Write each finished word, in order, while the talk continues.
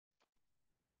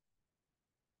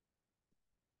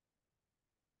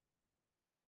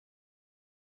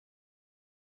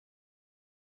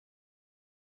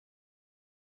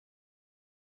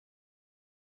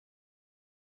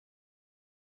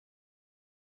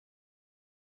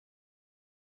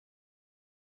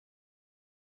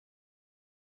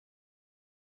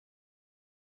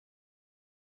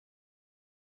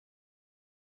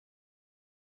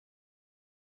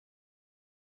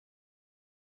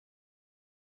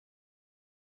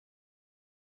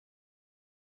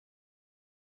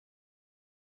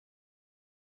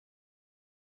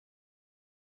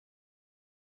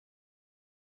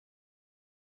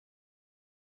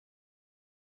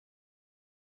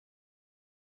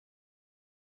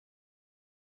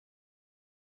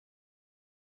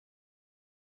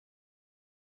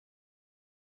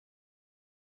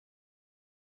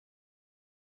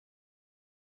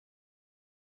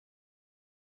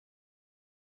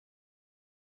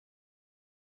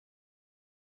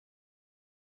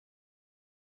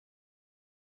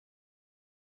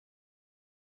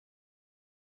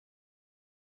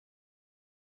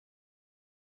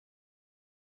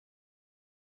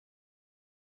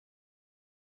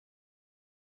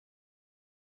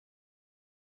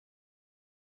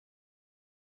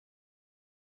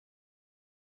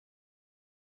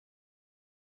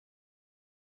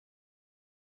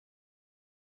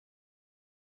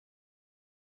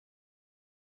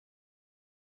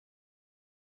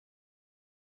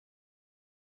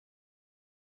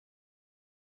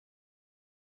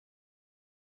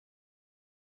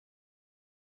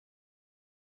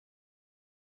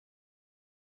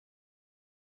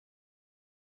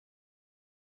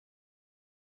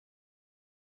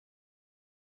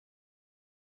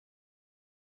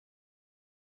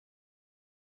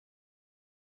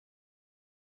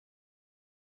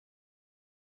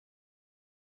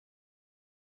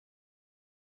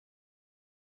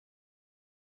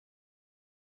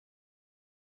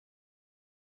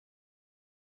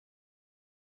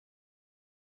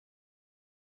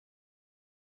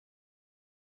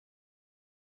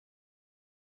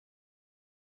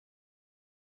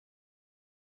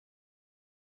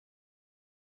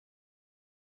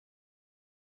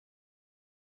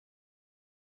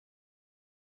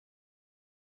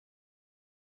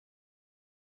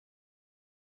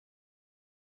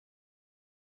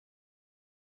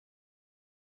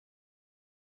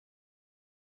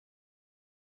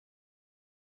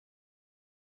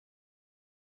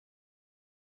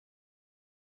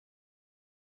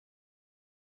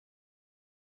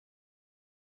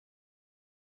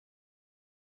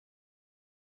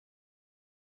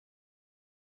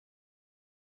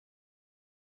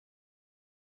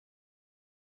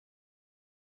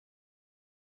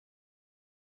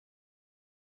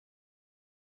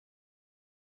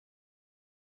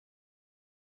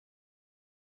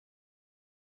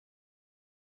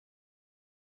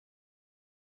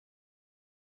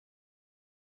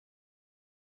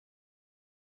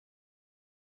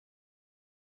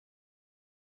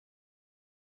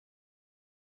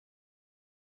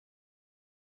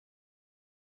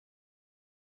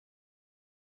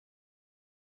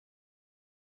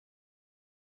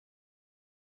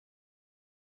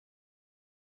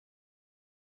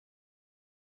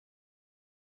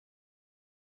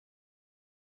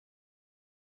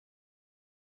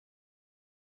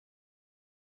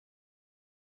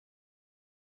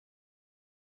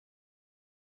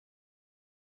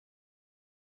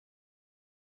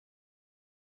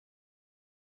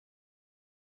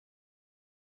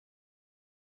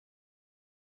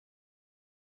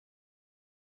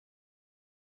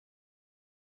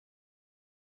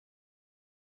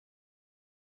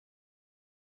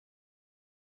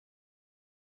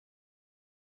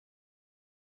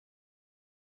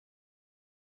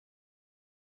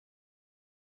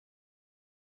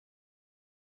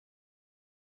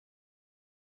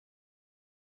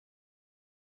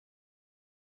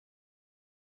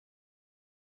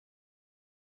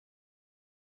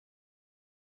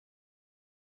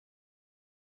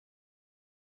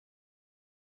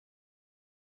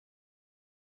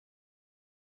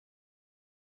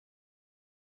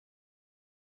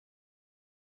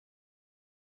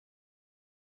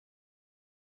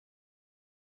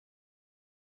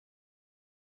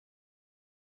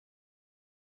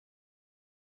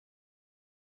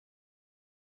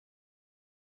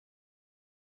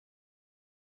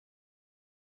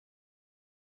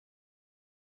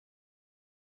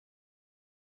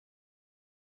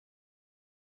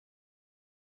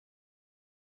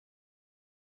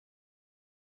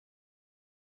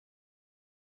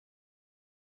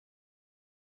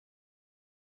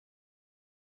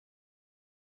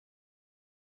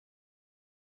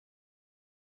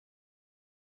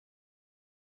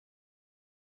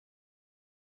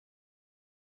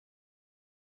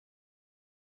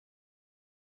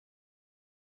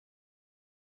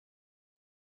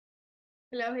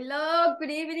Hello, hello. Good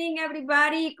evening,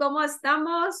 everybody. ¿Cómo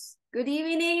estamos? Good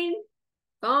evening.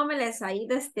 ¿Cómo me les ha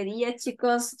ido este día,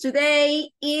 chicos?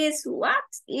 Today is what?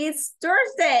 It's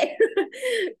Thursday.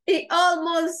 It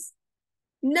almost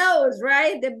knows,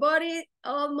 right? The body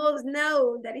almost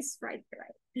knows that it's Friday,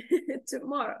 right?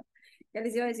 Tomorrow. Ya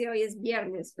les iba a decir hoy es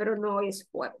viernes, pero no, hoy es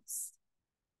jueves.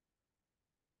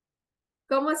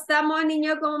 ¿Cómo estamos,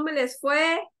 niños? ¿Cómo me les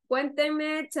fue?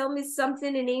 Cuéntenme. Tell me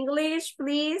something in English,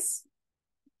 please.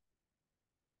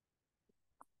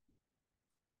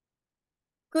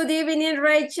 Good evening,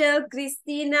 Rachel,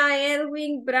 Cristina,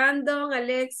 Edwin, Brandon,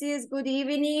 Alexis. Good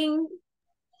evening.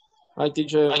 Hi,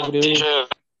 teacher. Good evening.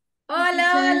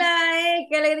 Hola, hola,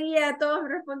 qué alegría. Todos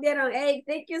respondieron, hey,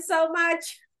 thank you so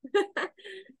much.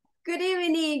 Good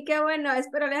evening, qué bueno.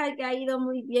 Espero les haya ido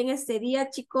muy bien este día,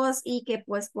 chicos, y que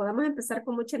pues podamos empezar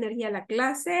con mucha energía la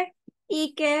clase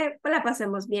y que pues, la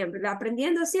pasemos bien, ¿verdad?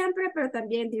 Aprendiendo siempre, pero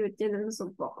también divirtiéndonos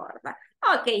un poco, ¿verdad?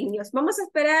 Ok, niños, vamos a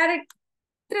esperar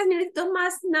 3 minutitos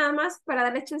más, nada más, para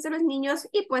darle chance a los niños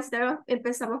y pues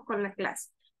empezamos con la clase,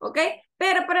 ¿ok?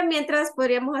 Pero para mientras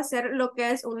podríamos hacer lo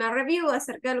que es una review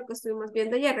acerca de lo que estuvimos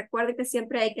viendo ayer. Recuerden que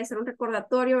siempre hay que hacer un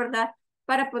recordatorio, ¿verdad?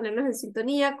 Para ponernos en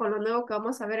sintonía con lo nuevo que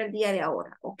vamos a ver el día de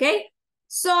ahora, ¿ok?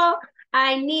 So,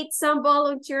 I need some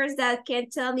volunteers that can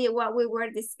tell me what we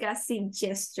were discussing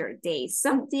yesterday.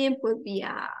 Something could be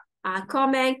a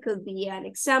comment, could be an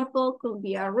example, could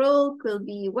be a rule, could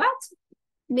be what?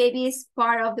 Maybe it's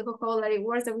part of the vocabulary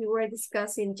words that we were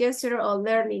discussing yesterday or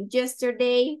learning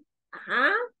yesterday.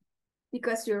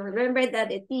 Because you remember that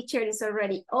the teacher is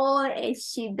already old and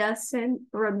she doesn't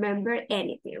remember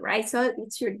anything, right? So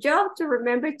it's your job to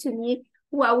remember to me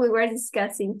what we were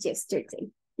discussing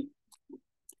yesterday.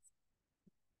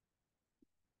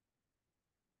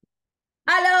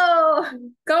 ¡Aló!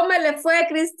 ¿Cómo le fue,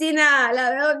 Cristina?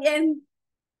 La veo bien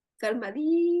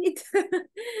calmadita.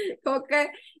 Como que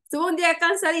estuvo un día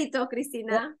cansadito,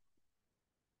 Cristina.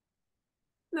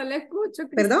 No le escucho,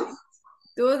 ¿Perdón? Cristina.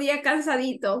 Estuvo un día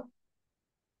cansadito.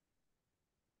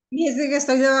 Fíjese que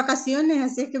estoy de vacaciones,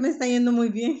 así es que me está yendo muy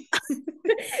bien.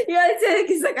 Yo decía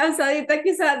que está cansadita,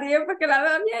 quizás bien, porque la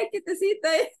veo bien quietecita.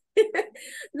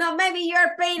 No, maybe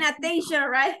you're paying attention,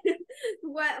 right?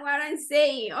 What I'm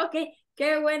saying. Ok,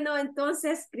 qué bueno.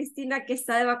 Entonces, Cristina, que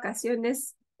está de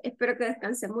vacaciones, espero que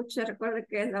descanse mucho. Recuerde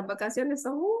que las vacaciones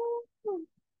son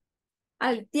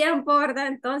al tiempo, ¿verdad?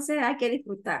 Entonces hay que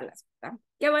disfrutarlas, ¿verdad?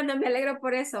 Qué bueno, me alegro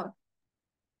por eso.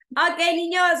 Ok,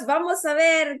 niños, vamos a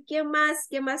ver qué más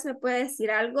me puede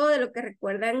decir algo de lo que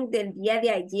recuerdan del día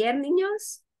de ayer,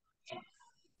 niños.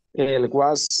 El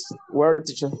was, where,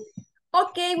 teacher?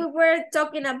 Okay, we were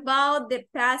talking about the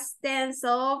past tense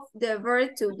of the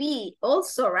verb to be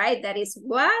also, right? That is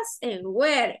was and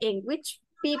were, and which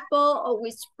people or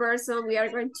which person we are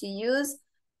going to use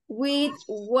with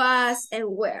was and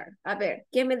were. A ver,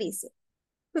 ¿qué me dice?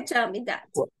 Who tell me that?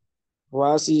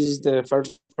 Was is the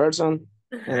first person,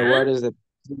 and where is the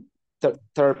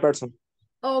third person?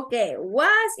 Okay,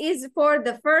 was is for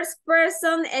the first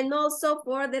person and also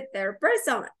for the third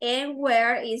person, and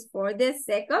where is for the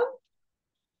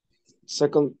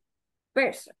Second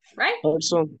person, right?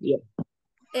 person, yeah.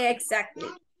 Exactly.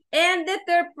 And the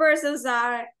third persons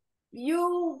are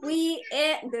you, we,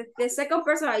 and the second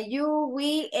person are you,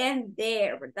 we, and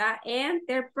there, ¿verdad? And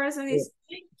third person is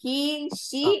he,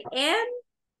 she, and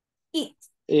it.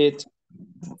 It.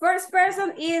 First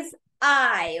person is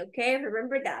I, okay?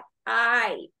 Remember that.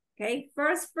 I, okay?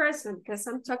 First person, because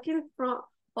I'm talking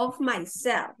of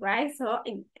myself, right? So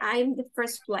I'm the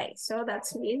first place. So that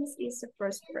means it's the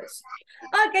first person.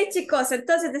 Ok, chicos,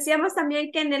 entonces decíamos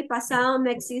también que en el pasado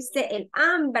no existe el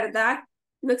am, ¿verdad?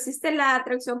 No existe la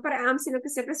traducción para am, sino que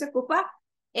siempre se ocupa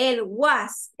el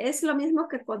was. Es lo mismo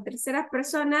que con tercera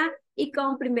persona y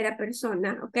con primera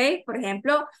persona, ¿ok? Por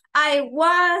ejemplo, I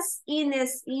was in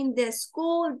the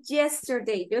school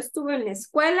yesterday. Yo estuve en la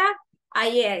escuela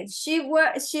ayer. She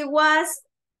was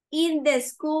in the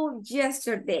school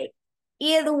yesterday.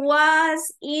 It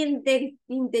was in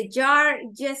the jar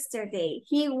yesterday.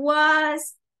 He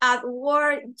was at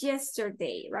work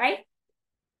yesterday, right?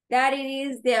 That it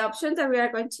is the option that we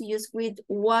are going to use with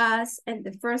was and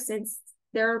the first and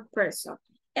third person.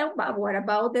 And what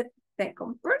about the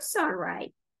second person,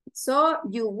 right? So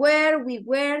you were, we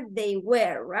were, they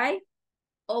were, right?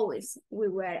 Always, we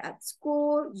were at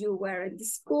school, you were at the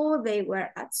school, they were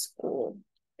at school,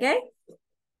 okay?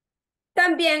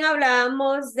 También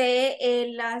hablábamos de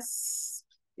las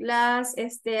reglas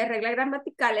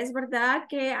gramaticales, ¿verdad?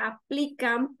 Que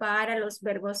aplican para los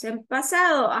verbos en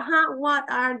pasado. Ajá, what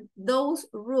are those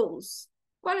rules?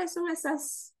 ¿Cuáles son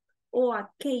esas o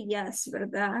aquellas,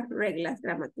 verdad, reglas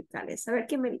gramaticales? A ver,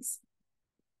 ¿qué me dice?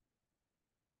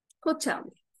 Who tell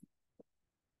me?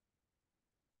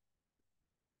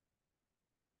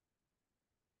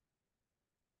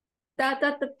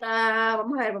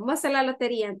 Vamos a ver, vamos a hacer la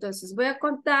lotería. Entonces, voy a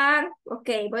contar, ok,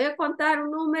 voy a contar un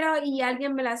número y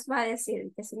alguien me las va a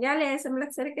decir. ¿Qué señales? Esa me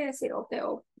las tiene que decir,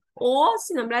 ok, o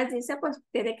si no me las dice, pues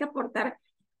tiene que aportar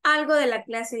algo de la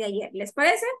clase de ayer. ¿Les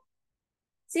parece?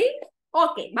 ¿Sí?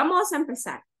 Ok, vamos a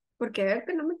empezar. Porque veo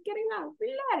que no me quieren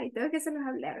hablar y tengo que hacerlos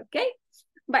hablar, ¿ok?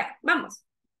 Bueno, vamos.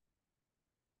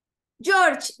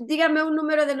 George, dígame un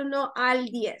número del 1 al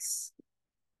 10.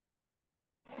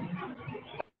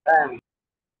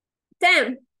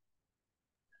 10.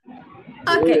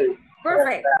 Okay,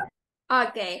 perfect.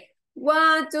 Okay.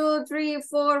 1, 2, 3,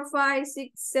 4, 5,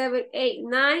 6, 7, 8,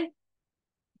 9,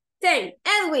 10.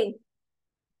 Edwin.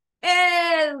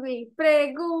 Edwin,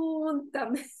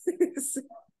 pregúntame.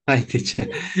 Hi, teacher.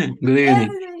 Good evening.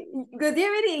 Edwin, good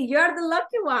evening. You're the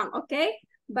lucky one, okay?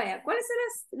 Vaya, ¿cuáles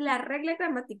son las reglas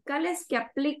gramaticales que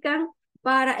aplican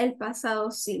para el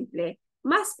pasado simple?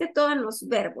 Más que todo en los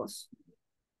verbos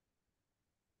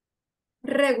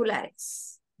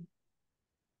regulares.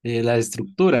 La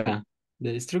estructura.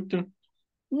 The structure.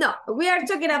 No, we are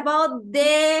talking about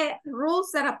the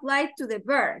rules that apply to the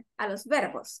verb, a los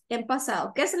verbos en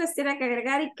pasado. ¿Qué se les tiene que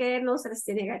agregar y qué no se les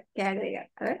tiene que agregar?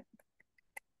 A ver.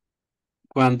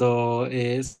 Cuando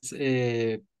es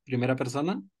primera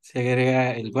persona, se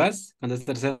agrega el was. Cuando es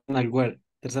tercera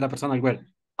persona, el were.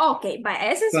 Ok,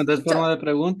 vaya, ese es... Cuando es forma de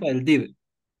pregunta, el did.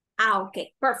 Ok,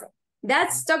 perfect.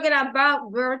 That's talking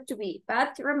about verb to be.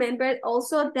 But remember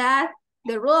also that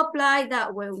the rule applies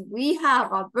that when we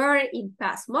have a verb in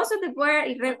past, most of the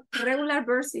regular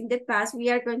verbs in the past, we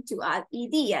are going to add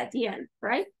ed at the end,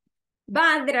 right?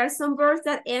 But there are some verbs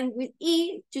that end with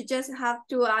e, you just have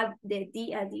to add the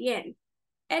d at the end.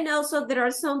 And also there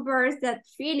are some verbs that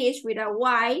finish with a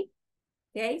y,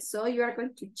 okay? So you are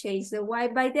going to change the y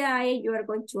by the I, and you are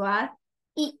going to add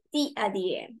ed at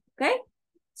the end, okay?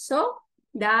 So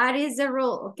that is the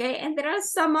rule, okay? And there are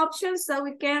some options that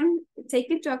we can take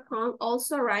into account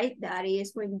also, right? That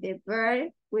is when the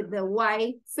verb with the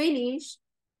y finish,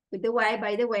 with the y,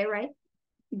 by the way, right?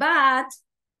 But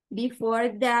before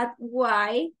that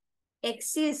y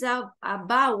exists a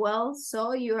vowel,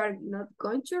 so you are not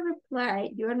going to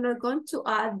reply, you are not going to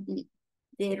add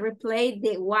replay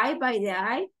the y by the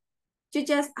I, you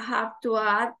just have to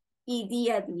add ed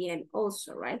at the end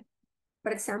also, right?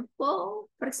 For example,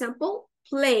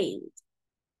 played,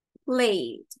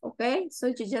 okay? So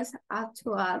you just have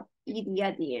to add ed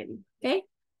at the end, okay?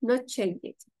 Not change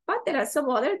it. But there are some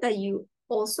other that you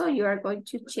are going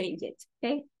to change it,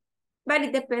 okay? But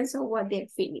it depends on what they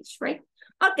finish, right?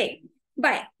 Okay,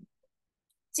 bye.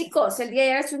 Chicos, el día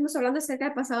de ayer estuvimos hablando acerca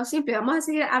del pasado simple. Vamos a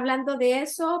seguir hablando de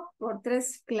eso por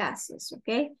 3 clases,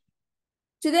 okay?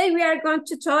 Today we are going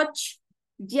to touch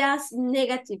just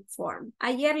negative form.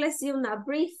 Ayer les di una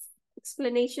brief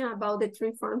explanation about the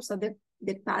 3 forms of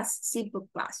the past simple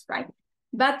past, right?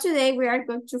 But today we are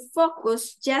going to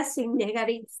focus just in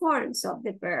negative forms of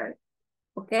the verb,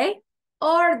 okay?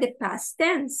 Or the past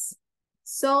tense.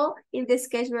 So in this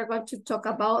case, we're going to talk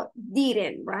about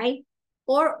didn't, right?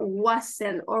 Or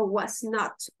wasn't, or was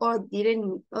not, or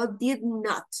didn't, or did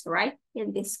not, right?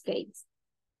 In this case.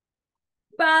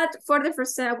 But for the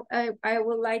first time, I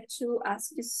would like to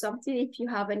ask you something if you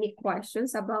have any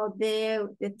questions about the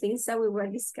things that we were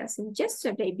discussing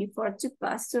yesterday before to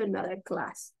pass to another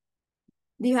class.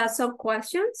 Do you have some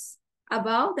questions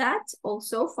about that all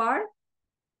so far?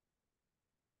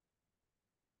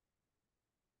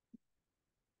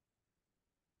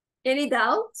 Any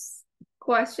doubts,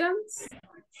 questions?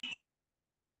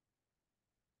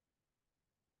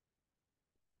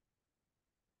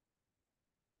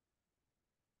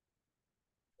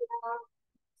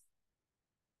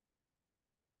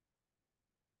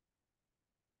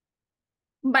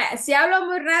 Vaya, si hablo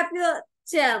muy rápido,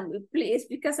 tell me, please,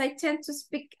 because I tend to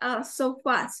speak so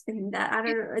fast, and that I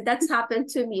don't know, that's happened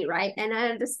to me, right? And I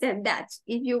understand that.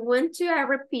 If you want to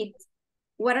repeat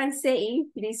what I'm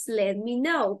saying, please let me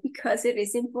know, because it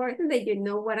is important that you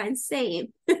know what I'm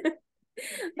saying.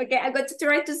 Okay, I'm going to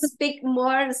try to speak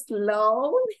more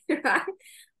slow, right?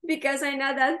 Because I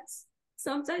know that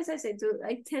sometimes I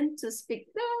tend to speak,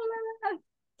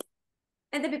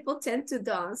 and the people tend to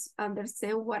don't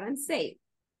understand what I'm saying.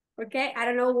 Okay, I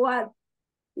don't know what,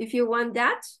 if you want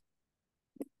that.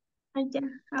 Ya,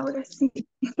 ahora sí.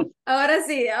 Ahora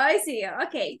sí, I see.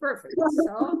 Okay, perfect.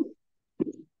 So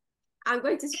I'm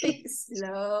going to speak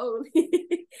slowly.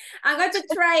 I'm going to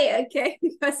try, okay,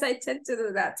 because I tend to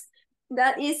do that.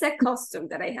 That is a custom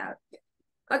that I have.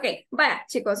 Okay, vaya,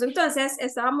 chicos, entonces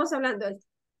estábamos hablando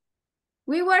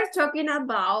We were talking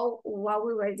about what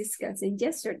we were discussing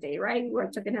yesterday, right? We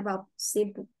were talking about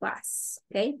simple past,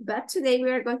 okay? But today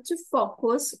we are going to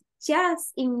focus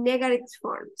just in negative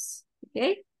forms,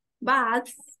 okay?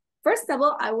 But first of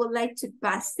all, I would like to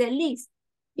pass the list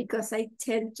because I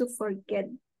tend to forget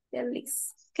the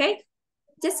list, okay?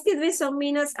 Just give me some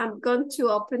minutes. I'm going to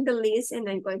open the list and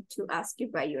I'm going to ask you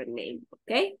by your name,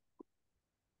 okay?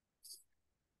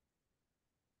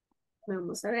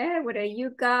 Vamos a ver, where are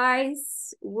you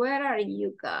guys? Where are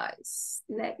you guys?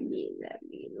 Let me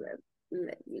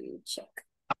check.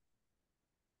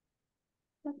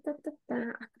 Acá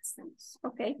estamos.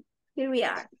 Okay, here we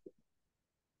are.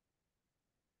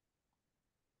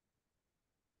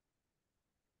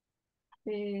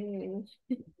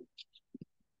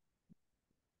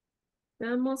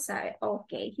 Vamos a ver.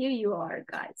 Okay, here you are,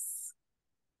 guys.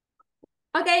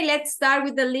 Okay, let's start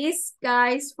with the list,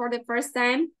 guys, for the first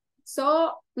time.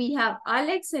 So we have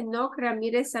Alex Enoch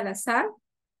Ramirez Salazar,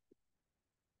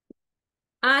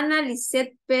 Ana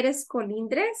Lisette Pérez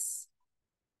Colindres,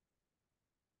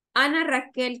 Ana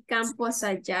Raquel Campos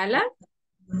Ayala.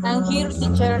 I'm here,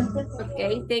 teacher.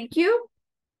 Okay, thank you.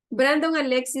 Brandon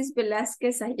Alexis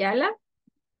Velázquez Ayala.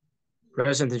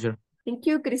 Present, teacher. Thank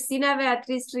you. Cristina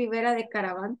Beatriz Rivera de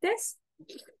Caravantes.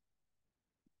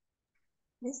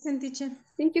 Listen, teacher.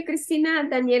 Thank you, Cristina.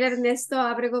 Daniel Ernesto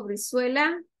Ábrego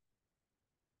Brizuela.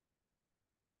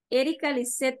 Erika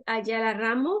Lisette Ayala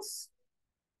Ramos.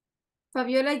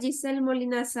 Fabiola Giselle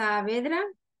Molina Saavedra.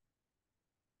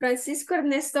 Francisco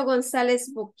Ernesto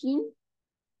González Boquín.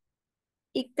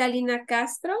 Ictalina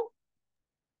Castro.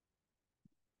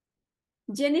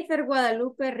 Jennifer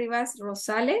Guadalupe Rivas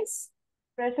Rosales.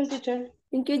 Present, teacher.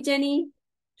 Thank you, Jenny.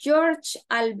 George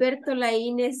Alberto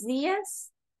Laínez Díaz.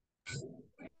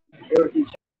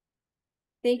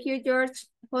 Thank you, George.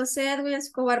 José Edwin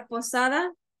Escobar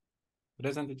Posada.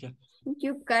 Present, teacher. Thank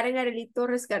you, Karen Arely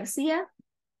Torres García.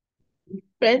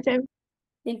 Present.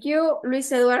 Thank you,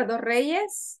 Luis Eduardo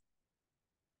Reyes.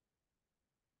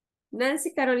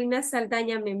 Nancy Carolina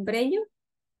Saldaña Membreño.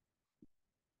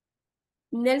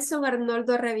 Nelson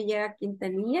Arnoldo Revillera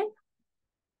Quintanilla.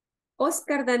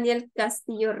 Oscar Daniel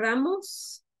Castillo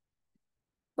Ramos.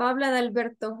 Pablo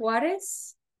Adalberto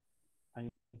Juárez.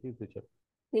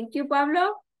 Thank you,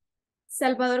 Pablo.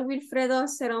 Salvador Wilfredo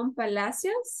Cerón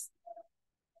Palacios.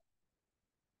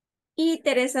 Y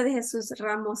Teresa de Jesús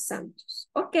Ramos Santos.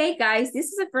 Okay, guys,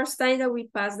 this is the first time that we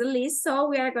pass the list, so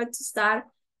we are going to start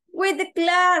with the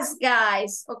class,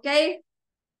 guys, okay?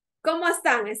 ¿Cómo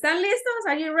están? ¿Están listos?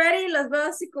 Are you ready? Los veo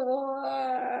así como,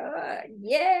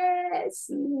 yes,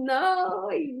 no,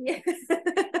 yes.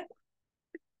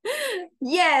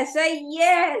 Yes, say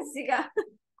yes.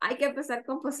 Hay que empezar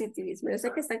con positivismo. Yo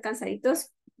sé que están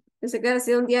cansaditos. Yo sé que ha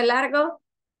sido un día largo,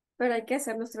 pero hay que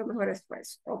hacer nuestro mejor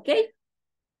esfuerzo, ¿ok?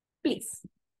 Please.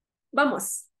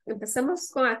 Vamos. Empezamos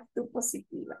con actitud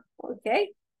positiva, ¿ok?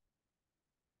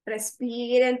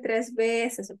 Respiren 3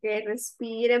 veces, ¿ok?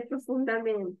 Respiren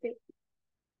profundamente.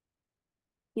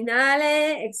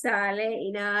 Inhale, exhale,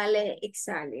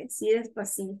 así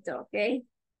despacito, ¿ok?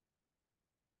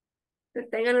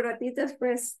 Tengan un ratito,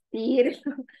 después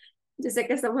tírenlo. Yo sé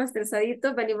que estamos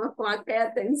estresaditos, venimos con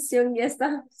aquella tensión y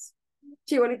estas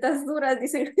chibolitas duras,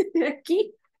 dicen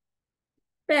aquí.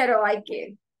 Pero hay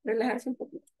que relajarse un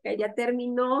poquito. ¿Ok? Ya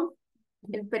terminó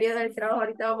el periodo del trabajo,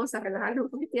 ahorita vamos a relajarnos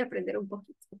un poquito y aprender un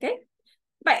poquito, ¿ok?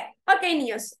 Vale, ok,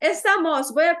 niños,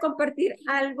 estamos, voy a compartir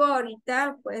algo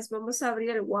ahorita, pues vamos a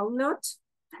abrir el OneNote.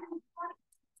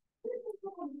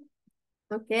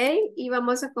 Ok, y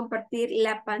vamos a compartir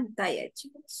la pantalla,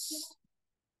 chicos.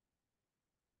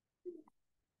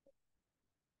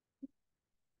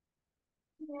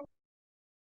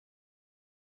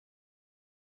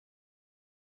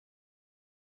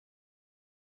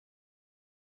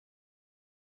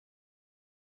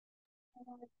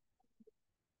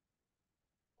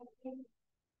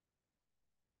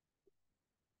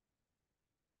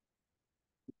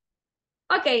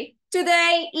 Okay,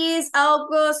 today is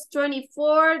August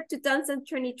 24,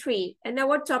 2023. And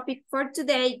our topic for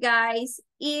today, guys,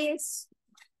 is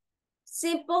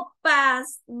simple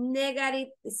past negative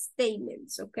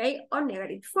statements, okay? Or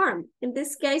negative form. In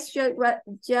this case,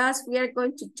 just we are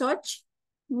going to touch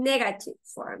negative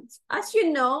forms. As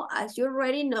you know, as you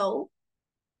already know,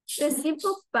 the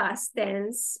simple past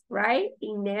tense, right?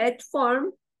 In negative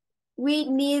form, we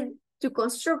need to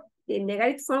construct the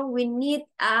negative form, we need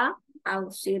a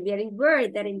auxiliary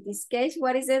verb. That in this case,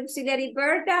 what is the auxiliary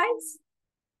verb, guys?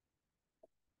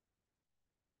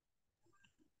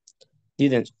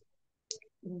 Didn't.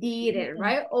 Didn't,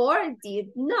 right? Or did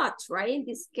not, right? In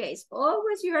this case,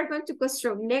 always you are going to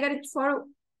construct negative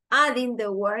form, adding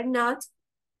the word not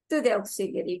to the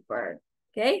auxiliary verb,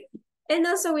 okay? And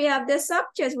also we have the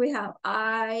subjects. We have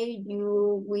I,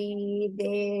 you, we,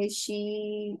 they,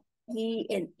 she, he,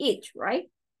 and it,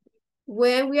 right?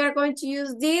 When we are going to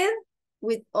use this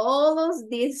with all of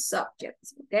these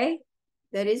subjects, okay?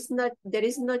 There is no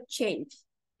change,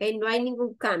 okay? No hay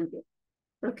ningún cambio,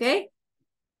 okay?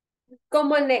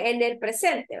 Como en el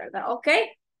presente, ¿verdad? Okay.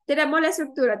 Tenemos la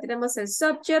estructura, tenemos el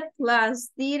subject plus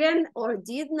didn't or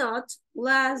did not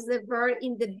plus the verb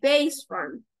in the base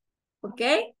form,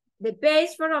 okay? The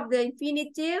base form of the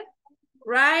infinitive,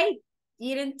 right?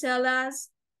 Didn't tell us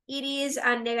it is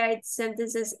a negative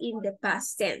sentences in the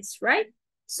past tense, right?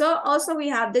 So also we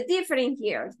have the different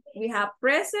here. We have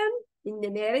present in the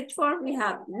negative form. We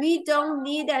have we don't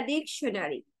need a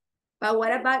dictionary. But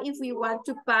what about if we want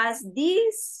to pass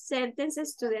these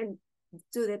sentences to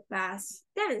the past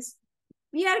tense?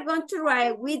 We are going to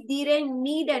write, we didn't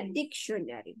need a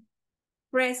dictionary.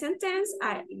 Present tense,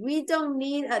 we don't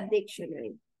need a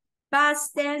dictionary.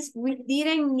 Past tense, we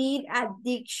didn't need a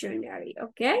dictionary,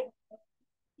 okay?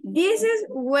 This is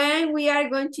when we are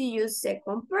going to use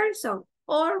second person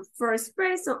or first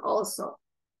person also.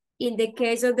 In the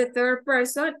case of the third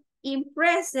person, in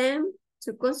present,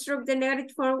 to construct the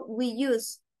negative form, we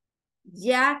use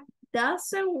Jack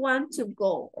doesn't want to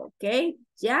go, okay?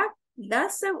 Jack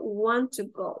doesn't want to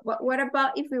go. But what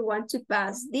about if we want to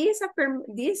pass this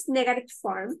negative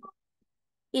form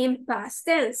in past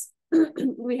tense?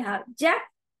 We have Jack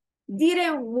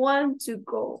didn't want to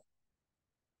go.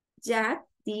 Jack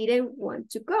didn't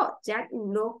want to go. Jack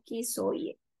no quiso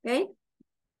ir, okay?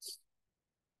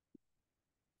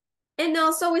 And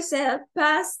also we said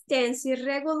past tense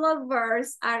irregular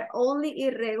verbs are only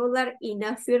irregular in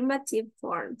affirmative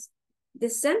forms. The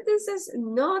sentences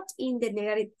not in the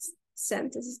negative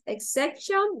sentences,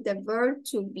 exception the verb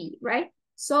to be, right?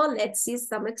 So let's see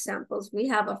some examples. We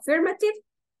have affirmative.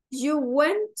 You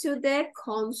went to the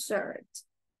concert.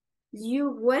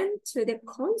 You went to the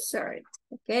concert,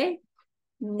 okay?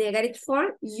 Negative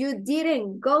form, you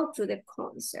didn't go to the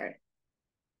concert.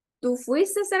 Tú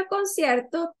fuiste al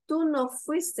concierto, tú no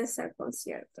fuiste al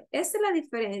concierto. Esa es la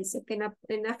diferencia, que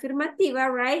en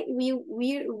afirmativa, right,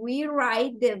 we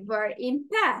write the verb in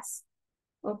past,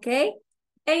 okay?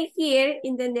 And here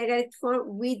in the negative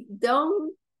form, we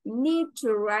don't need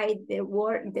to write the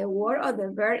word or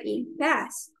the verb in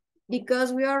past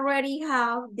because we already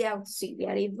have the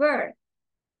auxiliary verb,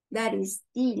 that is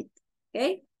did,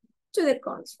 okay? To the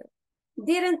concert.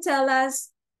 Didn't tell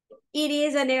us it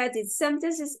is a negative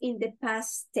sentences in the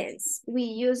past tense. We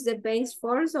use the base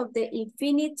forms of the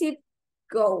infinitive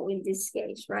go in this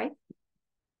case, right?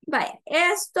 Vaya,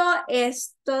 esto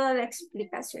es toda la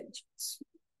explicación, chicos.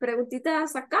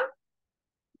 ¿Preguntitas acá?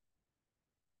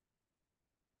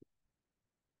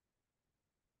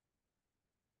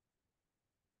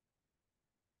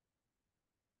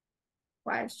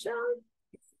 Question?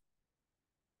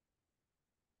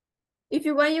 If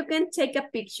you want, you can take a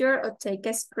picture or take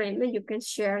a screen and you can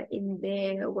share in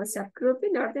the WhatsApp group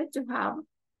in order to have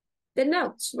the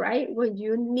notes, right? When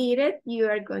you need it, you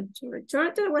are going to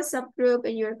return to the WhatsApp group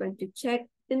and you're going to check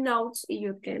the notes.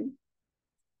 You can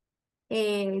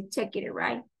check it,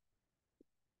 right?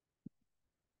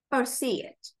 Or see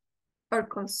it or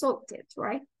consult it,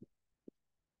 right?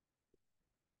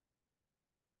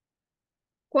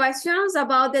 Questions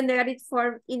about the negative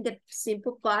form in the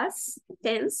simple past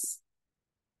tense?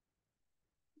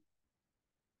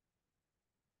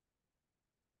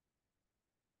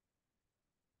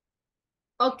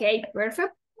 Okay,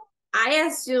 perfect. I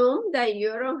assume that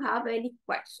you don't have any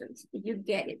questions. You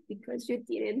get it because you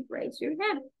didn't raise your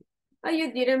hand or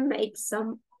you didn't make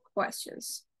some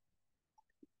questions.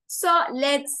 So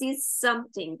let's see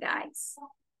something, guys.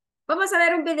 Vamos a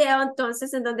ver un video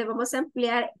entonces en donde vamos a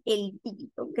ampliar el video,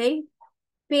 okay?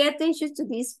 Pay attention to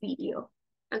this video.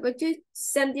 I'm going to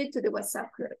send you to the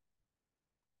WhatsApp group.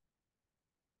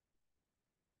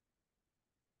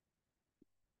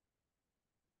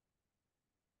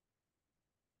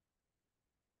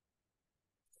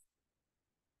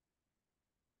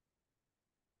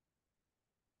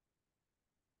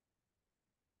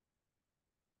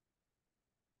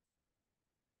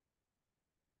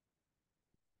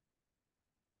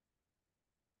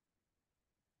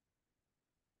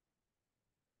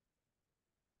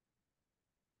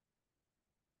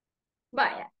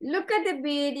 Vaya, look at the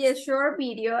video, short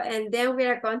video, and then we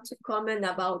are going to comment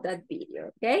about that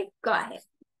video, okay? Go ahead.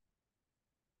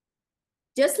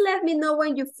 Just let me know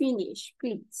when you finish,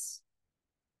 please.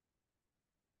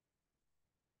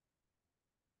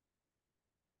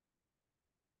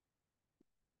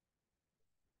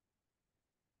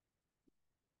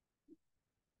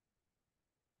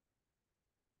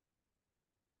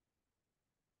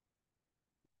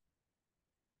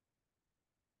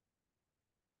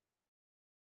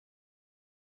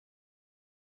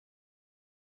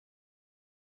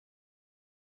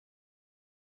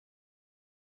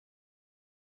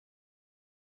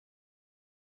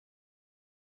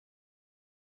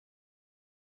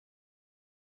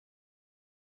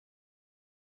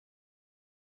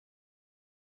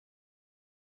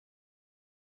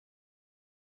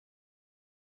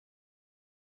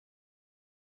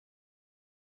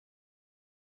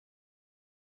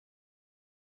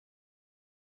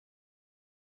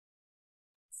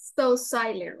 So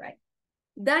silent, right?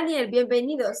 Daniel,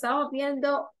 bienvenido. Estamos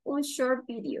viendo un short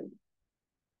video.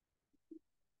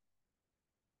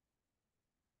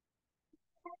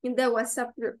 In the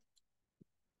WhatsApp group.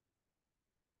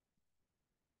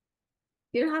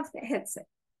 You don't have the headset.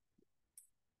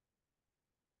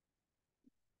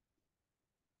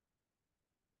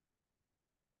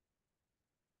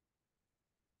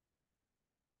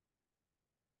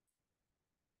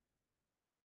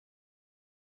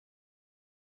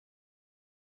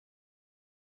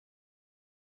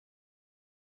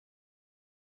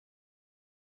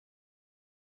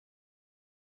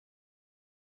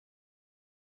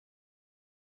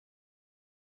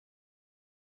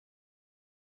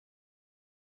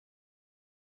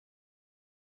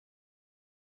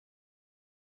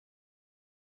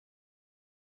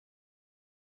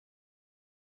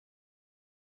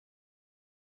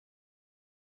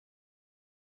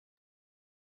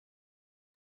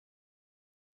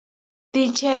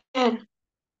 Teacher,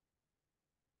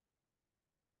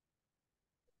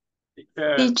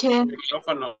 teacher.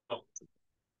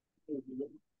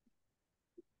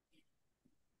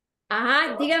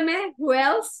 Ajá, dígame, who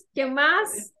else? ¿Qué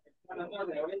más?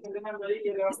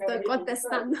 Estoy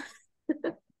contestando.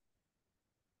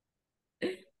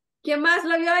 ¿Quién más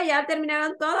lo vio? ¿Ya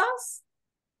terminaron todos?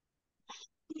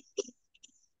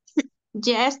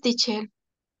 Yes, teacher.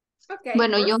 Okay,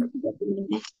 Bueno, yo.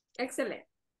 perfect. Excellent.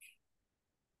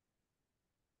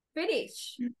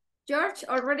 Finish. George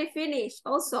already finished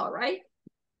also, right?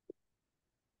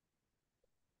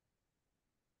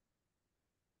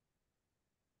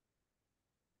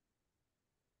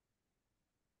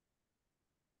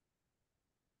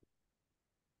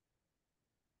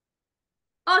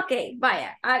 Ok,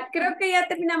 vaya, creo que ya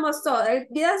terminamos todo. El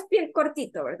video es bien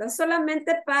cortito, ¿verdad?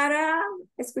 Solamente para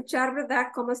escuchar, ¿verdad?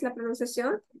 Cómo es la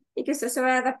pronunciación y que usted se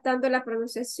va adaptando a la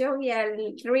pronunciación y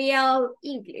al real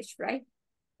English, right?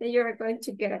 Then you're going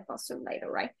to get accustomed later,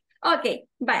 right? Okay,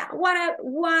 vaya,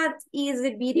 what is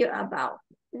the video about?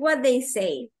 What they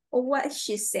say or what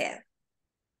she said?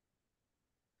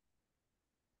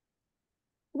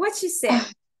 What she said?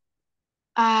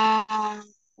 Ah,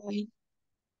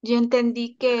 yo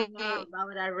entendí que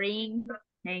About a ring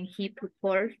and he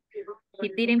proposed. He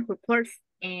didn't propose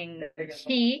and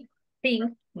she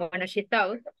thinks, bueno, she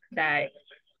thought that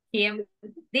he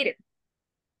did it.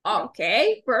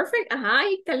 Okay, perfect. Ajá,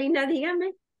 y Kalina,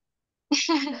 dígame.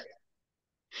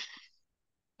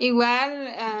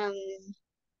 igual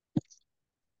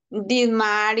did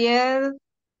María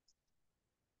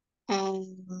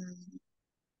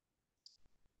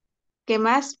 ¿qué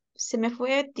más? Se me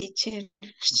fue teacher.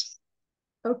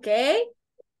 Okay.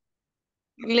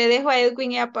 Le dejo a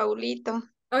Edwin y a Paulito.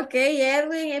 Ok,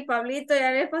 Edwin y Pablito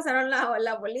ya les pasaron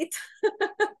la bolita.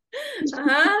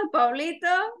 Ajá, Pablito.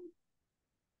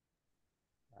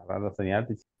 Agarrando señal,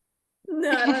 teacher. No,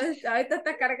 ahorita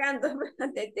está cargando.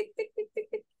 Tic, tic, tic, tic, tic,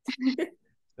 tic.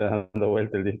 Está dando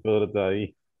vuelta el disco duro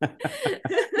todavía.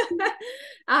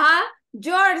 Ajá,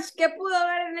 George, ¿qué pudo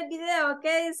ver en el video?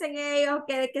 ¿Qué dicen ellos?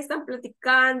 ¿De qué están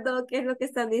platicando? ¿Qué es lo que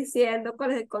están diciendo?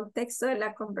 ¿Cuál es el contexto de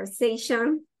la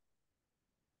conversation?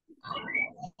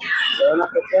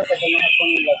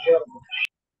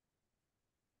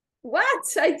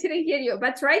 What? I didn't hear you,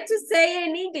 but try to say it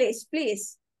in English,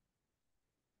 please.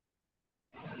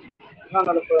 No,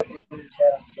 no lo puedo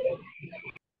pronunciar.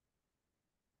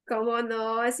 ¿Cómo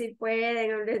no? Si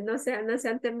pueden, hombre, no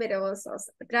sean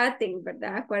temerosos. Traten,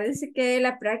 ¿verdad? Acuérdense que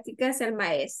la práctica es el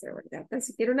maestro, ¿verdad? Entonces,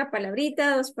 si quiere una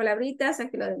palabrita, dos palabritas,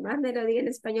 aunque lo demás me lo diga en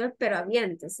español, pero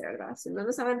aviéntese, ¿verdad? Si no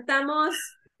nos aventamos,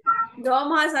 no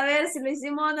vamos a saber si lo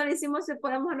hicimos o no lo hicimos, si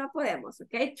podemos o no podemos,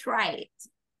 ¿ok? Try it.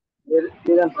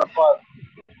 Didn't propose.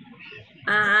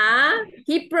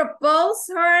 He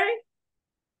proposed her,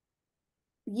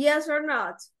 yes or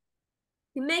not?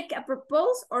 He make a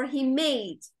propose or he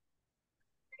made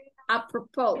a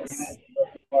propose?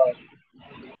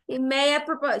 He made a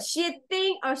propose. She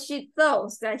think or she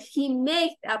thought that he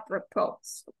made a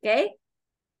propose, okay?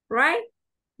 Right?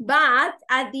 But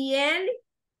at the end,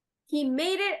 he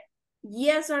made it,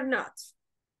 yes or not?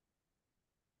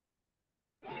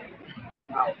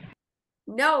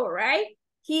 No, right?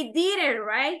 He didn't,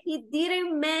 right? He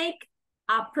didn't make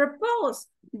a propose,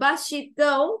 but she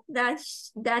thought that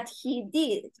he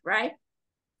did, right?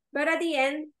 But at the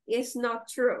end, it's not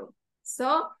true.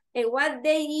 So, and what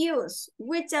they use,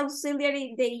 which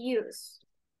auxiliary they use?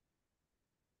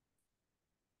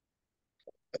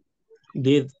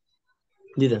 Didn't.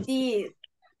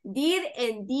 Did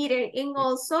and didn't. And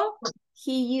also,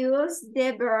 he used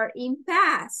the verb in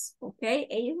past, okay?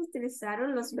 Ellos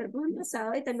utilizaron los verbos en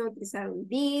pasado y también utilizaron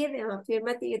did, en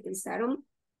affirmative utilizaron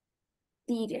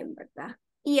didn't, ¿verdad?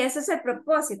 Y ese es el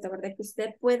propósito, ¿verdad? Que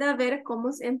usted pueda ver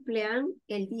cómo se emplean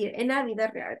el didn't en la vida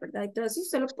real, ¿verdad? Entonces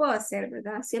usted lo puede hacer,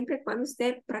 ¿verdad? Siempre y cuando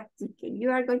usted practique.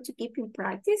 You are going to keep in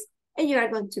practice and you are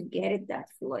going to get it that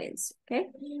fluency, okay?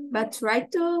 But try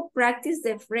to practice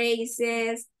the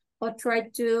phrases or try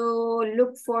to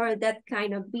look for that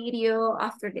kind of video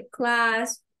after the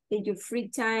class in your free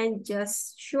time,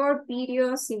 just short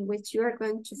videos in which you are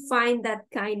going to find that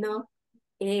kind of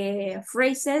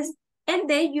phrases, and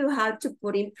then you have to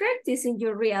put in practice in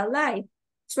your real life.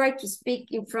 Try to speak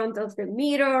in front of the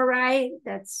mirror, right?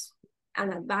 That's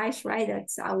an advice, right?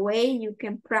 That's a way you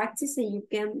can practice and you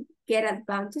can get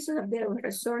advantage of the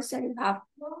resource that you have.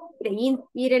 The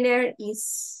internet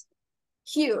is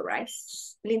huge, right?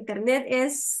 El internet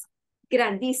es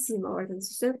grandísimo, ¿verdad?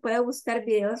 Entonces usted puede buscar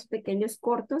videos pequeños,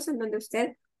 cortos, en donde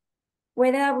usted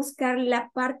pueda buscar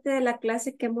la parte de la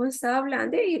clase que hemos estado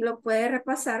hablando y lo puede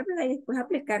repasar, ¿verdad? Y después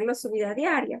aplicarlo a su vida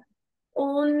diaria.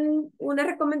 Una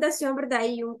recomendación, ¿verdad?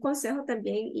 Y un consejo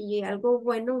también, y algo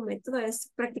bueno, un método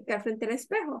es practicar frente al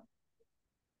espejo.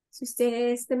 Si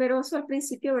usted es temeroso al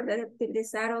principio, ¿verdad? De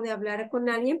utilizar o de hablar con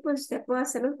alguien, pues usted puede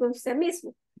hacerlo con usted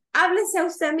mismo. Háblese a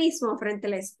usted mismo frente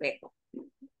al espejo.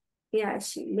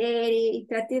 Y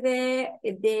trate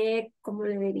de, ¿cómo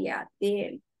le diría?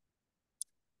 De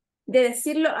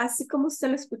decirlo así como usted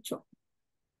lo escuchó,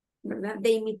 ¿verdad?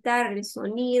 De imitar el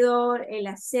sonido, el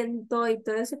acento y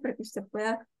todo eso para que usted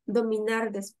pueda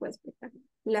dominar después, ¿verdad?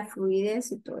 La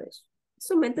fluidez y todo eso.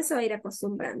 Su mente se va a ir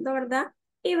acostumbrando, ¿verdad?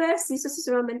 Y ver si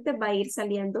sucesivamente va a ir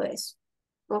saliendo eso.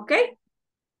 ¿Ok?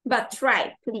 But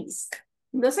try, please.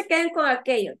 No se queden con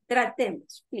aquello.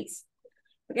 Tratemos, please.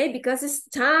 Okay, because it's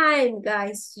time,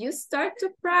 guys. You start to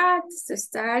practice, to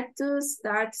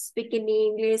start speaking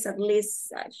English, at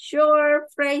least short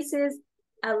phrases,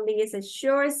 at least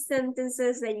short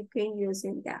sentences that you can use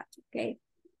in that, okay?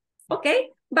 Okay,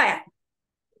 but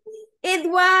it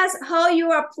was how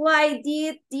you apply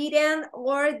did, didn't,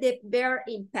 or the verb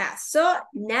in past. So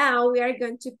now we are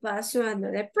going to pass to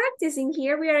another practice. In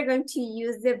here, we are going to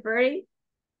use the verb,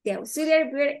 the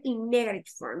auxiliary verb in negative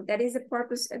form. That is the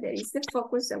purpose, that is the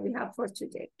focus that we have for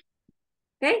today.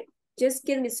 Okay, just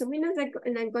give me some minutes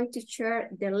and I'm going to share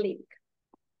the link.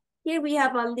 Here we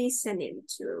have a listening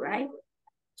too, right?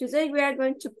 Today we are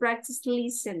going to practice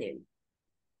listening.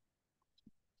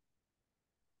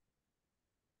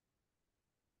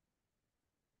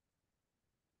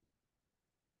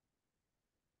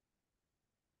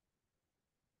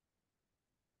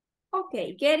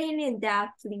 Okay, getting in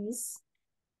that, please.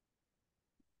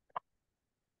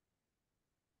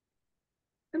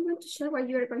 I'm going to show what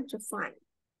you're going to find.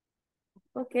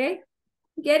 Okay,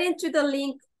 get into the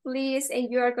link, please, and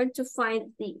you are going to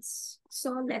find this.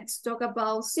 So let's talk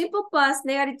about simple past,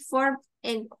 negative form,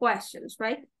 and questions,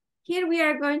 right? Here we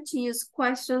are going to use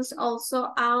questions also,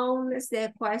 unless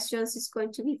the questions is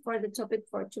going to be for the topic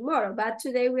for tomorrow. But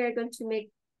today we are going to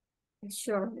make a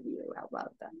short review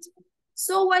about that.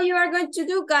 So what you are going to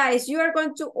do, guys, you are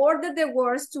going to order the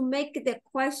words to make the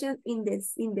question in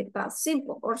the past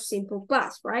simple or simple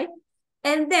past, right?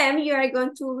 And then you are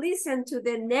going to listen to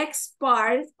the next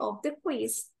part of the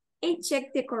quiz and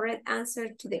check the correct answer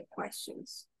to the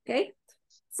questions, okay?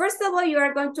 First of all, you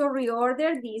are going to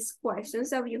reorder these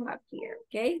questions that you have here,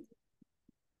 okay?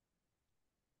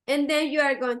 And then you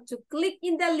are going to click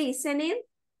in the listening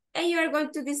and you are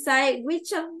going to decide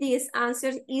which of these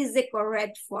answers is the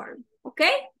correct form,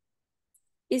 okay?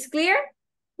 Is clear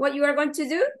what you are going to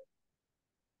do?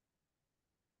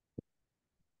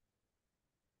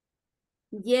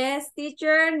 Yes,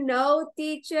 teacher. No,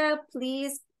 teacher.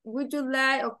 Please, would you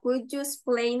like or could you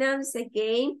explain them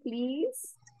again,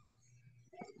 please?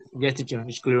 Yes, teacher,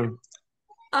 it's clear.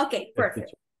 Okay,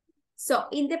 perfect. So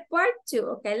in the part 2,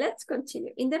 okay, let's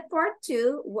continue. In the part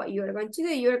 2, what you're going to do,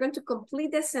 you're going to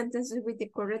complete the sentences with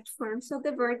the correct forms of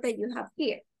the verb that you have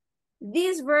here.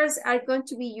 These verbs are going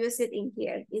to be used in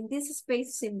here, in this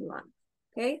space in blank,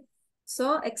 okay?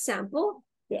 So example,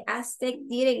 the Aztec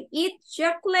didn't eat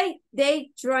chocolate,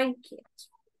 they drank it,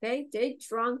 okay? They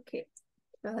drank it.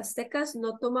 Los aztecas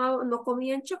no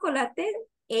comían chocolate,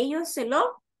 ellos se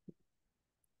lo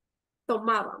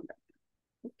tomaban,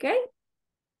 okay?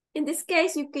 In this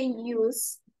case, you can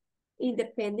use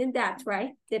independent that,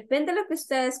 right? Depende de lo que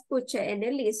usted escuche en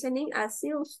el listening,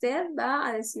 así usted va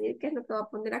a decidir qué es lo que va a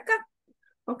poner acá,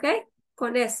 ¿ok?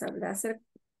 Con eso, ¿verdad? Hacer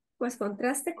pues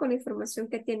contraste con la información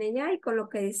que tiene ya y con lo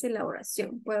que dice la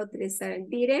oración. Puedo utilizar el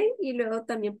didn't y luego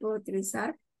también puedo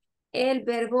utilizar el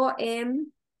verbo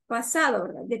en pasado,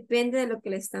 ¿verdad? Depende de lo que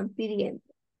le están pidiendo,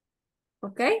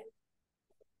 ¿ok?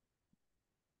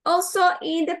 Also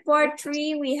in the part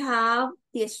 3, we have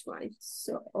this one.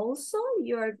 So also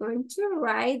you are going to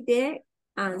write the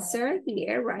answer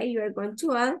here, right? You are going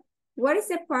to add what is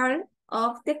the part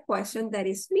of the question that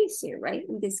is missing, right?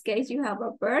 In this case, you have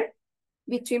a verb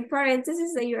between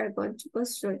parentheses that you are going to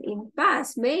construct in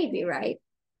past, maybe, right?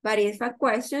 But if a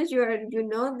question, you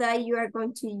know that you are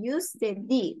going to use the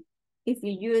did. If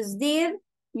you use did,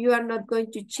 you are not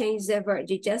going to change the verb.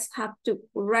 You just have to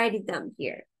write it down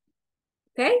here.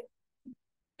 Okay?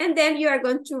 And then you are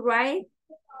going to write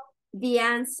the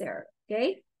answer,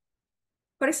 okay?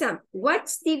 For example, what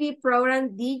TV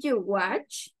program did you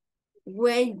watch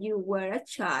when you were a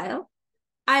child?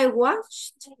 I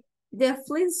watched the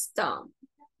Flintstones,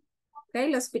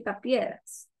 okay? Los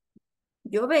Picapiedras.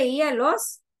 Yo veía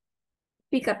los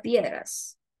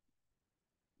Picapiedras.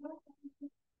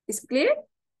 Is clear?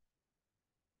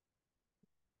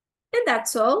 And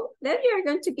that's all. Then you're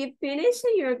going to give finish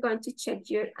and you're going to check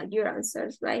your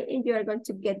answers, right? And you're going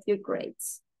to get your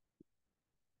grades.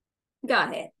 Go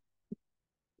ahead.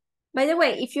 By the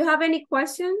way, if you have any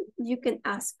question, you can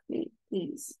ask me,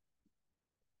 please.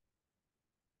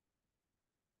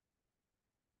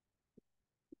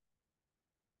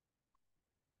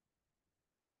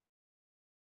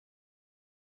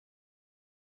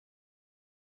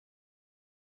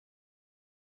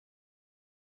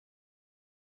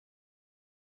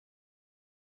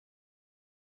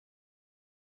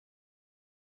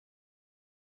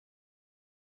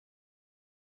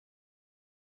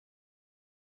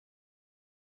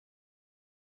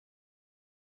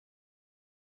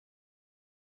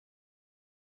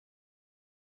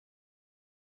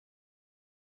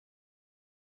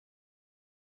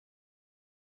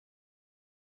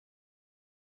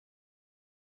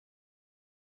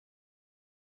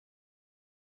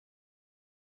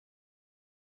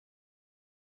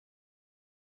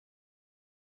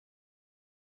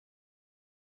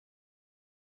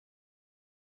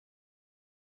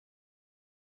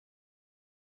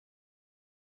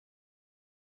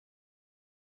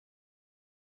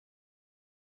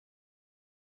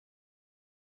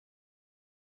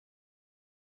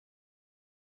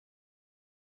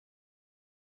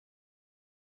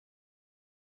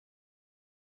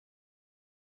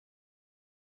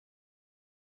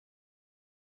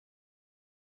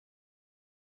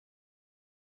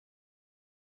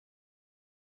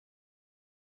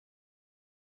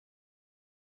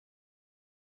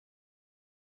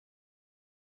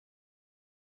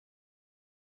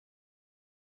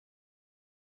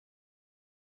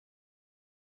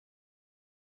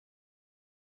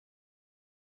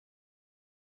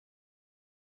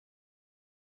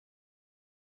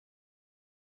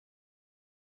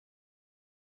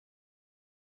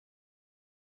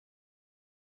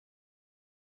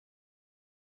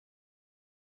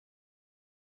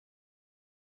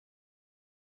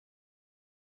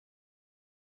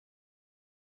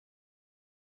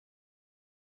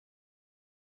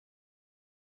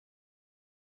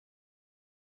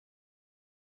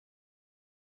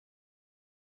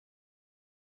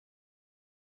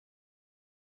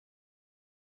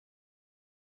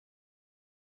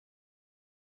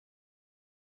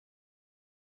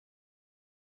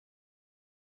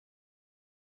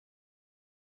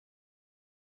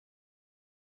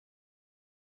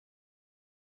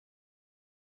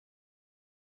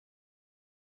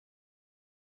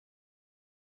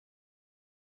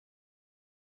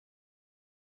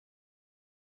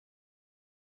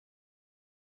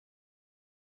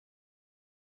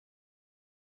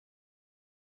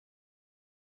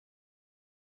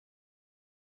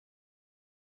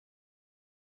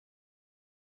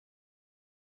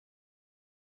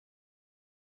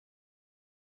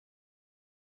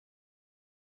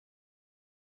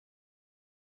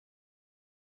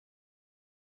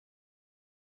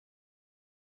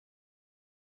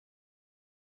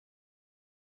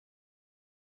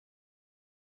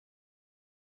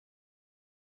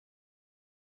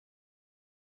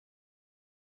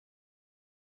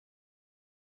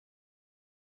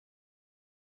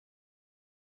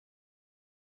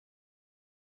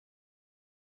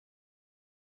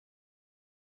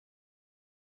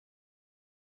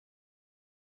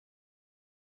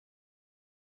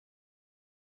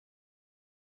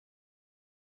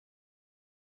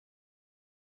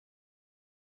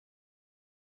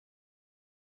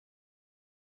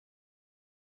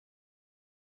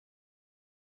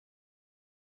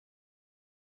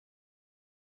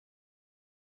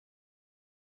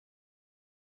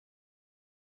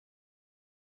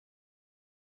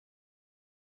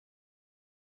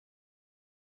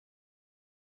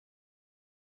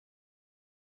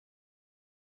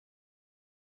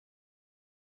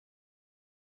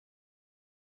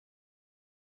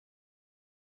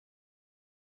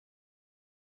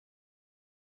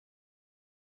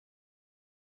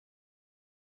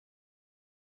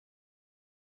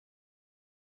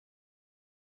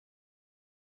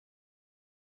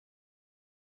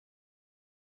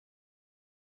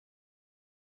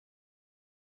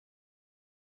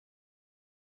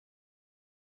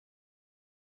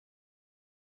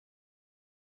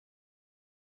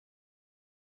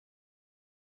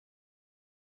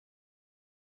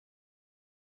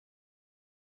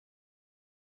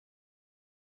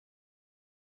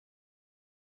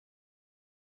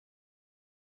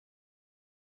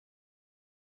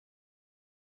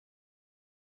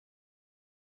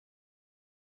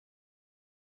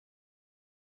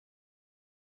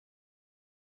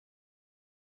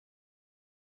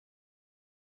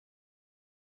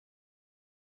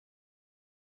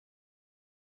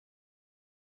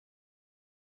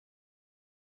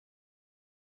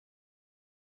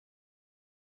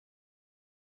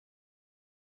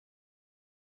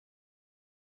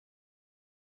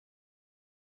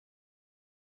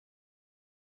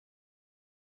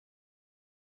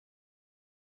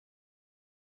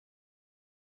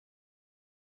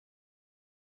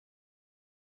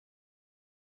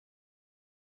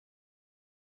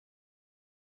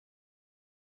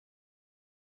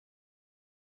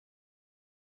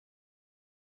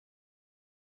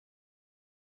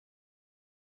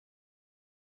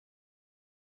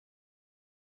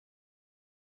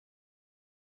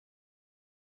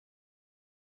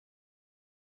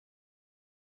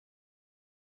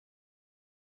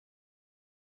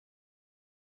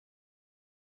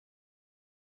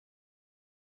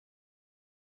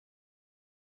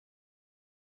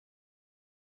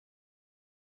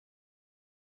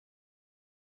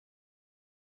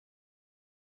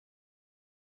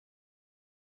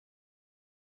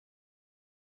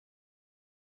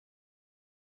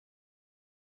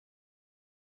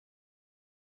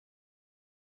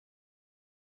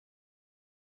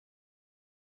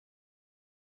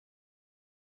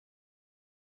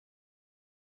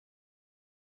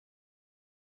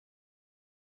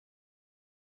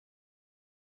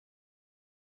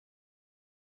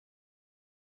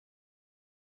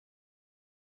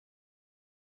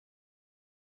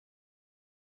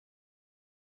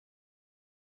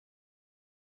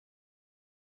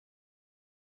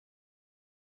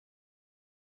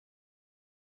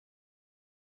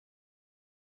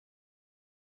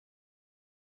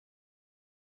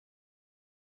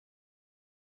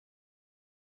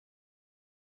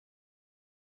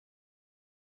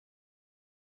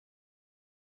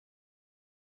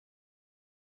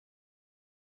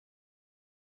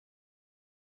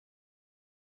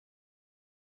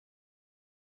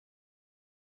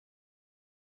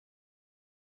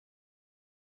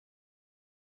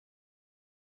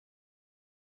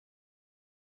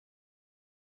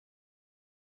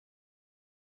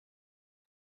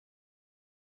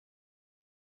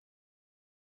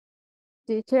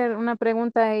 Teacher, una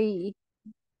pregunta y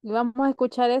vamos a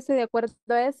escuchar eso y de acuerdo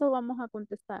a eso vamos a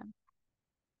contestar.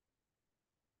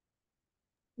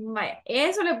 Vaya,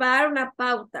 eso les va a dar una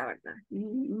pauta, ¿verdad?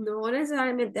 No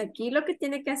necesariamente. Aquí lo que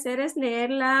tiene que hacer es leer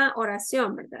la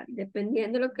oración, ¿verdad?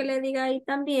 Dependiendo de lo que le diga ahí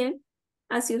también,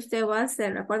 así usted va a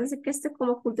hacerlo. Acuérdense que esto es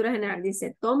como cultura general.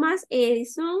 Dice, Thomas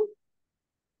Edison,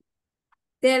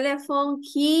 telephone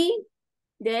key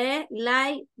de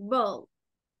light bulb.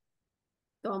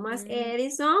 Thomas Mm.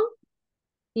 Edison,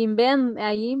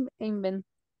 Ahí invent.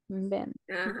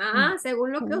 ajá,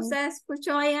 según lo que usted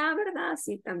escuchó allá, ¿verdad?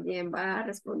 Sí, también va a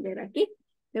responder aquí.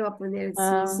 Le va a poner sí,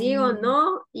 Ah, sí o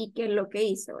no y qué es lo que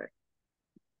hizo, ¿verdad?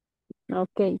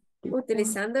 ok.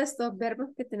 Utilizando estos verbos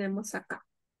que tenemos acá.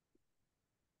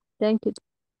 Thank you.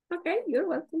 Ok, you're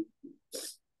welcome.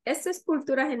 Esto es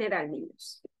cultura general,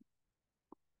 niños.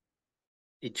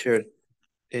 Teacher,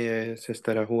 ¿se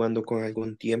estará jugando con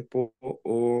algún tiempo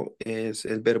o es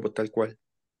el verbo tal cual?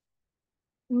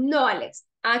 No, Alex.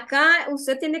 Acá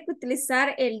usted tiene que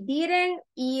utilizar el didn't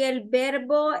y el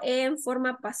verbo en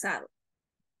forma pasado.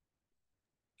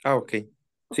 Ah, ok.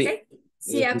 ¿Ok? Sí,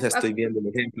 Sí, ya estoy viendo el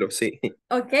ejemplo, sí.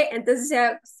 ok, entonces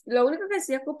lo único que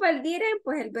se ocupa el didn't,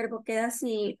 pues el verbo queda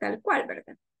así tal cual,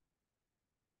 ¿verdad?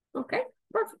 Ok,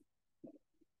 perfect.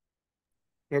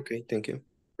 Ok, thank you.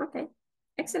 Ok,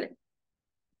 excelente.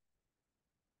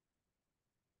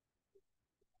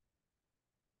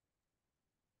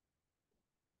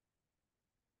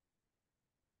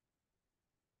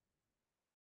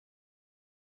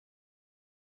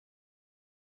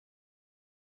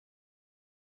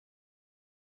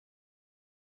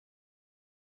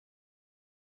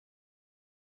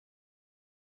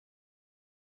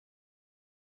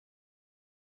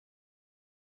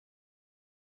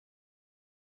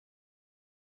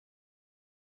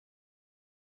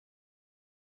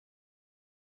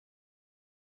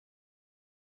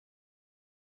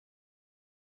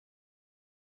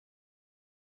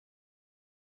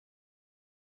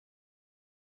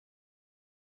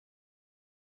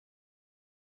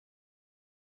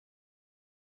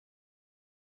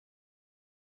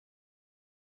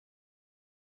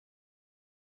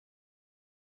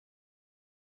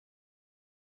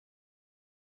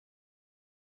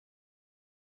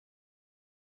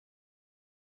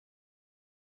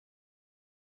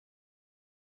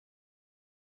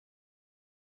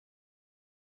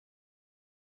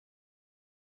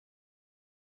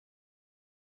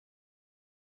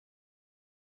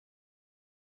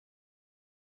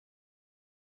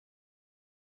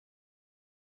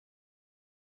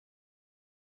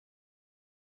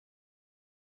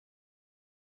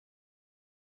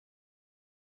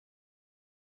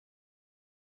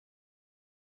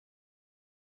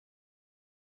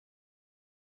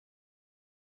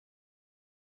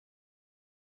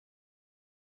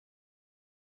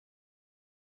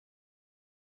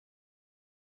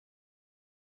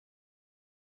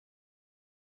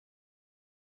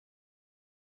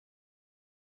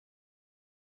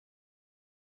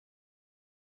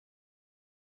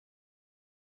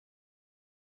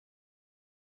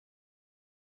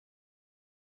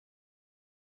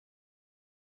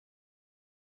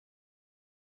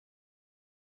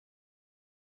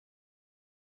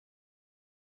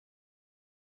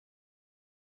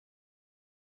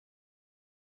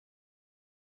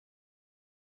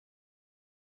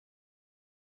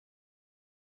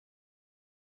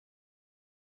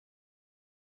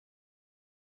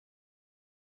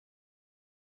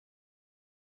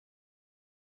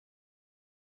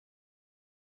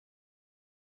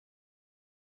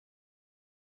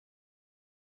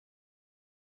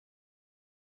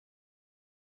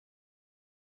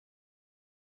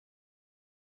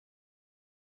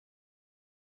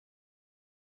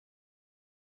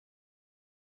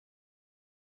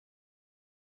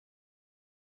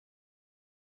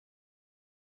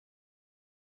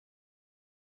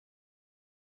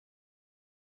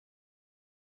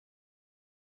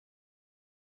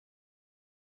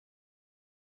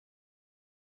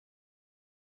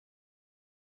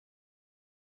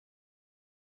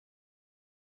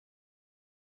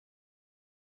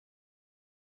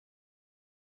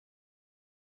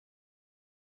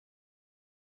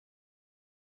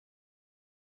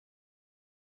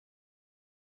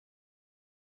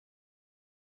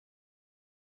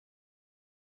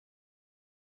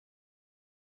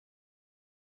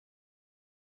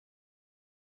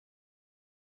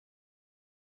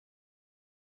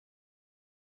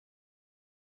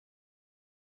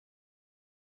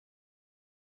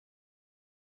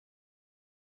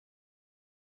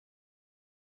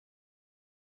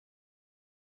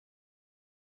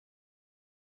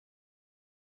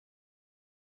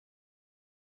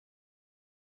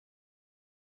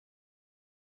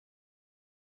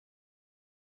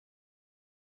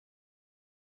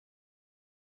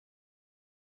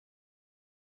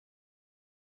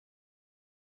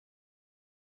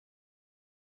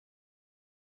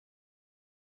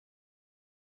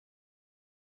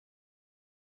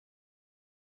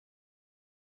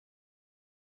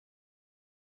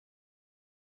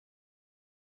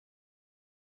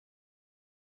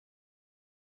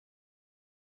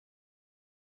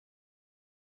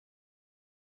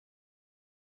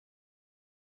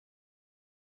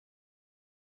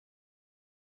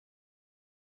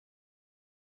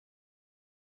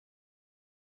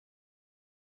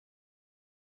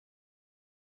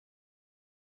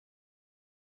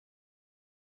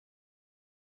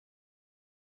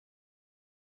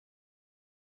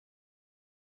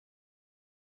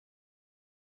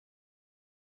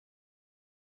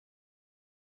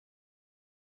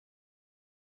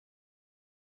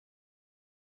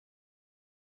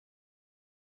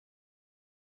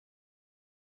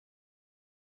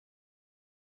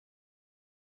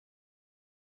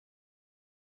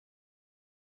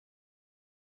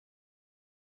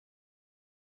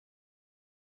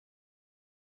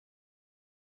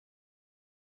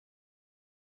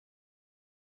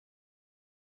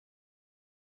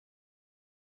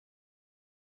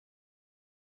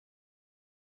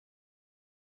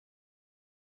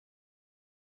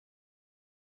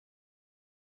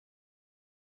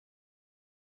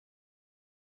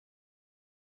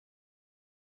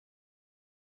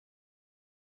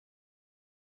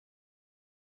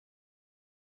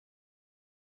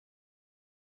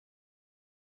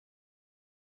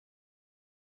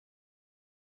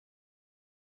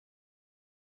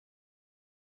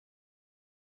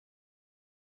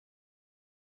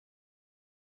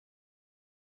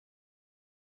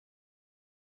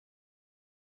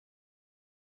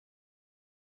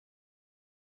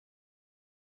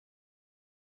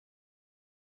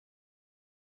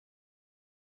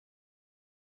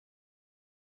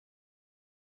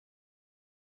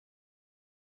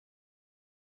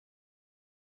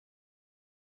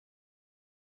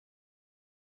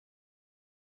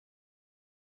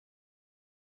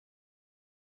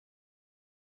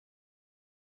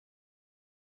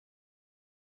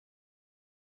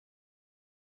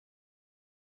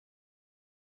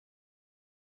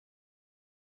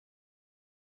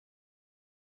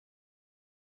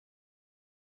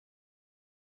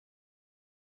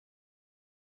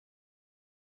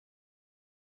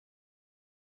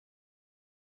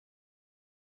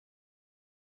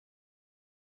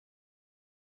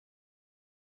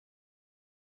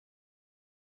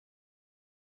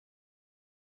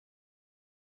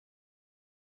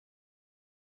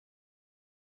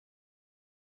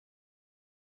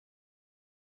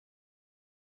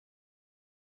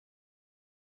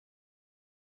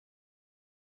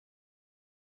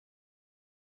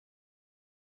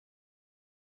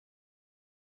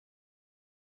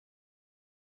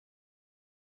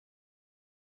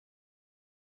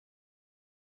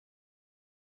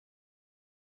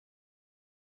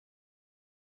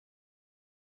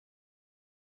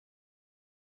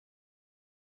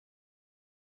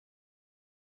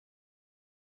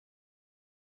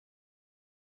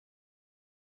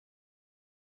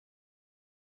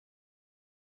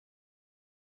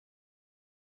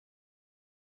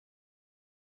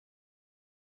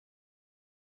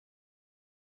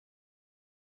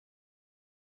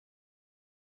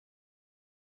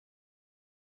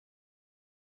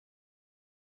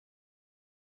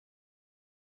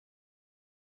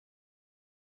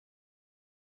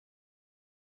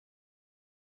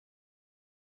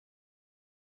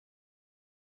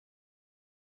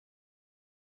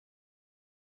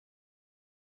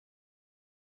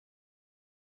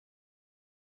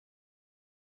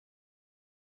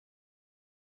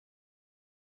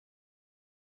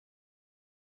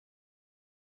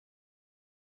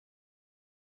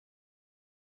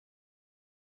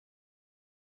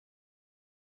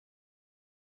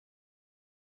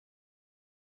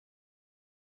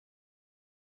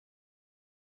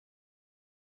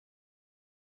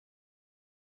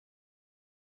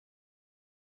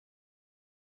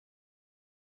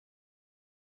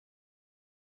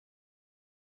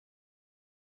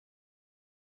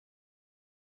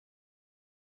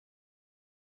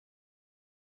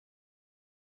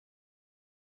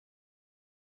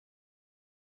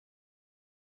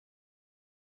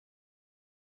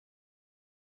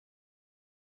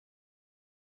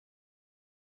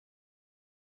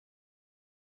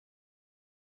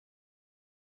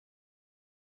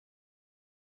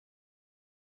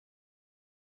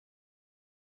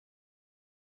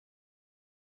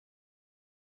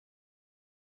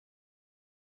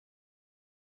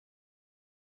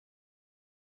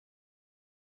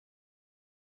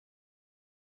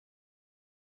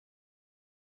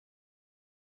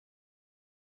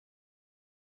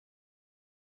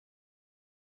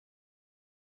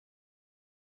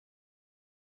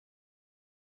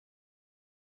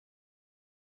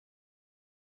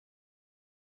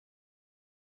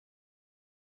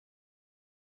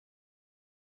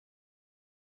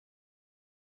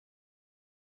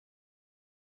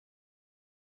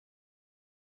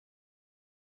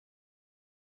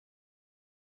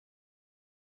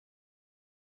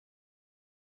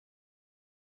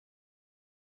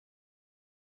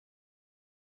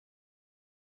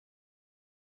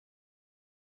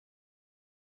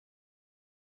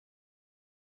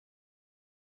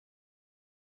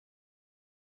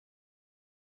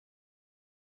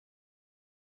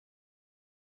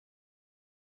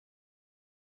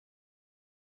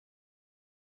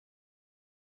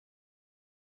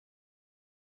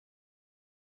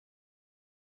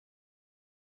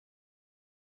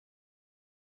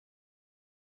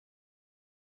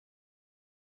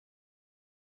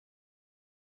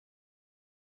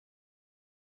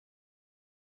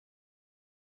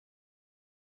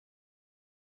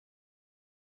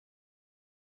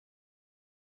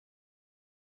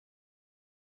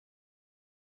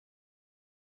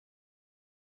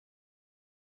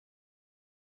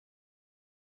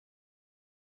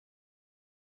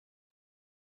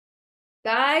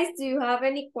 Guys, do you have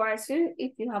any question?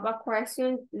 If you have a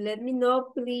question, let me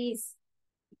know, please.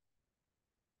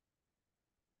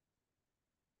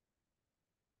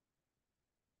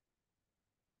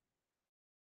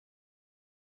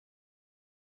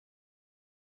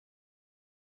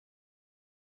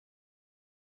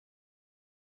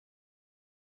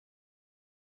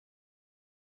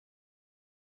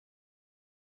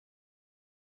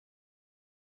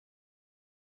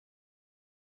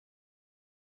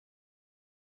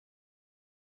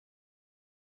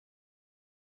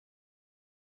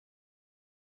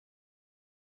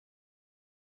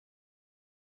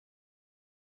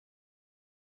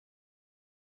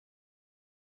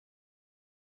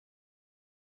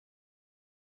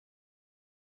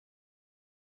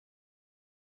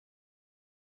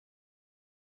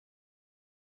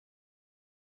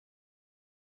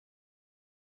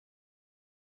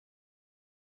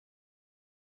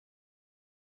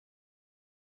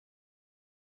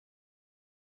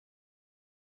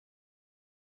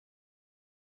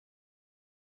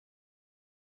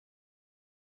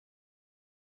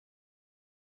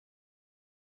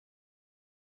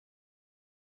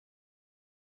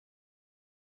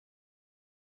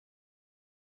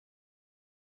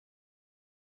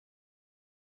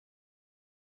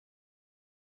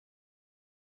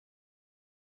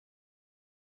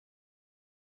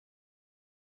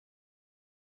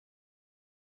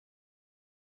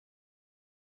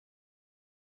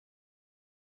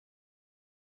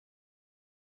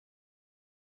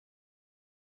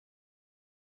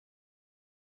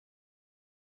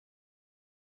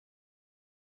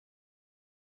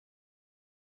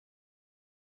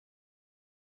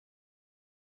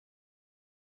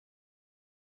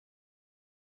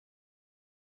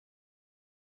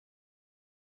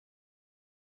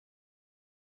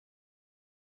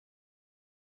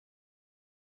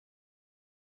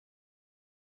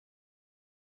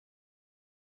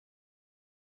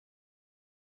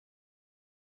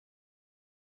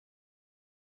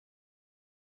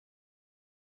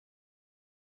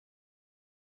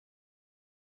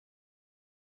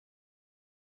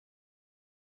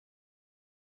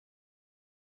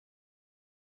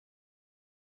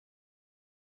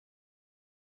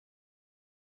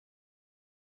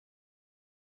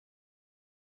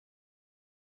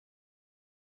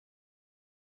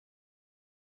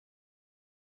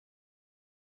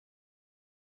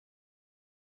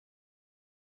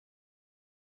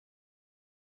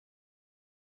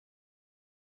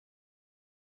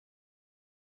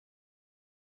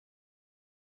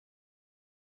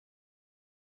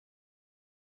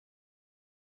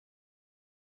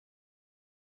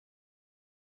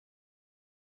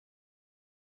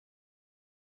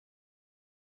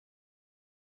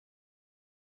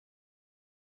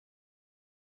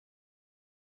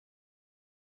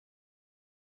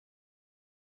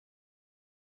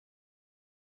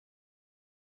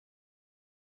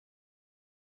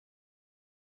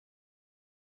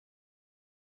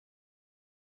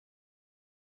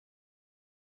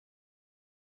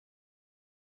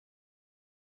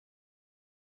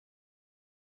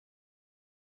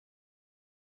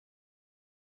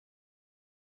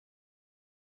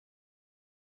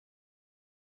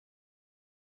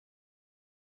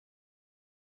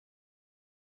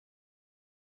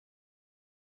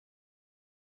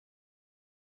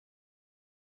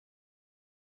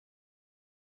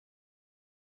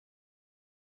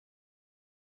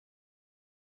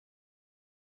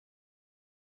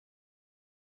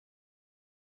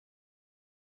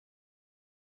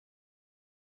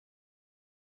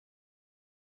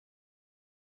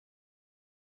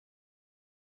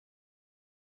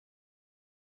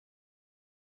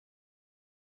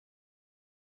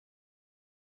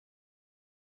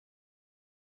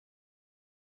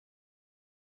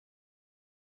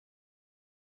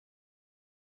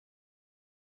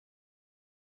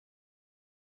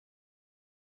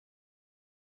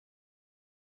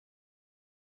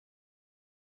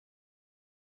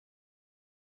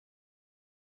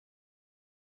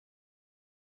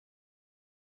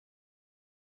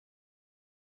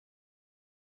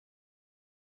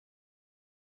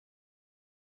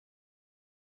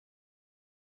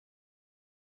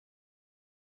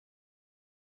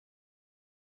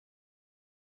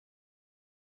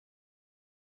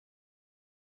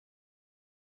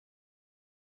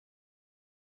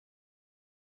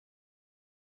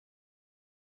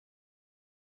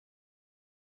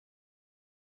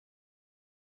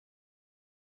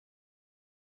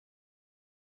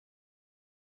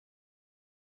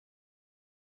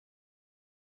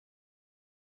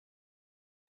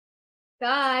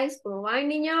 Guys, ¿cómo van,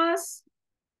 niños?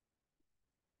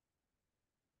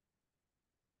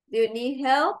 Do you need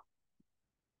help?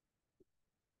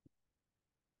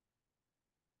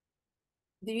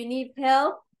 Do you need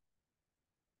help?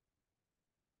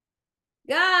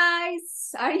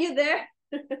 Guys, are you there?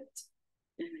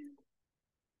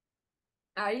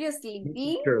 Are you sleeping?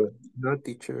 Teacher, no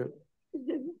teacher.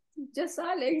 Just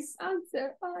Alex,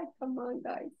 answer. Ay, come on,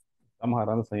 guys. Estamos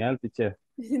agarrando señal, teacher.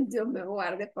 Dios me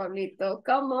guarde, Pablito.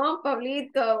 Come on,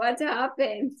 Pablito. What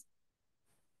happened?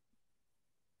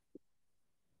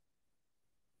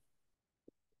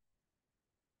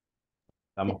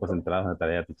 Estamos concentrados en la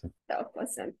tarea, teacher. Estaba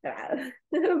concentrado.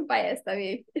 Vaya, está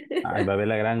bien. Ay, va a ver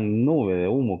la gran nube de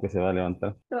humo que se va a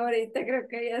levantar. Ahorita creo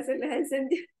que ya se les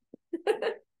encendió.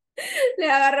 Le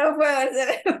agarró fuego al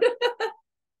cerebro.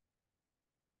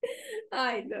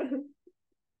 Ay, no.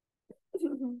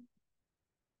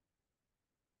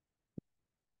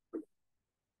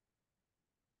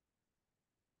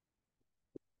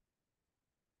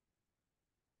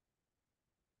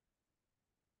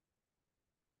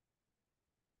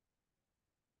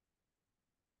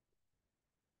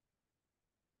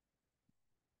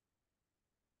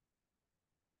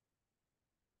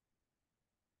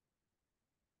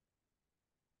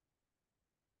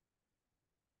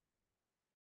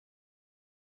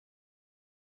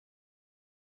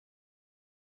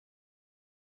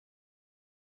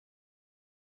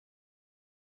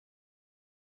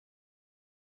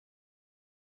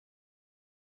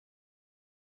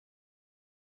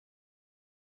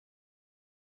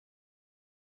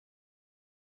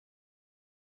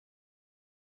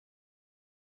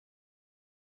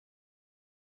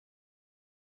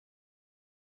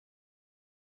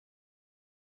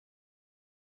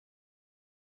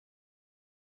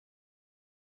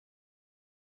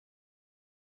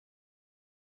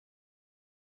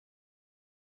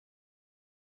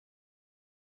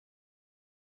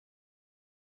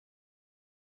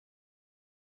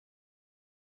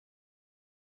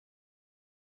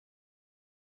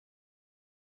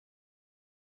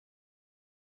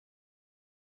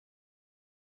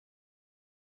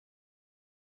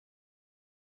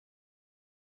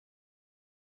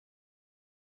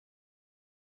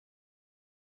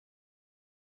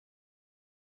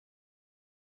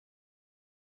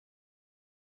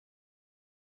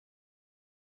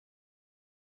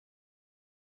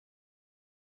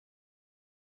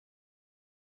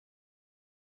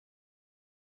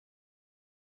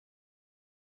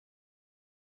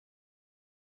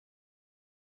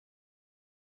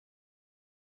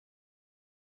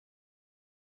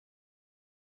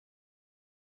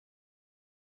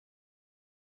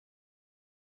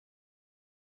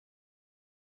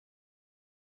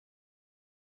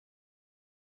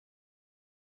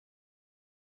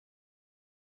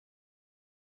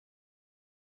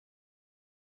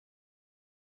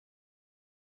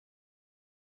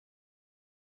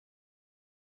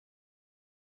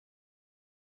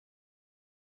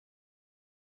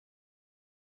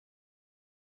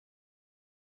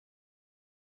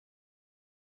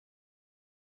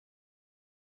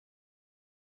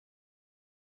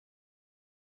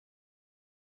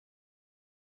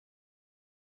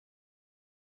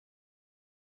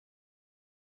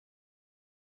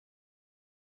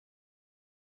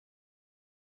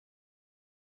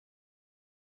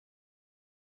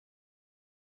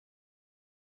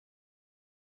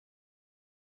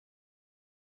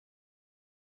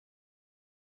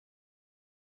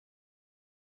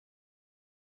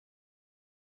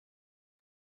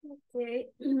 Okay.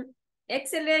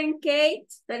 Excellent, Kate.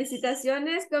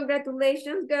 Felicitaciones.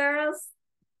 Congratulations, girls.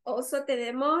 Also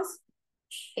tenemos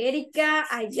Erika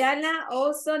Ayala.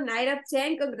 Also 9 of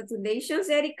 10. Congratulations,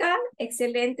 Erika.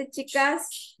 Excelente,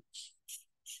 chicas.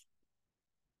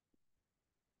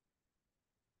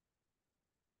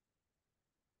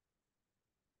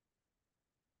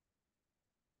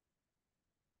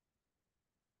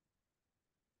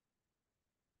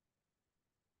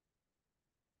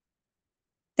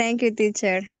 Thank you,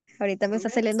 teacher. Ahorita me está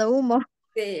saliendo humo.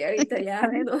 Sí, ahorita ya, A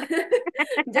ver. no.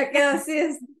 Ya quedó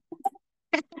así.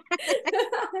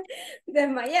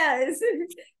 Desmayada.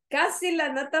 Casi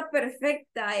la nota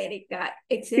perfecta, Erika.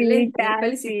 Sí, Excelente.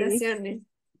 casi. Felicitaciones.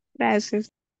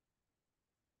 Gracias.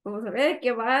 Vamos a ver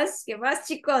qué más,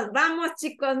 chicos. Vamos,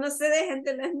 chicos, no se dejen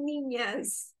de las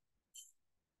niñas.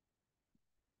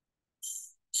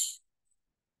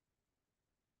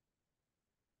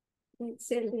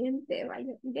 Excelente,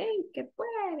 vaya bien, que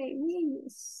pueden,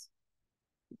 niños.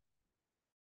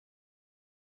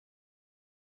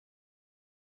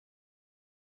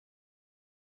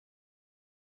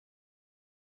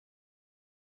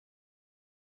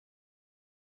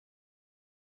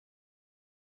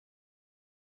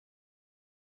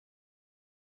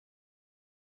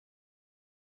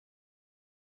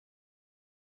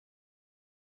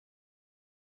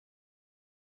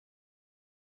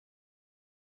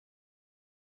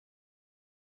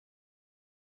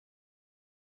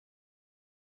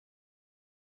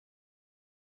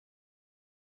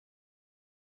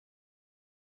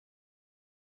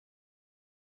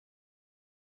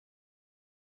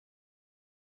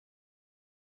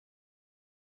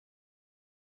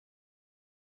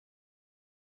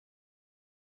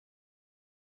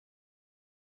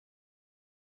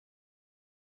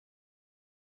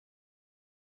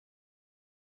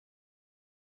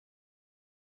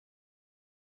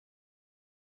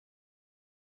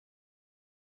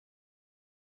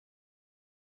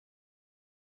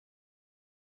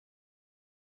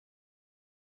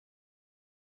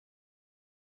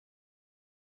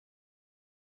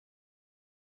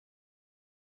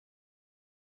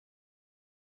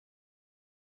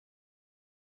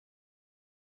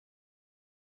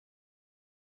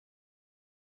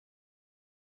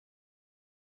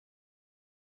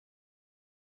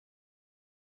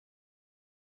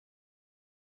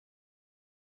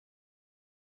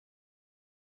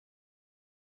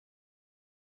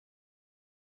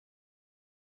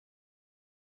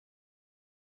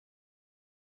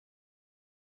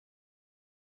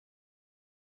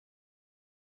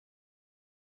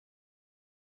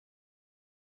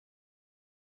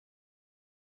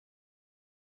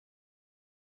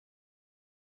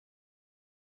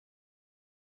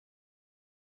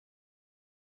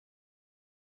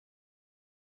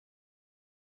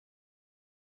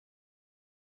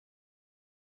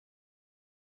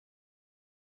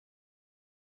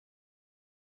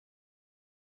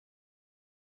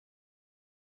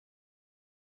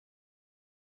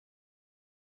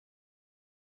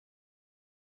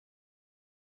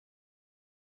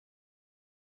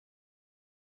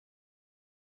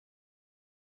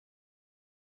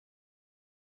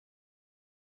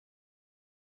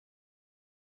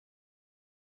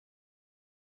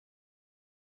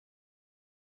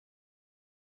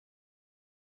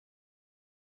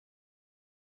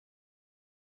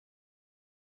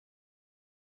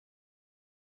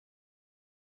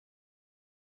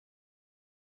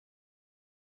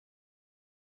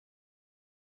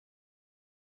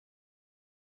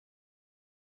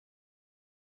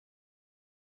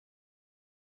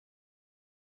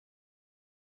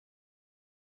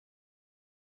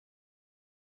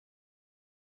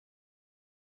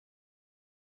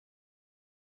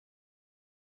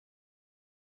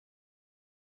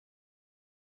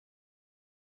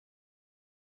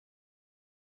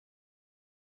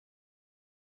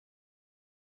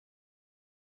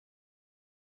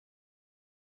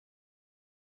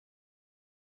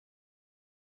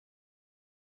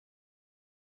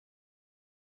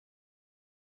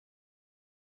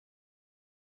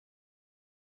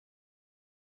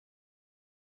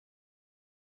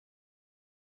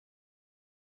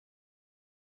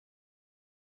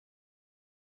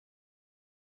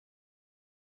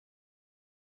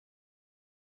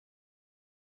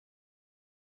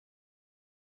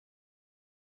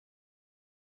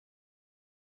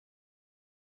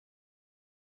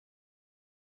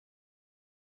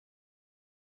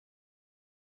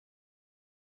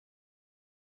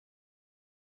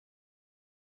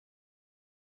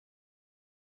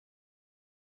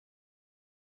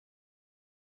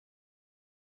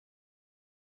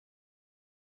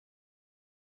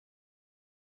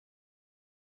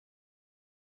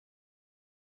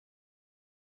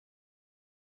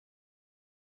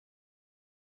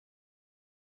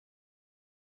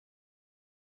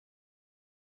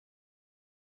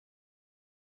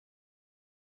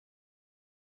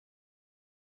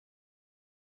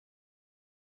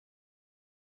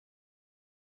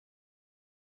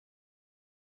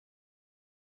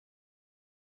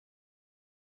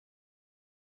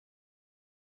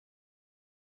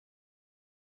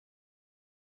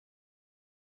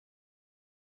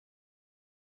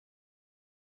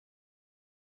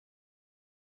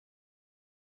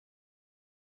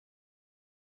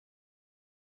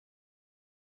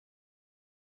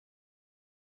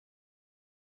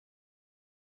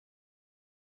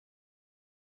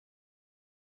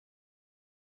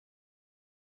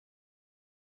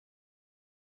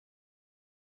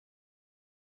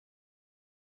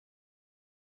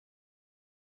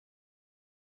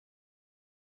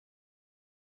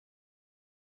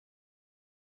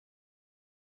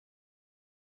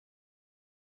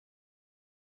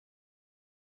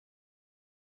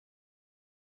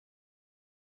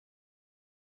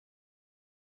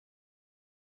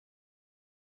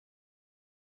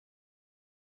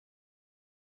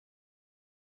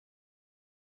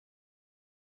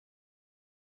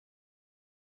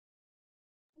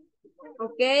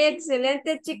 Ok,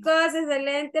 excelente chicos,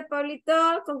 excelente Pablito,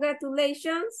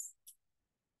 congratulations.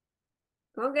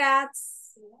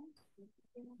 Congrats.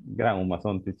 Gran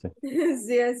humazón, teacher.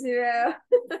 Sí, así veo.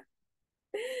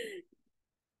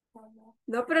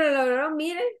 No, pero lo logró,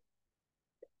 miren.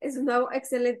 Es una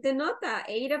excelente nota,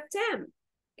 8 of 10.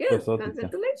 Good, Pasó, teacher.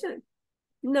 congratulations.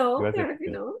 No, Gracias, claro que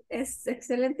teacher. no. Es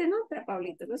excelente nota,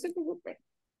 Pablito, no se preocupe.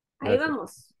 Ahí Gracias.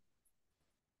 vamos.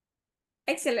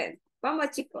 Excelente.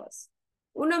 Vamos, chicos.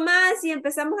 Uno más y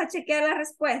empezamos a chequear las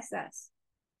respuestas.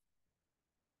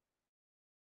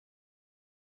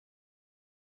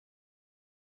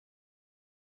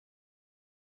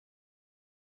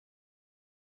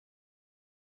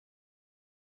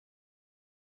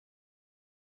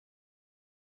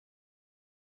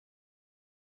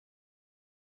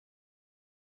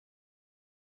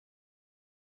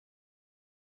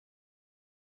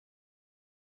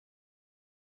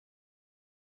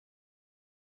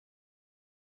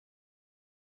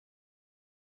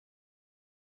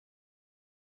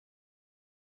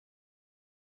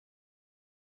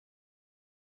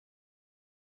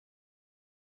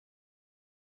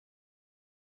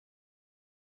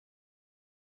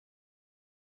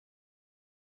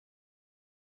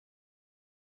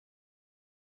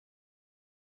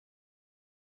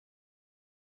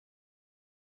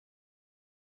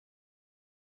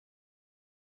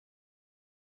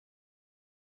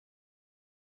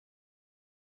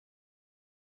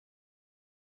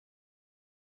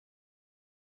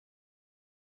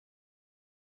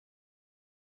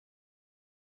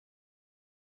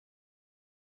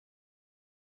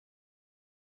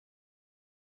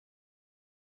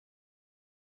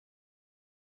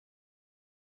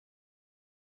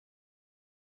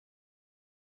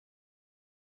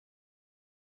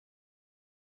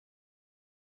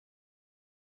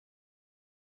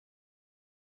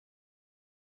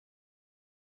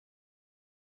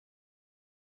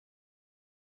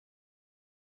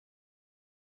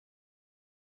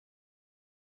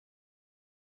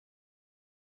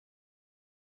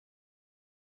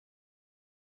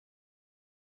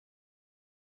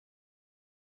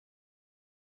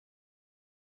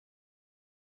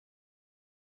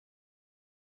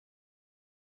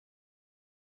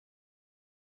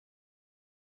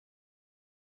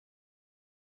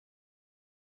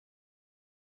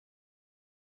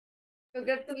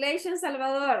 Congratulations,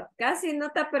 Salvador. Casi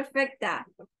nota perfecta.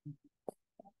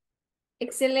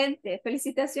 Excelente.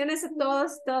 Felicitaciones a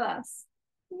todos, todas.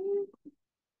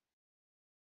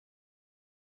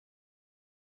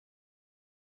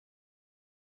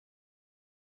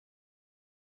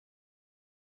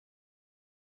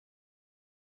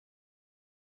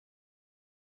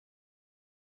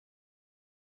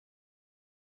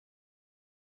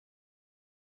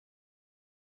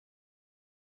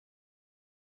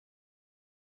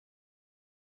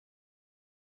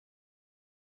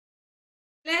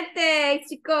 Excelente,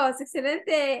 chicos.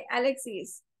 Excelente,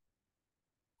 Alexis.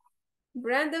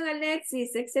 Brandon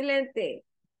Alexis, excelente.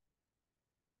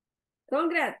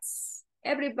 Congrats,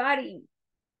 everybody.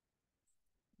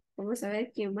 Vamos a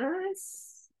ver quién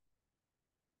más.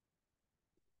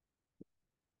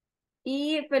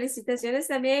 Y felicitaciones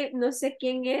también, no sé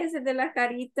quién es, el de la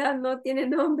carita, no tiene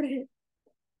nombre.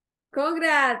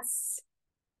 Congrats.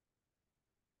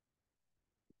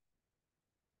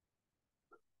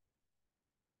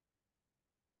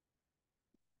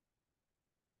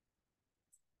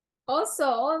 Also,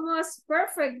 almost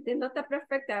perfect, de nota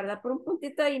perfecta, ¿verdad? Por un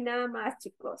puntito y nada más,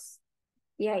 chicos.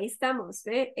 Y ahí estamos,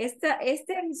 ¿ve? Este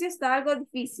ejercicio está algo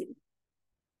difícil.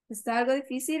 Está algo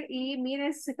difícil y miren,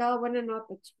 he sacado buena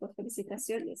nota, chicos.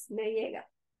 Felicitaciones, me llega.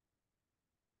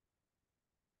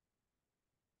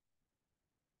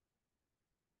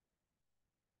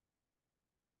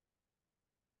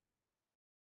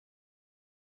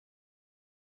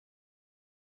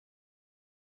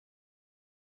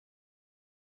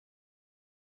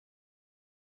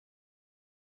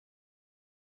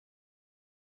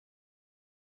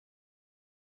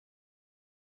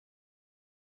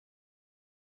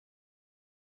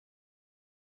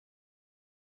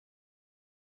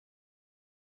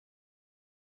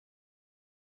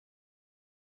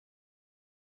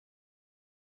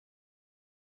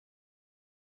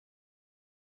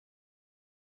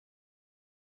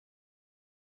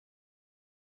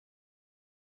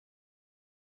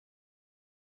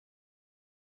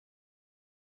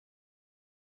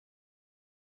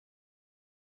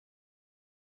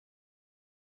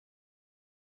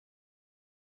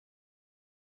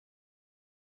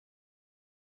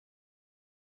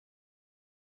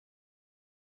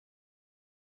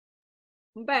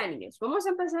 Bueno, niños, vamos a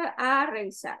empezar a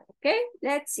revisar, okay?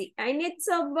 Let's see. I need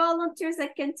some volunteers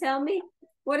that can tell me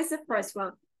what is the first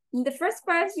one. In the first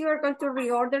part, you are going to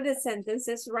reorder the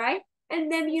sentences, right? And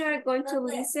then you are going to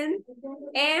listen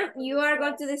and you are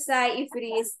going to decide if it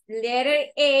is letter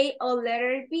A or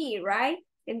letter B, right?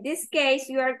 In this case,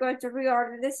 you are going to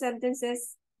reorder the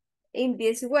sentences in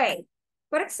this way.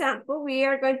 For example, we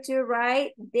are going to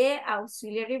write the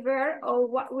auxiliary verb, or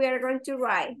what we are going to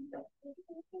write.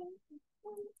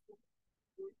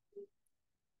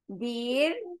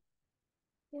 Did.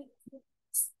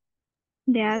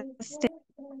 Viajaste.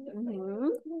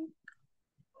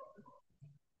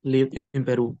 Live in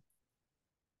Peru.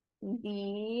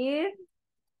 Did.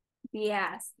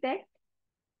 Viajaste.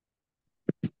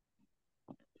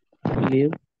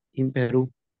 Live in Peru.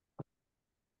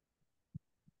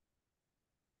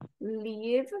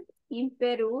 Live in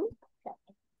Peru.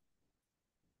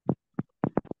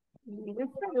 Live in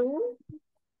Peru.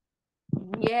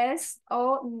 Yes,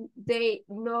 or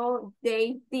no,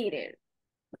 they didn't.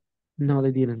 No,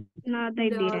 they didn't. No, they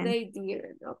No, didn't. they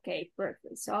didn't. Okay,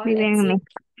 perfect. So Viven let's en see.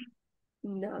 México.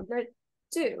 Number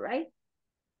 2, right?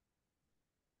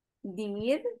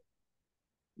 Did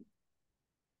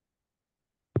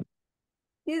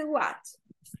what?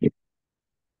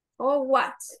 Or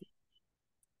what?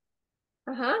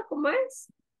 Ajá, ¿cómo es?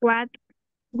 What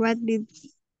did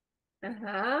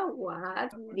Ajá,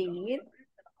 what did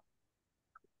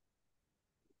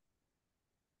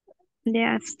the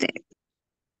Aztec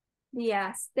the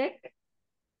Aztec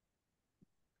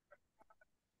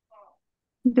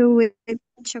do with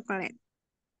chocolate?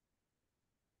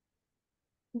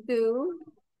 do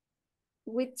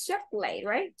with chocolate,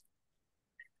 right?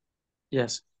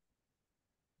 Yes.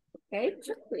 Okay,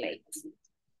 chocolate.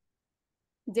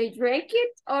 They drank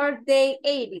it or they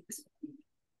ate it?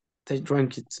 They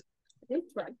drank it. They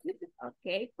drank it.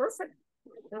 Okay, perfect.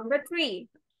 Number 3.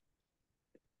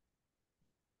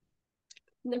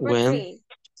 Number When 3.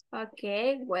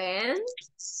 Okay, when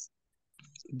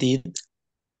did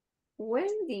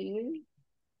did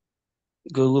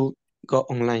Google go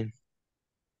online?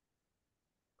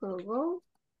 Google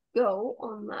go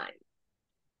online?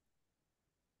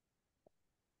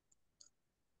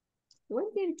 When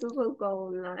did Google go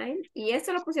online? Y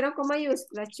esto lo pusieron con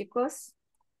mayúsculas, chicos.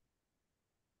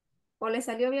 ¿O le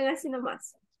salió bien así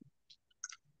nomás?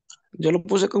 Yo lo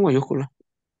puse con mayúscula.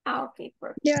 Ah, ok,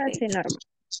 perfect. Yo Thank así you. normal.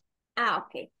 Ah,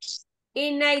 ok.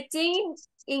 In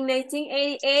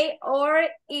 1988 or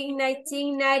in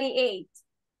 1998?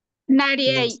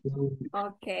 98.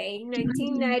 Okay,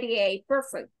 1998.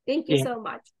 Perfect. Thank you Yeah. so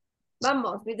much.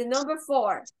 Vamos with the number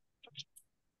 4.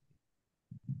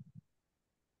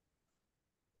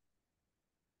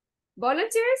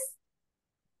 Volunteers?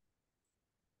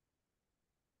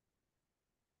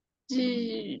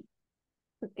 Did,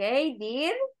 Okay,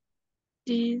 did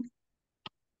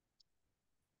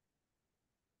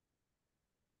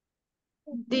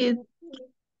did,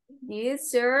 did,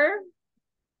 sir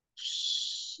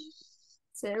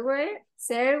survey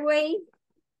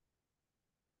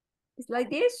it's like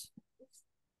this,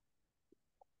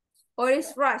 or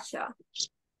is Russia?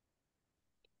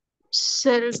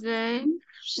 Sergey,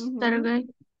 Sergey,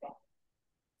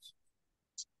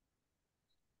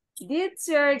 Did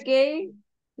Sergey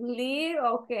live?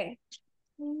 Okay.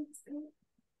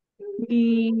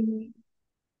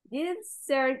 Did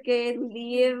Sergey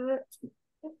leave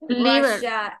liver,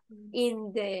 Russia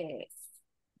in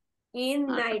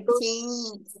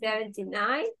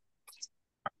 1979?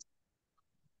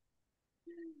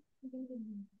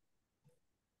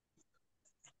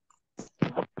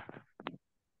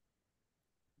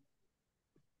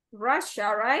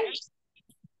 Russia, right?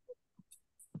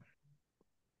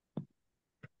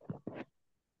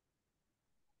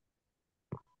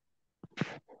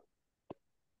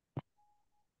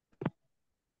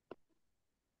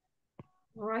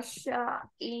 Russia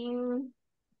in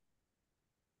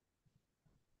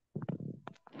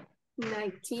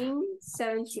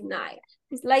 1979.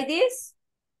 It's like this?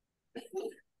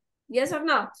 Yes or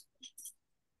not?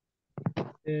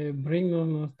 Bring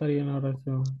no estaría en la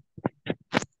oración.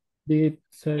 Did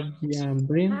Sergey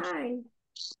bring? Ay.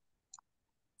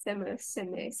 Se me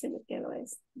quedó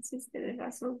esto. Sí, tienes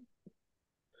razón.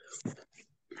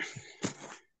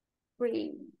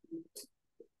 Bring.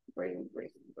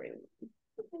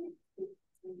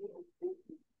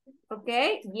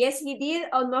 Okay, yes he did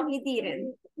or no he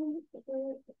didn't?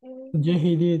 Yes,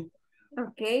 he did.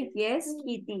 Okay, yes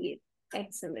he did.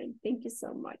 Excellent, thank you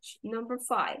so much. Number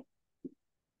 5.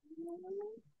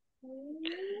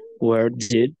 Where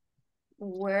did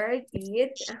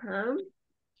Uh-huh.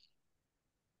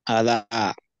 Ada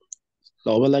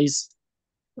Lovelace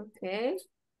Okay.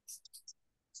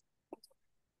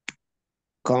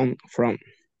 Come from.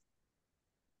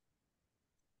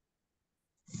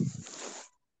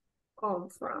 Come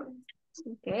from.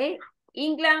 Okay.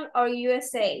 England or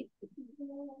USA?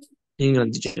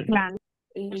 England teacher.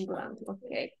 England.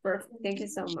 Okay, perfect. Thank you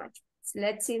so much. So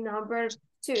let's see number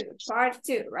 2, part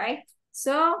 2, right?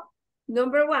 So,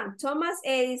 number 1, Thomas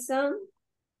Edison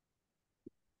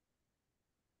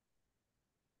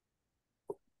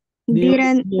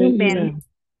Didn't invent.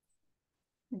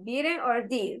 didn't or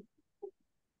did?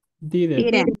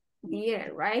 Didn't.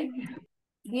 Didn't, right?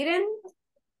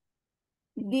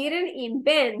 Didn't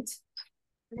invent,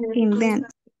 Invent.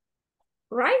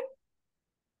 right?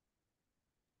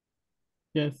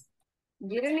 Yes.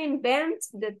 Didn't invent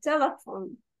the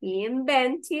telephone. He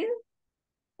invented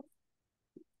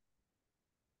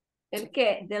el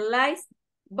qué? The light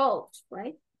bulb,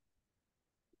 right?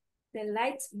 The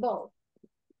light bulb.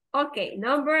 Okay,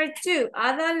 number 2,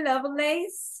 Ada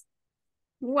Lovelace.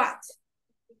 What?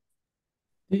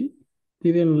 Didn't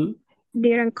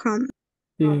Didn't come.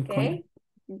 Okay,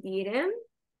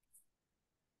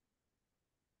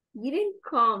 didn't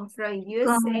come from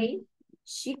USA.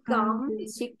 She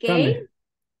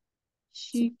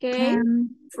came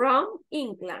from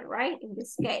England, right? In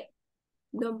this case.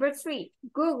 Number 3,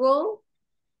 Google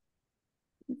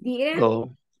didn't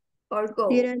Go. or go?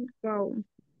 Didn't go.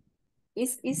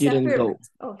 It's Didn't go. affirmative.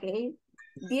 Okay,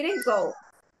 didn't go.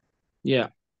 Yeah.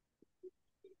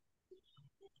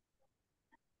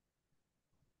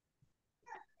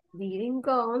 Didn't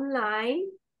go online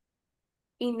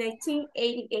in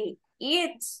 1988.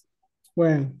 It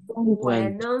when?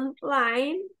 went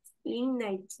online in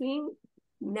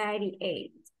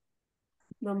 1998.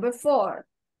 Number 4,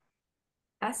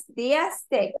 as the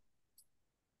Aztec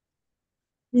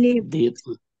Live. Did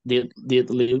live.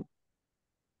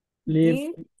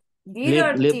 Live. did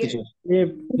or Live did? teacher.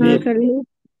 Live. Live. Live.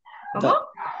 ¿Cómo?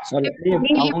 Sorry. Live.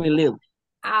 Only live.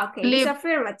 Okay, it's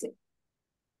affirmative.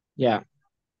 Yeah.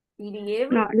 Live.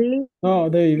 No, live. No,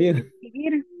 de vivir.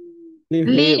 Live.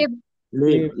 Live.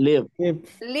 Live. Live De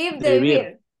de vivir.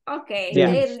 vivir. Okay,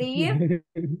 Yeah. they live.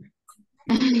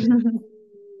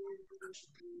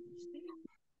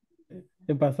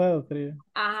 En pasado sería.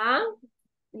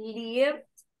 Lived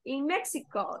in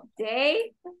Mexico.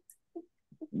 They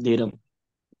Didn't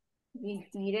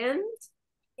didn't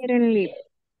Didn't live.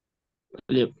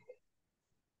 live.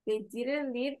 They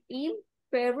didn't live in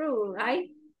Peru, right?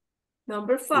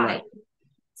 Number 5. Right.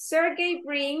 Sergey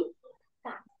Brin.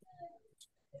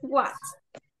 What?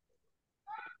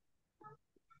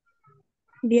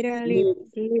 Didn't live.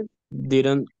 Live.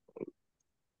 Didn't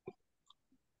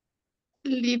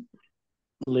Live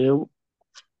live.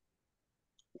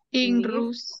 in Live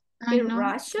Rus. in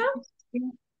Russia?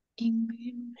 He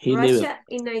lived. Russia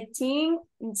in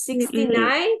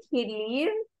 1969. He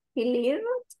lived.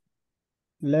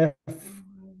 Left.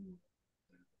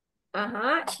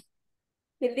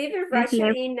 He lived in Russia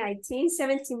in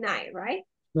 1979, right?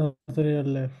 No, sería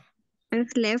left.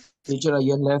 It's left. Teacher, I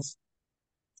just left.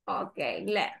 Okay,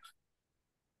 left.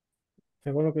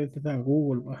 Seguro que está en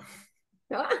Google. Va.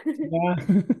 ¿No? Ya.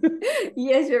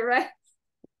 Yes, you're right.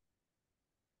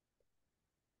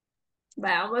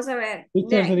 Vamos a ver.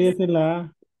 Teacher, sería Next. esa la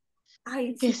A.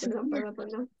 Ay, sí,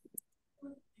 perdón.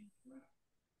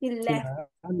 He Sí, left. la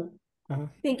A, no.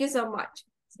 Ajá. Thank you so much.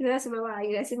 Si no, se me va a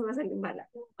ir, así me va a salir mala.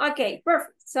 Okay,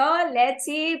 perfect. So let's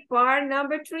see part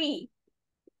number 3.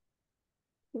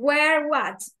 Where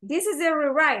what? This is the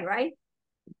rewrite, right?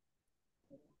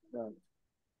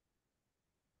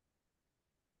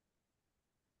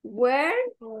 Where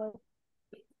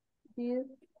did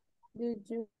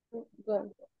you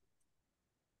go?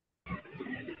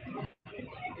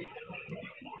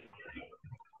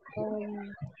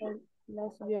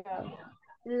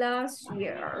 Last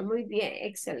year. Muy bien,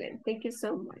 excelente. Thank you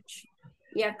so much.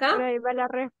 ¿Y acá? Pero ahí va la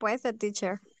respuesta,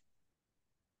 teacher.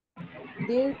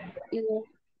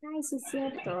 Ay, sí es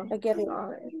cierto. Aquí arriba.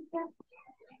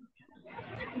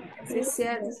 Sí es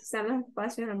cierto, están los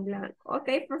espacios en blanco. Ok,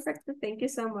 perfecto. Thank you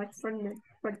so much for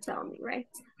telling me, right?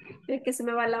 Es que se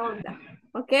me va la onda.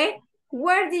 Ok.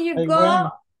 Where did you go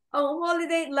on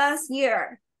holiday last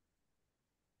year?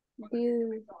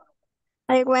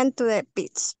 I went to the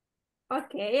beach.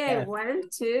 Okay, I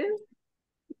went to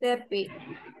the beach.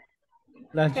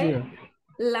 Last year.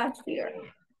 Last year.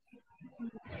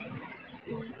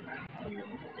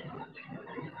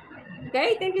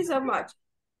 Okay, thank you so much.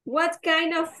 What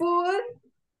kind of food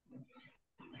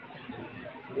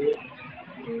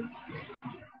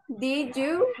did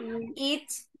you eat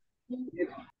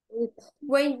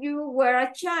when you were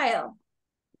a child?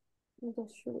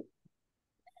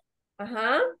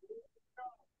 Ajá.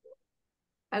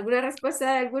 ¿Alguna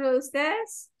respuesta de alguno de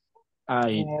ustedes?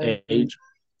 I ate.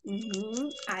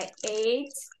 I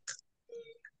ate.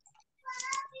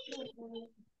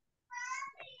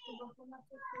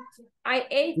 I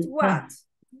ate what?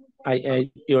 I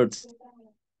ate yours.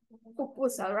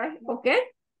 Pupusa, right? Okay.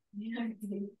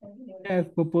 Yes,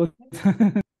 pupus.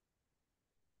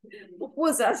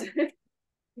 Pupusas.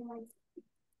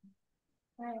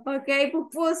 Okay,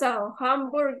 pupusa,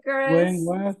 hamburgers. When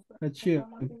was a child?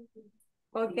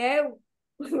 Okay,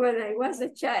 when I was a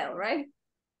child, right?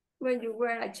 When you were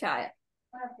a child.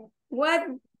 What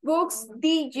books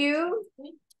did you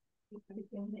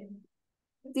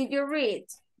read?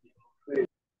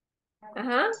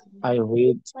 I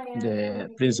read the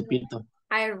Principito.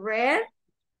 I read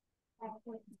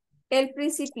El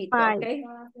Principito, Five. okay?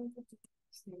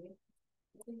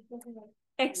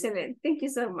 Excellent, thank you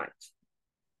so much.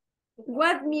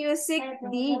 What music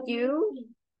did you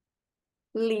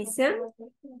listen?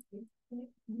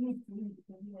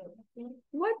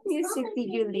 What music did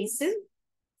you listen?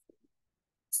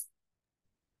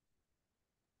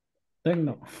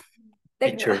 Techno.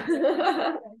 Teacher.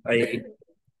 I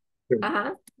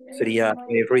Ajá. sería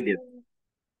read it.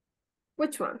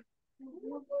 Which one?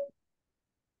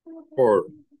 Or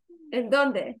 ¿En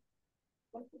dónde?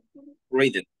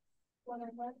 read it.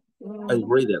 I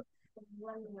read it.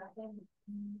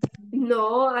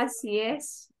 No, así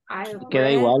es. I Queda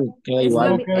read. igual, queda Es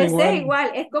igual. queda Este es igual.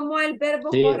 igual, es como el verbo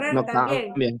Sí, correr no también.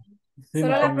 cambia. Sí, Solo no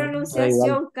la cambia.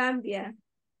 pronunciación cambia.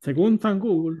 Según San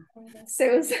Google.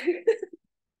 Según-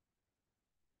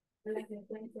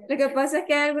 Lo que pasa es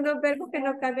que hay algunos verbos que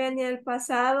no cambian ni en el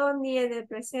pasado ni en el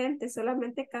presente,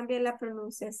 solamente cambia la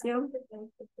pronunciación.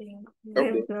 Por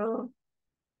ejemplo,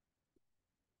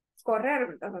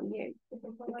 correr también.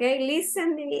 Okay,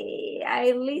 listen,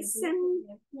 I listen.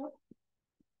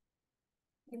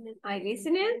 I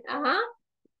listening, ajá.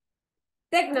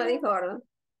 Techno, dijo Gordon.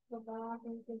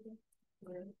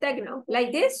 Techno,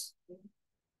 like this.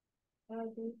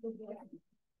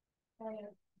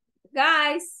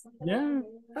 Guys. Yeah.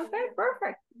 Okay,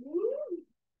 perfect.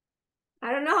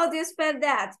 I don't know how do you spell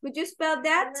that. Could you spell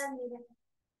that?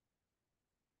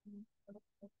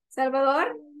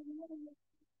 Salvador.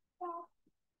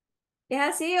 ¿Es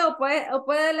así o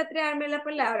puede deletrearme la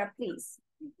palabra, please?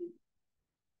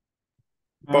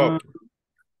 Ah,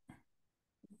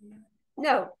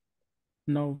 No.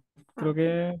 no, creo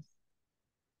que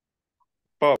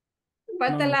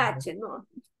Falta no. la H, no.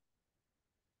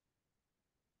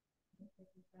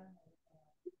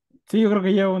 Sí, yo creo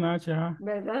que lleva una H, ajá.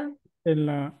 ¿Verdad? En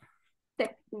la.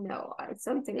 No,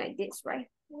 something like this, right?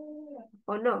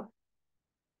 ¿O no?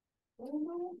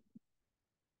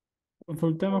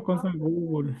 Consultemos con San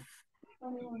Google.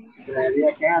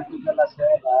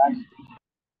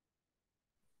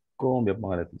 Cumbia,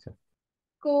 póngale, teacher.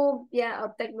 Cumbia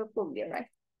o tecnocumbia, right?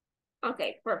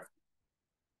 Okay, perfect.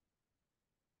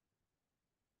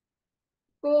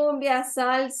 Cumbia,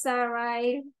 salsa,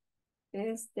 right?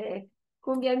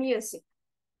 Cumbia music.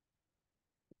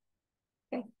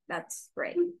 Okay, that's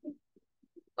great.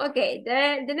 Okay,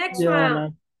 the next Lleva round.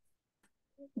 una.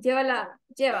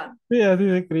 Lleva. Sí, así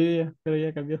se escribía, pero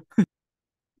ya cambió.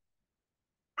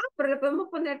 Pero le podemos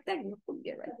poner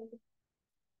tecnocumbia, right?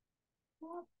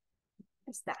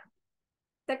 Ahí está.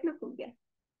 Tecnocumbia.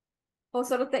 O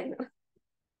solo tecno.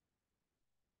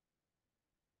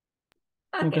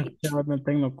 Nunca Okay. escuchaba el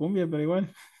tecnocumbia, pero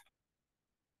igual.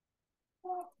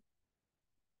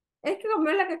 Es que como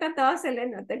es la que cantaba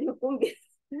Selena, tecnocumbia.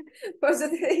 Por eso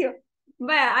te digo.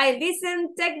 Vaya, I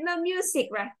listen techno music,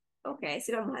 right? Okay,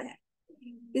 sí vamos a ver.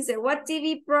 Dice, what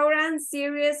TV program,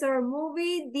 series, or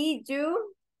movie did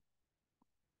you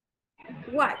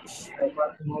watch?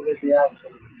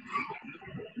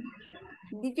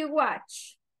 Did you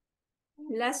watch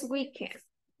last weekend?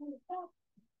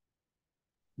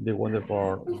 The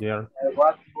Wonderful Year.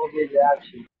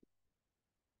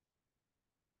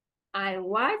 I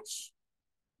watch.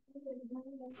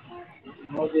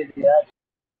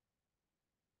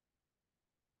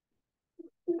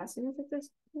 Así no se te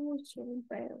escucha,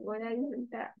 pero voy a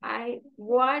intentar. I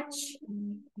watch.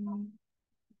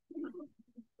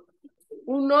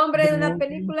 Un nombre de una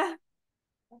película.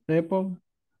 Deadpool.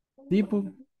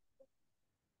 Deadpool.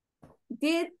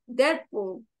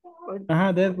 Deadpool.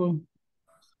 Ajá, Deadpool.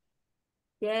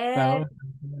 Yeah.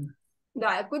 No,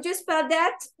 could you spell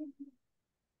that?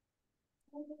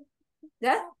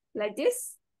 That like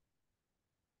this?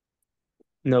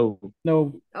 No.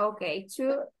 No. Okay,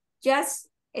 just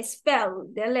spell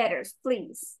the letters,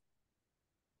 please.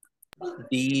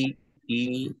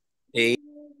 D-E-A.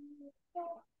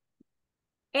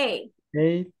 A.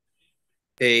 A.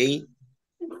 A,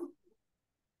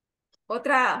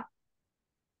 Otra A.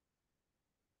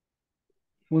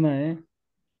 Una E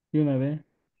y una B.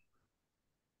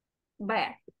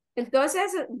 Vaya.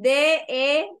 Entonces, D,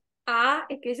 E, A,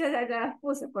 es que ya las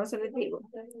puse, por eso les digo.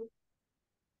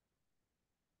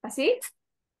 ¿Así?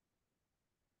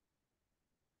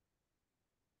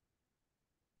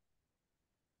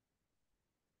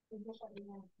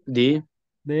 D,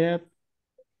 Dead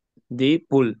D,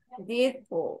 pull,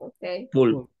 Deadpool, okay.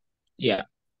 pull. pool. Yeah.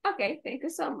 Okay, thank you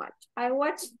so much. I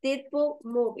watched Deadpool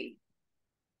movie.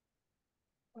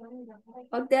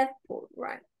 Oh, Deadpool,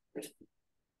 right.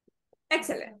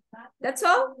 Excellent. That's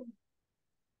all.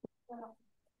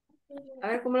 A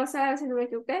ver cómo lo sabes si no me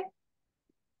equivoqué.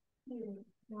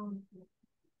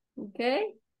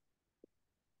 Okay.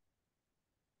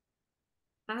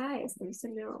 Ah, este dice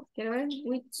no. Quiero ver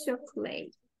with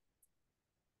chocolate.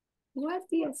 What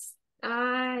is?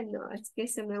 Ah, no, es que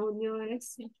se me unió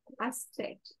ese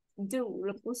aspect. Do,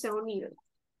 lo puse unido.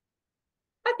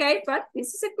 Okay, but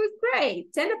this is a good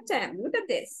grade. 10 of 10. Look at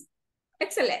this.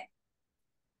 Excellent.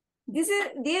 This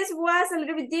was a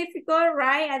little bit difficult,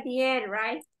 right? At the end,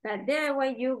 right? But then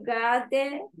when you got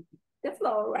the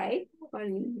flow, right? Con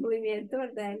el movimiento,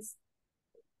 ¿verdad?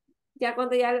 Ya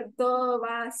cuando ya todo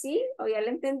va así, o ya lo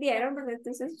entendieron, ¿verdad?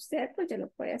 Entonces usted pues ya lo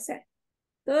puede hacer.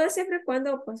 Todo siempre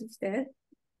cuando pues usted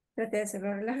trate de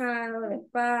hacerlo relajado,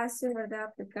 despacio, ¿verdad?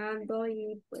 Aplicando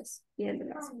y pues viendo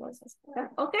las cosas,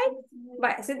 ¿verdad? ¿Ok?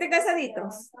 Vaya, sienten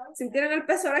casaditos. ¿Sintieron el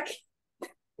peso aquí?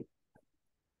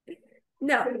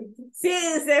 No. Sí,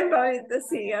 sí, bonito,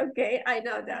 sí, ok. I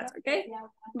know that, ok.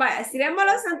 Vaya,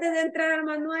 estirémoslos antes de entrar al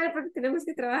manual porque tenemos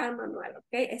que trabajar el manual, ok.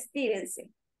 Estírense.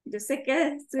 Yo sé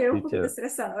que estuvieron un poquito Teacher,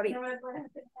 estresados ahorita.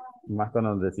 más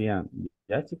cuando nos decían,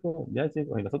 ya chicos,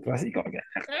 y nosotros así como que,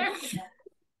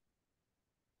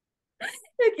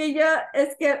 Es que yo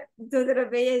de repente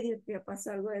veía y digo, que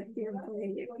pasó algo de tiempo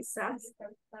y yo, quizás,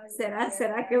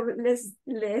 ¿será que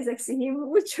les exigí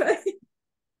mucho?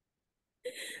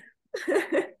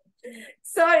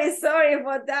 Sorry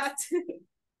for that.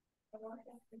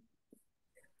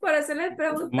 Por eso les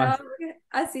preguntaba, más, porque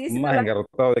así se más la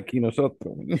engarrotados de aquí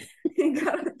nosotros.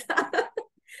 encartada.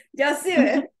 Ya sí,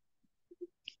 ¿ves?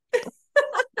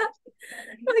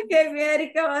 Ok, mi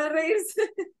Erika va a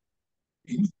reírse.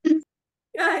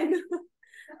 Ay, no.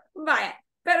 Vaya,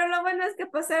 pero lo bueno es que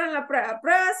pasaron la prueba.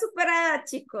 Prueba superada,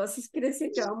 chicos. Eso quiere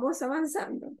decir que vamos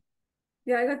avanzando.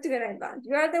 You are going to get advanced.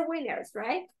 You are the winners,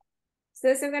 right?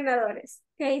 Ustedes son ganadores.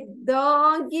 Okay,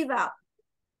 don't give up.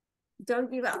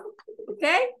 Don't give up.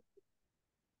 Okay?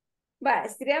 Va,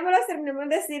 estirémoslo, terminemos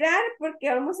de estirar porque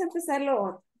vamos a empezar lo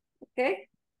otro. Ok.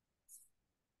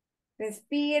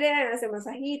 Respiren, hacen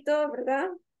masajito, ¿verdad?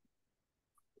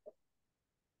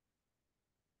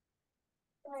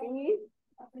 Sí.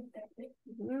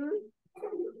 Ujú.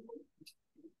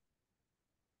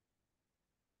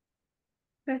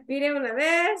 Respiren una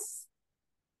vez.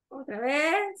 Otra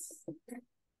vez.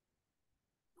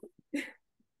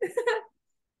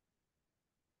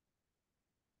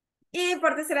 Y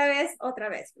por tercera vez, otra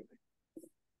vez.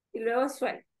 Y luego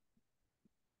suena.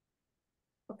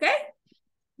 ¿Ok?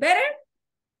 Better?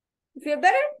 You feel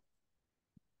better?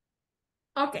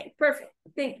 Ok, perfect.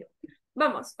 Thank you.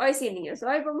 Vamos, hoy sí, niños.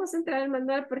 Hoy vamos a entrar al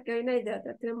manual porque hoy no hay de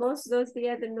otra. Tenemos 2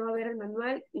 días de no ver el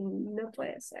manual y no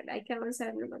puede ser. Hay que avanzar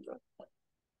en el manual.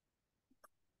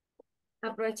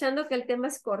 Aprovechando que el tema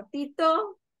es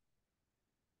cortito,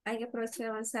 hay que aprovechar de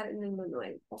avanzar en el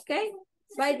manual. ¿Ok?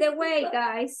 By the way,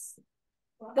 guys.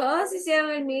 Todos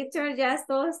hicieron el midterm, ya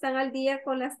todos están al día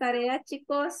con las tareas,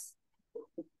 chicos.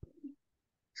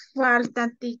 Falta,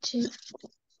 teacher.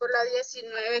 Por la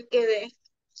 19 quedé.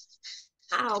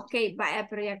 Ah, ok, vaya,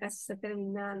 pero ya casi está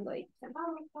terminando ahorita.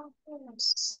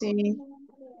 Sí.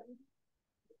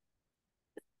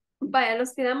 Vaya,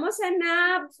 nos quedamos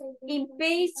in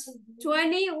page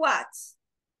 20 what?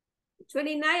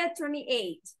 29 or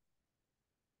 28?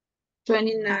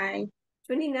 29.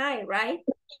 29, right?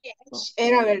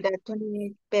 Era Okay. verdad,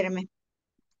 28. Espérame.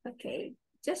 Okay,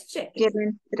 just check it. Quiero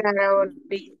entrar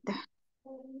ahorita.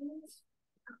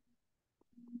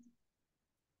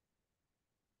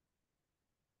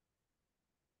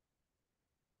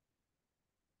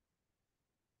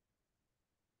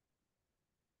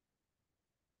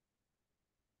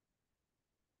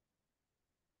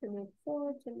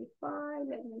 Twenty-four, 25,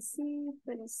 let me see,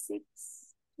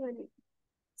 26,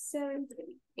 27,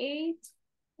 28.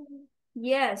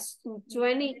 Yes,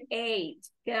 28.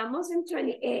 Quedamos en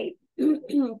 28.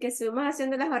 Que estuvimos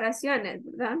haciendo las oraciones,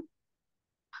 ¿verdad?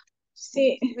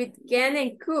 Sí. With can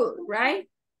and could, right?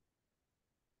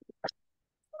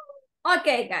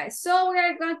 Okay, guys. So we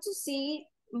are going to see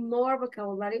more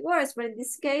vocabulary words, but in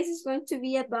this case, it's going to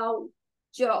be about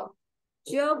job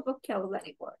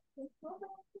vocabulary word.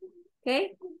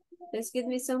 Okay, just give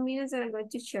me some minutes and I'm going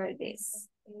to share this.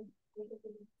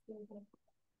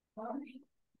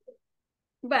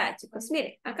 Vaya, chicos,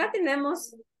 miren, acá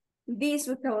tenemos these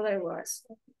vocabulary words.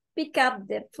 Pick up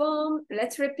the phone.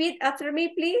 Let's repeat after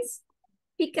me, please.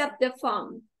 Pick up the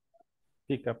phone.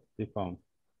 Pick up the phone.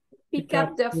 Pick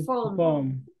up the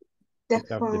phone.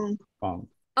 Pick up the phone.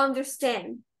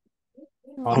 Understand.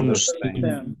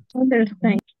 Understand.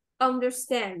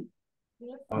 Understand.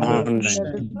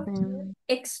 Understand.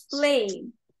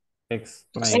 Explain.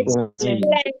 Explain.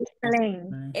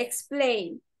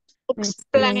 Explain.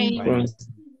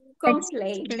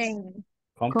 Complain.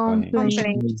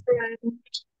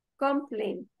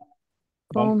 Complain.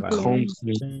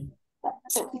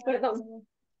 Perdón.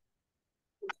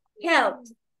 Help.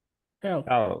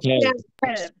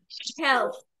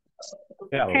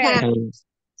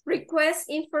 Request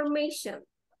information.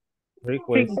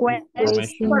 Request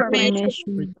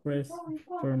information.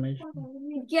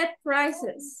 Get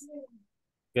prices.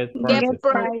 Get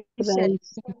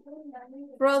prices.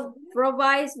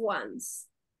 Provide ones.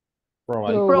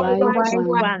 Provide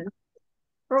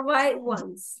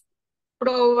ones.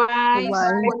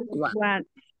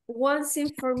 Wants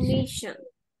information.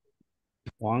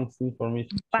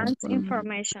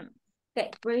 Information. Okay,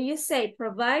 when you say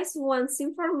provides one's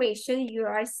information, you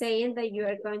are saying that you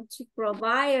are going to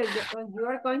provide or you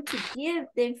are going to give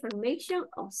the information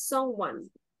of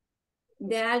someone.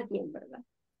 De alguien, ¿verdad?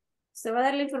 Se va a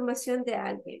dar la información de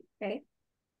alguien, ¿ok?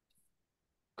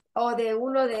 O de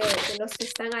uno de los que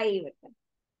están ahí, ¿verdad?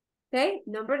 Okay,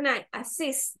 number 9,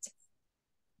 assist.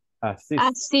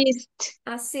 Assist.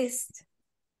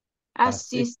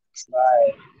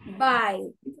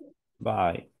 Buy.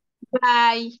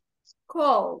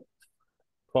 Call.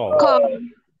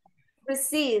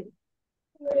 Receive.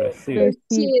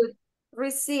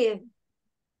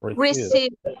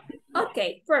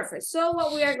 Okay, perfect. So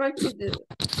what we are going to do,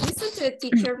 listen to the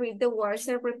teacher, read the words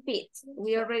and repeat.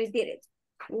 We already did it.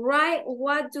 Write,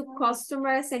 what do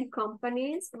customers and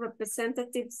companies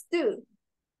representatives do?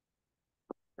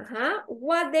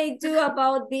 What they do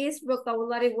about these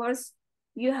vocabulary words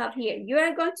you have here. You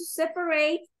are going to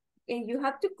separate and you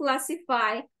have to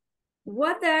classify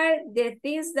what are the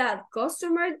things that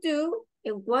customers do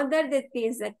and what are the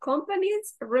things that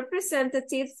companies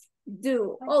representatives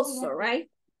do also, right?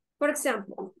 For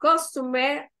example,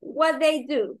 customer, what they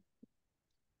do?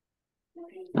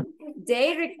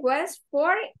 They request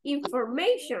for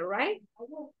information, right?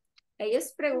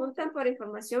 Ellos preguntan por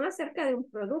información acerca de un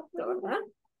producto, ¿verdad?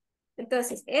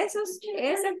 Entonces, esa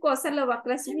cosa lo va a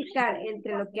clasificar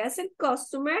entre lo que hace el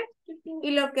customer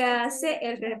y lo que hace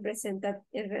el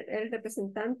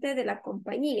representante de la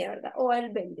compañía, ¿verdad? O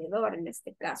el vendedor en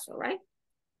este caso, right?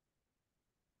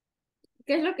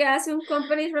 ¿Qué es lo que hace un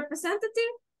company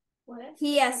representative?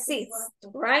 He assists,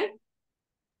 right?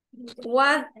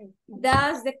 What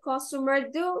does the customer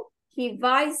do? He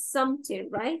buys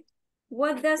something, right?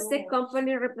 What does the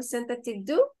company representative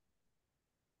do?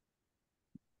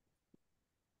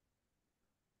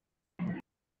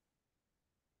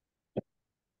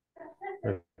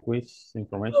 Request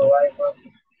information.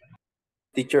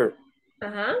 Teacher.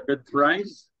 Good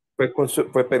price. Fue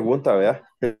pregunta, ¿verdad?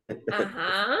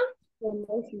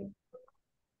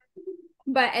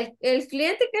 El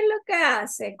cliente, ¿qué es lo que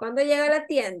hace cuando llega a la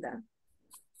tienda?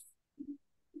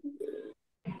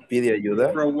 Pide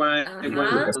ayuda. Provide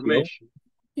information.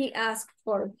 He asks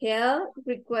for help,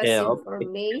 request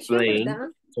information, ¿verdad?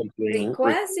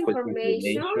 Request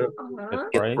information.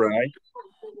 Get price.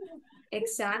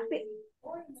 Exactly.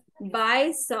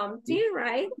 Buy something,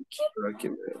 right?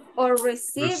 Or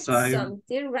receive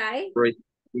something, right?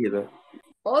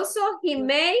 Also, he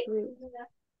may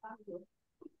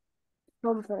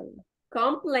complain.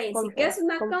 ¿Qué es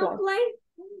una complaint?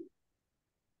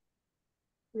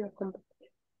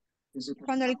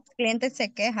 Cuando el cliente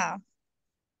se queja.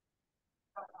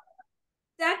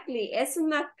 Exactly, es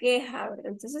una queja, ¿verdad?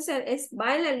 Entonces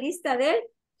va en la lista del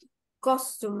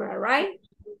customer, right?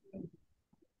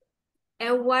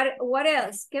 And what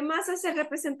else? ¿Qué más hace el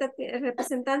representante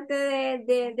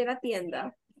de la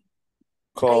tienda?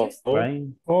 Call.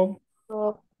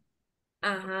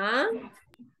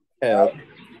 Help.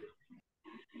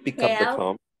 Pick up the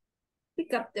phone.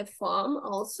 Pick up the phone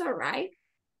also, right?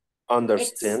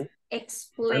 Understand.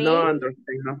 Explain. No,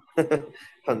 understand. No.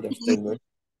 Understand. No.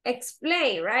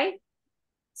 Explain, right?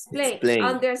 Explain.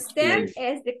 Understand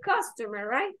is the customer,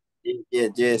 right? Yeah,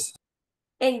 yes.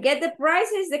 And get the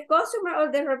price is the customer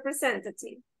or the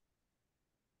representative?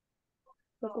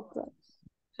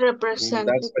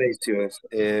 Representative. Dar precios.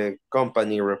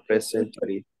 Company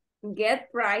representative. Get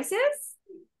prices?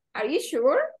 Are you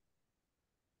sure?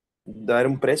 Dar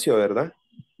un precio, ¿verdad?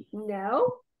 No.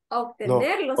 No,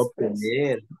 Obtener los precios.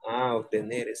 obtener. Ah,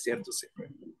 obtener, es cierto. Sí.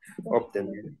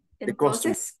 Obtener. The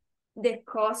customer. Entonces, the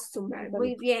customer.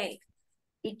 Muy bien.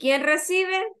 ¿Y quién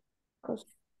recibe?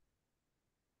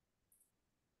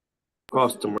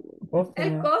 Customer. El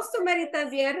Customer. customer y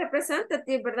también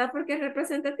representative, ¿verdad? Porque el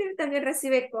representative también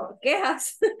recibe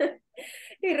quejas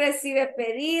y recibe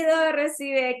pedidos,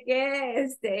 recibe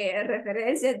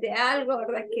referencias de algo,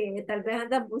 ¿verdad? Que tal vez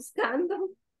andan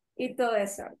buscando y todo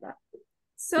eso, ¿verdad?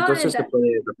 So, Entonces se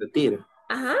puede repetir.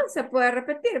 ajá, se puede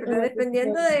repetir, ¿verdad?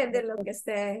 Dependiendo de lo que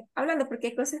esté hablando, porque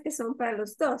hay cosas que son para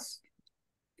los dos.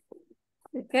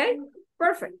 ¿Ok?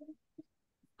 Perfecto.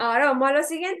 Ahora vamos a lo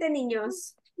siguiente,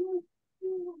 niños.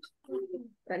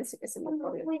 Parece que se me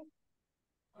ocurrió. Now,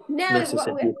 Me hace what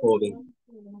sentir joven.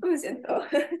 me siento.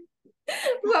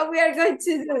 What we are going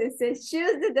to do is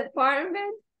choose the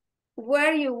department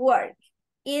where you work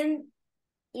in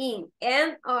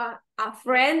and a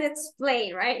friend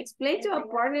explain, right? Explain to a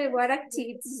partner what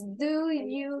activities do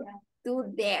you do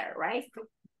there, right?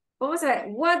 Vamos a ver,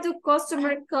 what do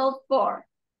customer call for?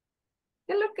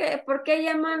 ¿Qué es lo que, por qué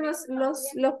llaman los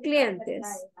clientes?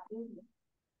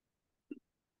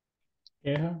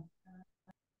 Queja.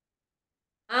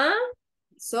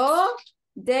 So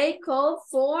they call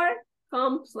for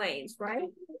complaints, right?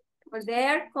 Or they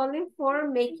are calling for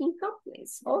making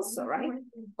complaints also, right?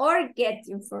 Or get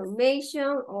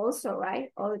information also,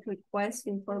 right? Or request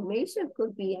information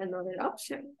could be another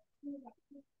option.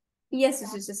 Y así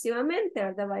sucesivamente,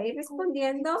 ¿verdad? Va a ir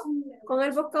respondiendo con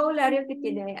el vocabulario que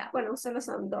tiene allá. Bueno, solo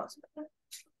son dos, ¿verdad?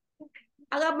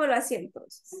 Hagámoslo así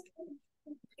entonces.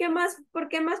 ¿Qué más? ¿Por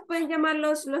qué más pueden llamar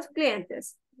los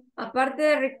clientes? Aparte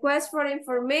de request for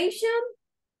information,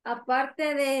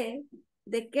 aparte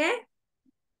 ¿de qué?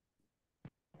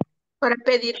 Para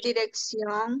pedir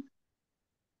dirección.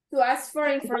 To ask for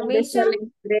 ¿Dónde está information, la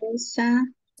empresa?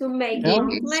 to make Help.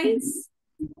 complaints.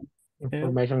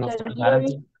 Information of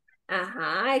guarantee.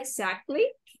 Ajá, exactly.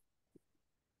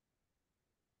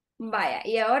 Vaya,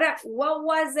 y ahora, what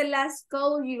was the last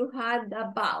call you had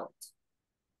about?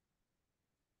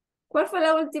 ¿Cuál fue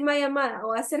la última llamada?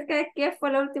 ¿O acerca de qué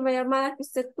fue la última llamada que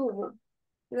usted tuvo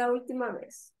la última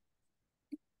vez?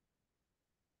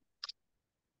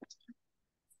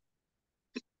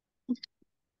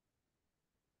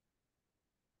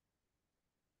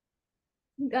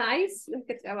 Guys, los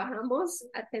que trabajamos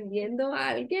atendiendo a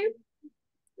alguien.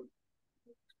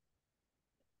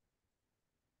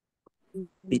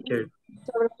 Teacher,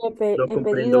 Sobre no el pedido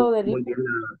comprendo del... muy bien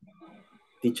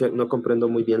teacher, no comprendo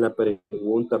muy bien la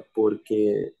pregunta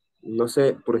porque, no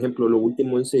sé, por ejemplo, lo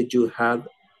último dice you had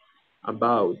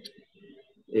about.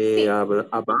 Sí.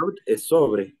 About es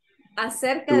sobre.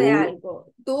 Acerca de Tú,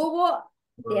 algo. Tuvo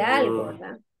de algo,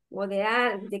 ¿verdad? O de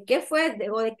algo. ¿De qué fue?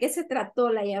 O de qué se trató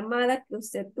la llamada que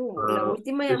usted tuvo. La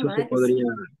última eso se llamada que podría,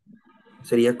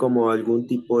 sería como algún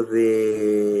tipo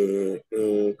de,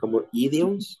 como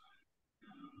idioms.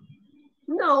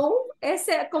 No,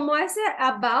 como ese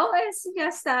about ya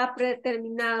está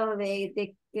predeterminado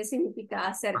de qué significa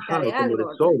acerca Ajá, de como de algo,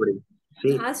 ¿verdad? sobre,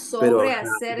 sí, Ajá, pero sobre, you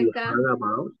acerca. had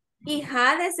about, Y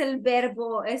had es el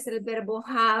verbo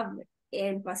have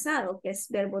en pasado, que es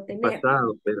verbo tener.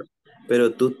 pasado,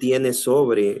 pero tú tienes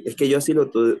sobre, es que yo así lo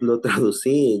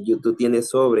traducí, tú tienes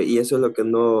sobre, y eso es lo que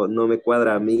no me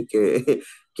cuadra a mí, que,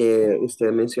 que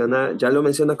usted menciona, ya lo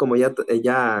menciona como ya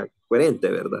coherente,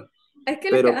 ¿verdad? Es que,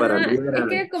 Pero para mí es era,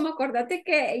 que como acordate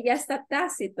que ya está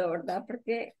tácito, ¿verdad?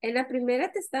 Porque en la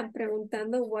primera te están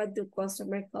preguntando what do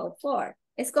customer call for.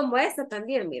 Es como esta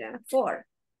también, mira, for.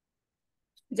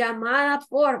 Llamada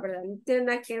por, ¿verdad? No tiene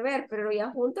nada que ver, pero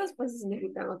ya juntos pues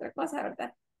significan otra cosa,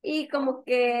 ¿verdad? Y como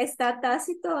que está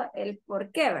tácito el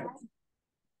por qué, ¿verdad?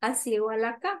 Así igual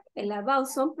acá, el about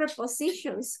son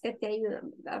prepositions que te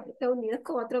ayudan, ¿verdad? Que unidos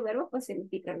con otro verbo pues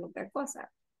significan otra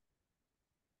cosa.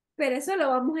 Pero eso lo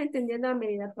vamos entendiendo a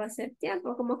medida que pasa el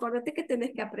tiempo. Como acuérdate que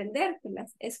tienes que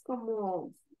aprendértelas. Es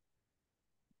como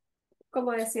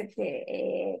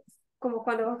decirte, como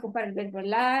cuando vas a ocupar el verbo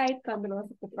like, cuando lo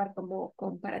vas a ocupar como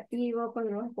comparativo,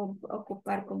 cuando lo vas a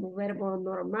ocupar como verbo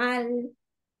normal,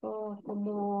 o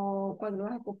como cuando lo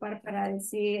vas a ocupar para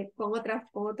decir con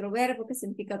otro verbo que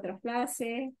significa otra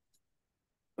frase.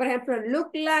 Por ejemplo, look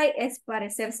like es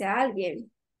parecerse a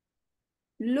alguien.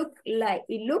 Look like.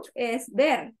 Y look es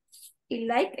ver. Y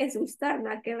like es gustar,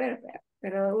 nada que ver,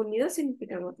 pero unidos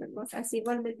significan otra cosa. Así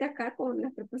igualmente acá con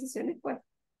las preposiciones, pues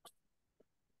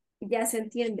ya se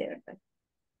entiende, ¿verdad?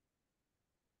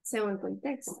 Según el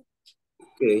contexto.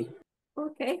 ok,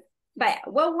 Okay. Vaya,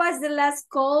 what was the last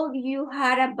call you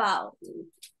had about?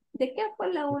 ¿De qué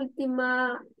fue la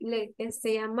última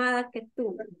llamada que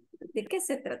tuvo? ¿De qué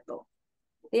se trató?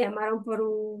 ¿Le llamaron por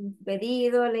un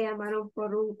pedido? ¿Le llamaron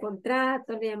por un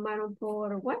contrato? ¿Le llamaron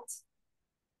por what?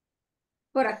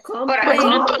 For a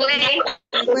complaint.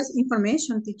 Request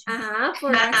information, teacher. Ajá,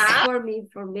 for ask for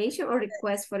information or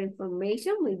request for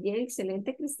information. Muy bien,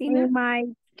 excelente, Cristina.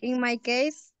 In my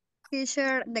case,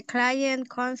 teacher, the client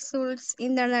consults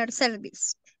internet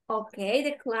service. Okay,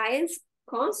 the clients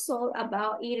consult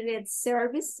about internet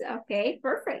service. Okay,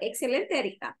 perfect. Excelente,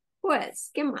 Erika. Pues,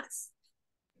 ¿qué más?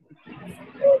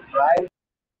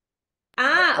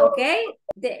 Okay.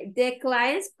 The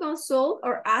clients consult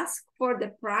or ask for the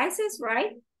prices,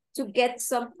 right? To get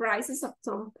some prices of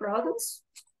some products.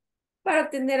 Para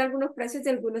obtener algunos precios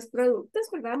de algunos productos,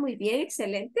 ¿verdad? Muy bien,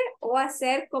 excelente. O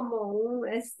hacer como un,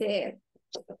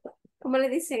 ¿cómo le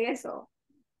dicen eso?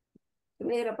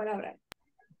 Me dio la palabra.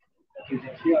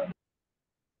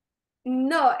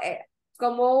 No,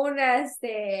 como una,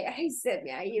 ay, se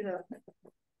me ha ido.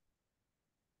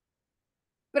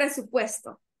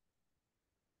 Presupuesto.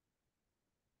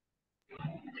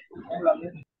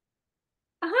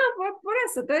 Ajá, por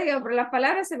eso te digo, por las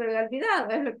palabras se me había olvidado,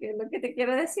 es lo que te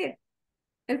quiero decir.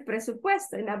 El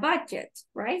presupuesto, en la budget,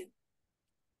 right?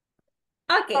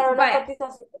 Ok, Para la vaya.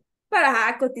 cotización.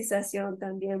 Para cotización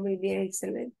también, muy bien,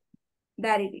 excelente.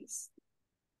 That it is.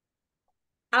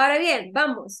 Ahora bien,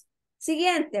 vamos.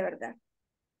 Siguiente, ¿verdad?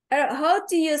 How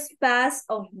to use past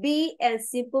of be and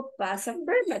simple past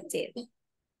affirmative.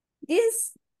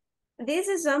 This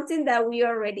is something that we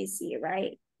already see,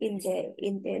 right? In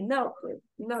the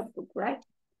notebook, right?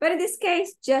 But in this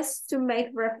case, just to make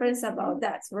reference about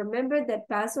that. So remember that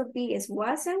past of be is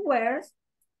was and were,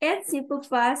 and simple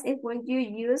past is when you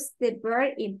use the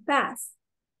verb in past.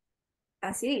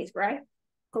 As it is, right?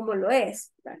 Como lo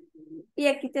es, ¿verdad? Y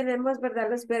aquí tenemos, ¿verdad?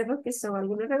 Los verbos que son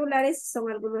algunos regulares y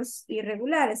son algunos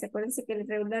irregulares. Acuérdense que el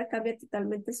irregular cambia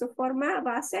totalmente su forma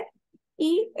base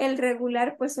y el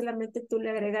regular pues solamente tú le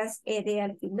agregas ed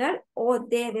al final o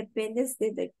de, dependes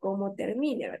de cómo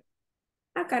termine, ¿verdad?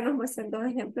 Acá nos muestran dos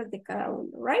ejemplos de cada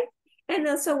uno, right? And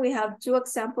also we have two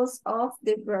examples of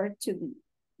the verb to be,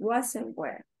 was and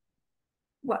were.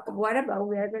 What about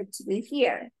we are going to do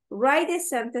here? Write the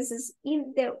sentences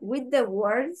with the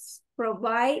words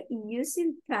provide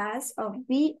using past of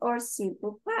be or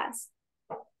simple past.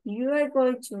 You are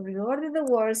going to reorder the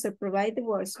words or provide the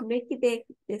words, make the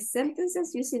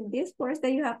sentences using these words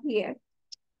that you have here.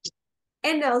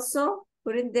 And also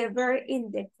putting the verb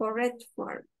in the correct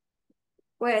form.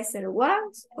 Puede ser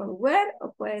was or were,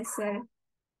 o puede ser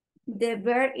the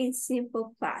verb in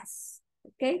simple past.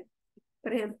 Okay?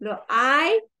 Por ejemplo,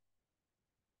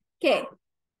 ¿qué?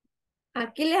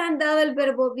 Aquí les han dado el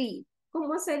verbo be.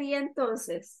 ¿Cómo sería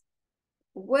entonces?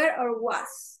 Were or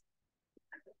was?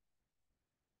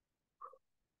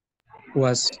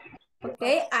 Was.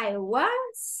 Okay, I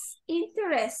was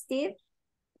interested.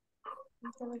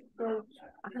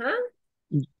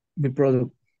 The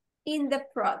product. In the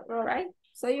product, right?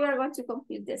 So you are going to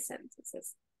complete the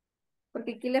sentences.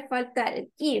 Porque aquí le falta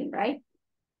el in, right?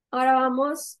 Ahora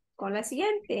vamos con la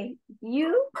siguiente.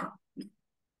 You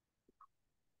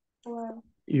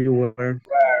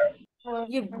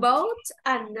bought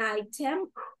an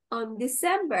item on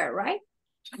December, right?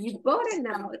 You bought an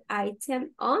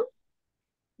item on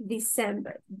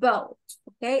December. Bought,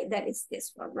 okay? That is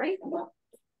this one, right?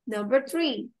 Number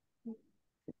 3.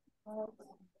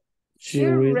 She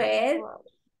read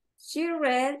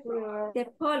the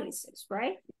policies,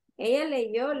 right? Ella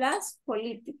leyó las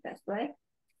políticas, right?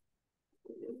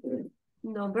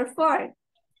 Number 4.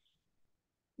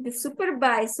 The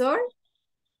supervisor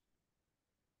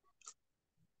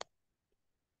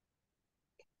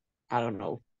I don't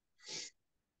know.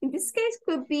 in this case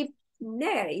could be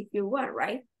negative if you want,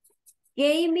 right?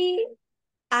 Gave me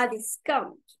a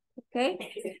discount, okay?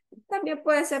 También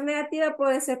puede ser negativa,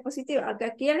 puede ser positiva, aunque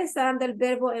aquí ya le está dando el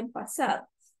verbo en pasado.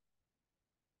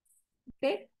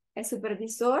 Okay? El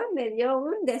supervisor me dio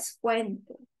un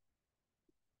descuento.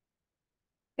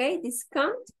 Okay,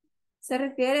 discount se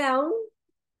refiere a un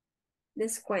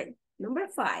descuento. Number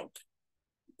 5.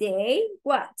 They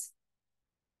what?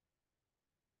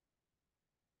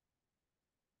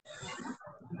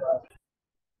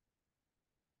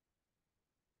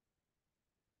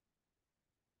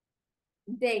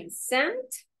 They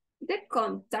sent the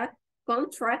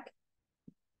contract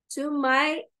to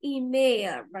my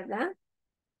email, ¿verdad?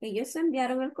 Ellos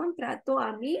enviaron el contrato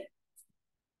a mi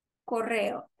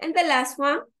correo. And the last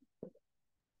one.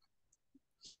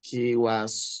 He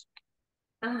was.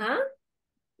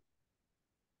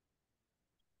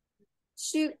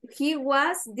 He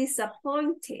was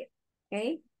disappointed.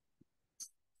 Okay.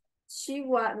 He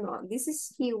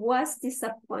was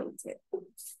disappointed.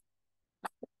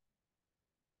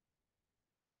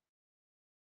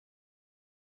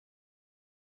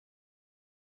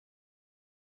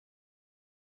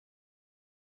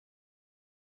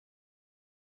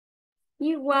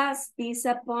 He was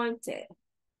disappointed.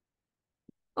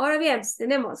 Ahora bien,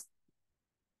 tenemos.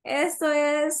 Esto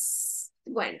es,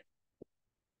 bueno.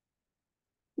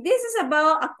 This is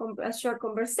about a short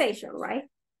conversation, right?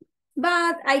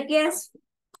 But I guess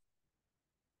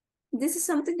this is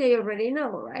something that you already know,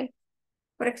 right?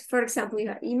 For example,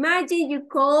 imagine you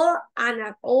call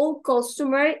an old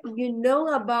customer, you know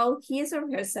about his or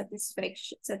her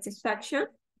satisfaction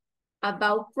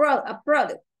about a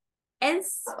product and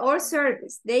or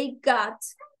service they got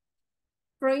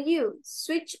from you.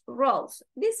 Switch roles.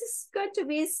 This is going to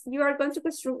be, you are going to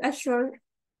construct a short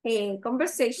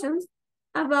conversation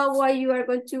about why you are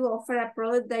going to offer a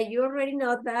product that you already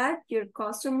know that your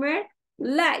customer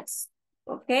likes,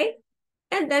 okay?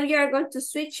 And then you are going to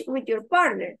switch with your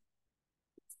partner.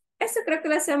 Esto creo que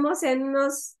lo hacemos en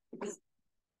unos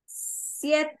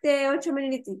 7, 8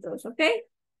 minutitos, ¿ok?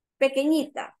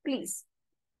 Pequeñita, please.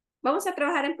 Vamos a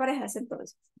trabajar en parejas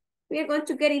entonces. We are going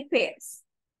to get in pairs.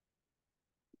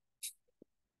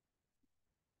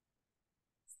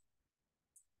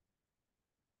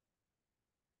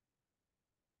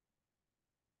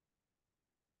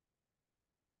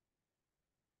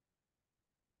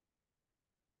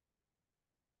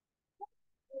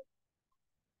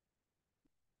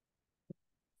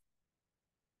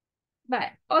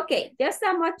 Vale, ok, ya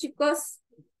estamos, chicos.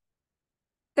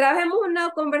 Trabajemos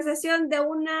una conversación de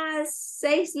unas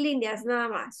 6 líneas nada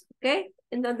más, ¿ok?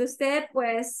 En donde usted,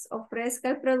 pues,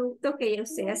 ofrezca el producto que ya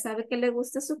usted ya sabe que le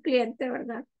gusta a su cliente,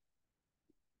 ¿verdad?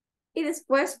 Y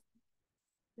después,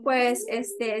 pues,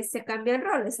 se cambian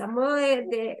roles a modo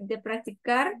de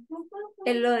practicar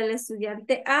en lo del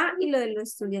estudiante A y lo del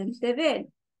estudiante B.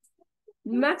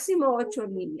 Máximo 8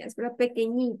 líneas, pero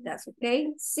pequeñitas,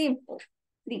 ¿ok? Simple,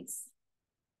 please.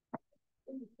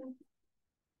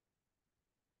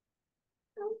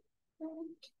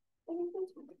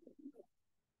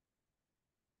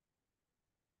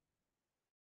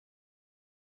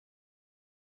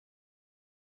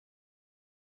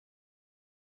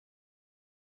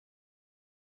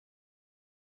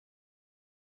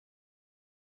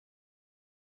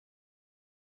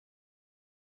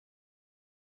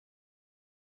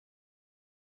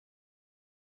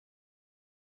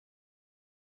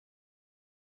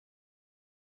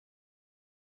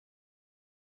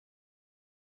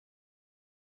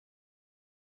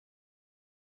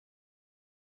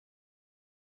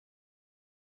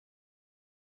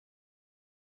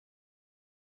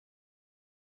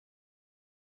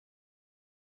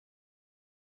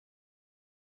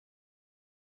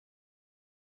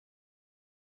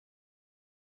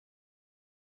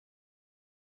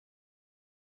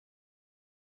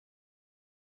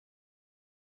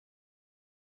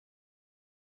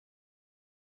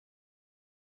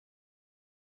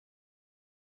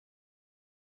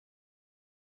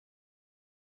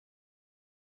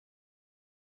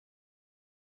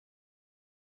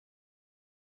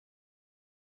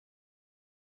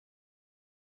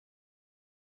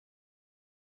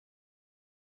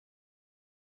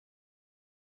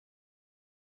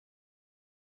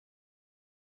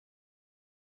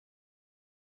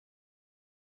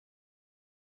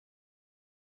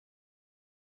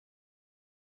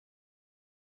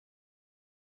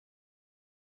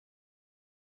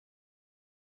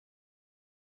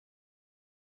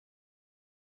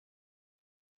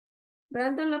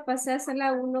 Brandon, la pasé a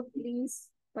sala 1, please.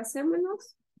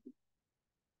 Pasémonos.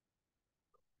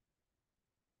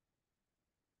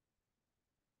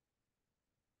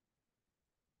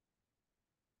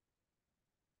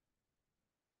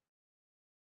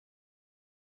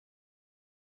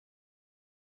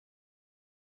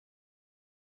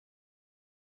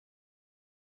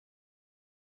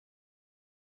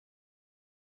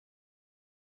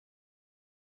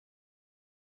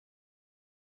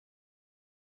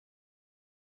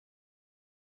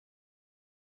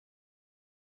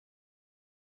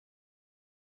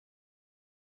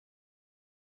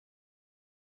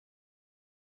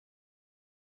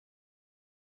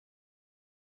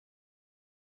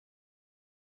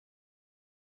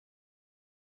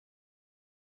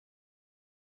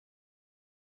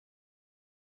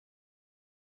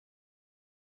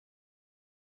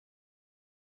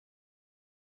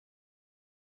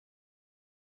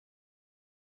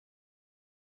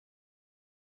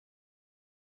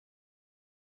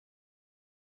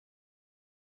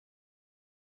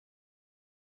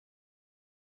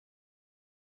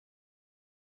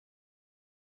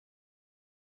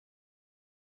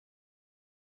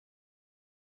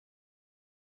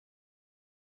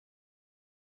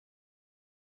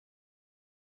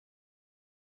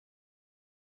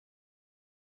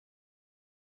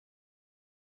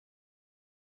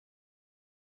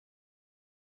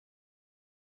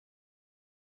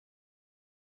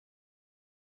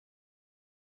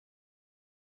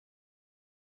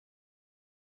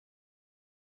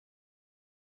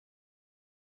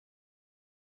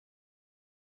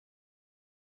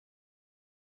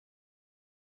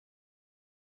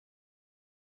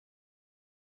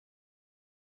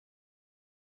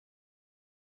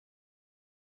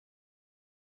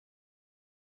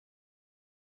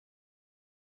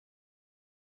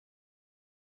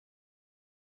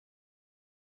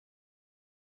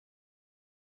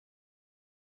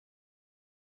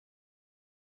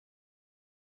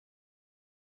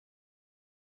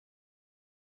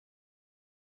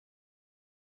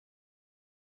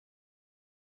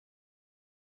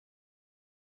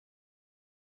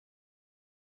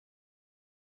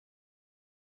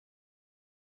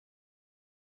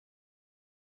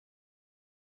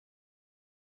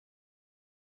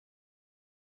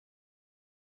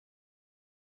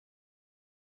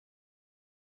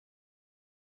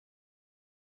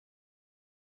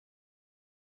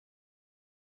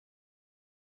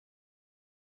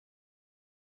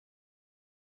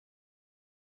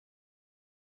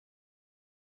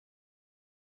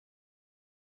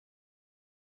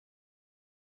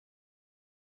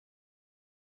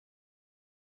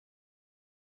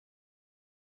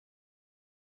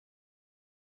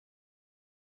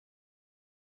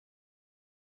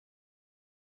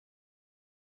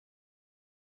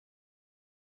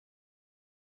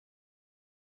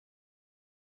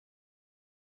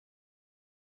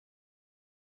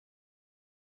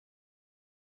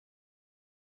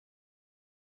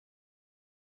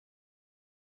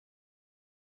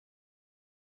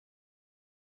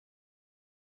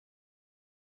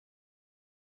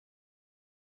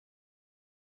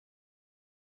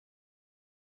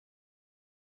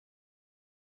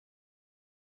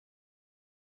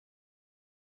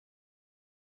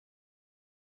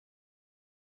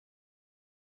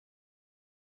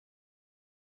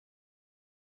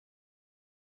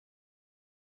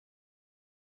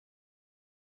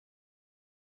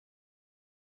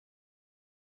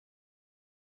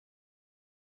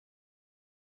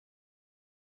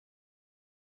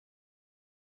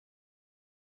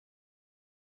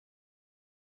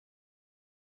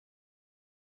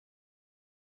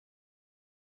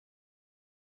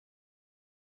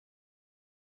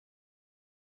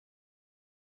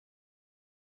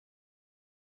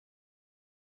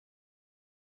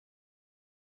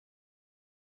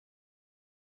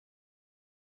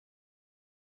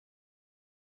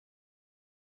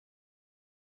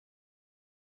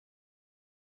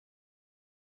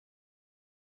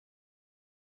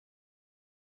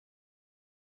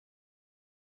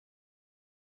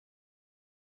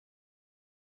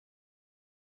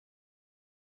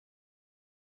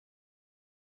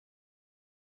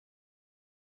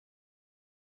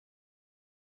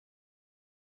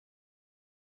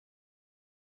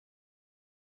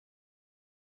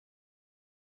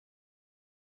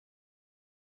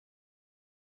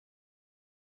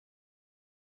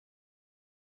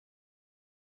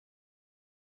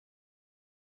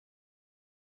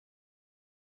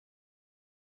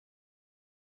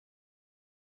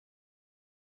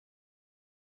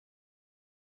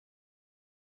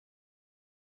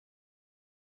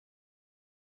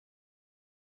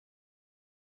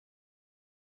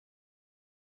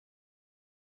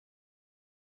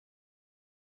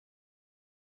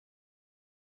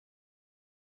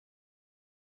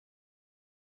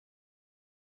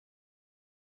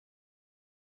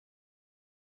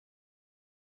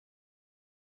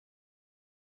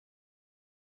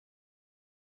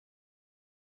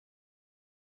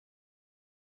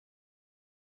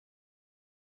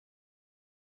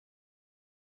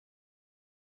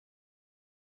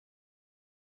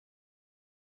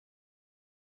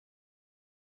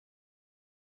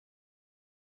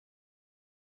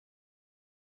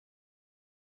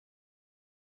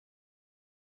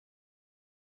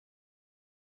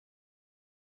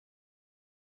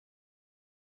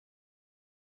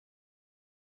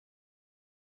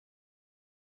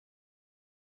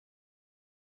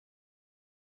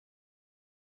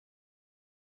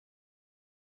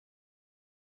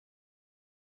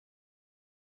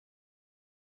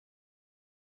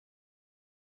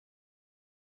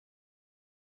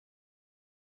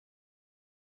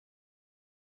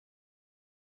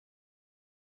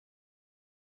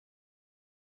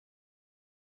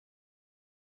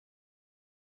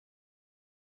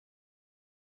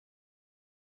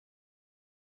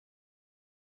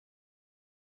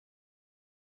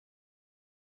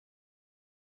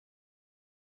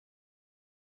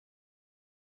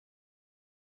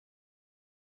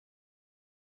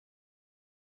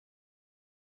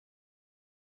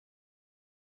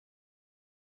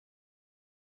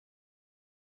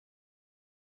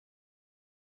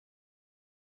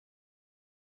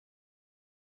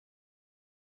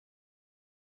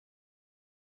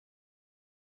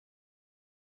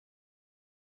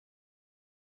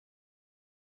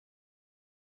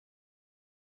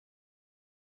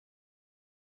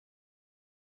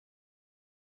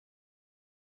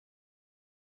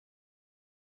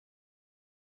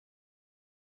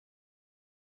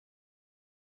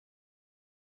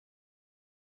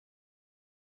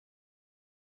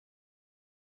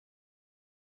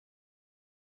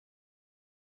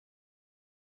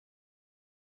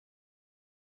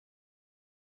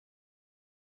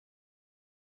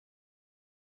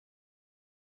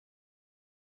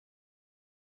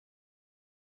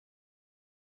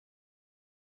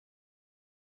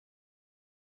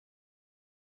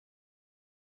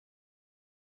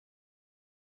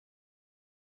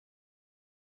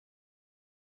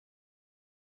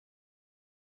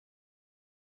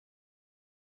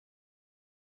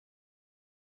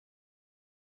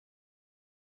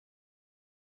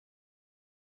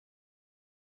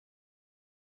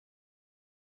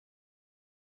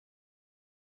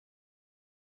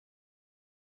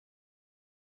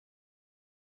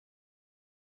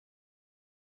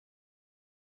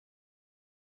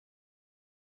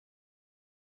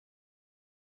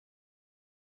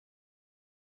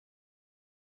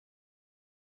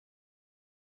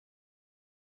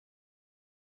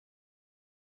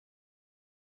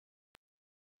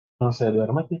 No se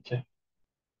duerme, teacher.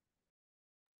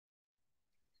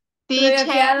 No me había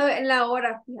Teacher, fijado en la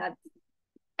hora, fíjate.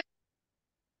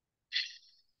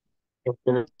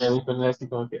 Porque le he visto así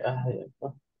como que, ay,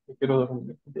 no, yo quiero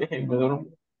dormir, déjenme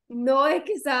dormir. No, es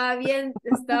que estaba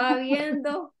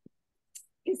viendo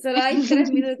y solo hay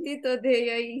 3 minutitos de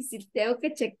yo y si tengo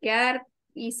que chequear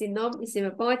y si no, y si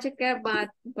me pongo a chequear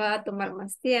va a tomar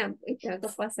más tiempo y tengo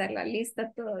que pasar la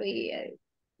lista todavía.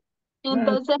 Ah,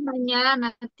 entonces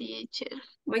mañana, teacher.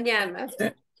 Mañana,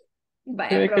 se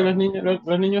vaya, ve que pero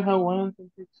los niños aguantan,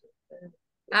 teacher.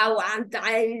 aguanta,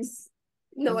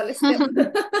 no molestemos.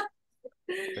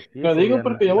 Aquí Lo se digo veían,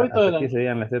 porque yo voy toda hasta la aquí se noche.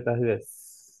 veían las tetas así de...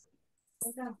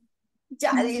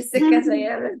 Ya dice que soy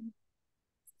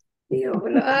digo,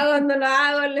 lo hago, no lo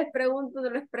hago, les pregunto, no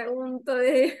les pregunto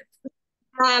de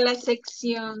A la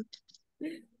sección.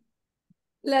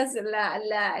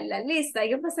 la lista, hay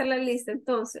que pasar la lista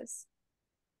entonces.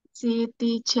 Sí,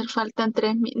 teacher, faltan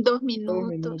 2 2 minutos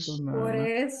minutos. nada Por más.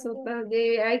 eso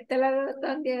también, ahí te la veo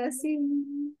también así.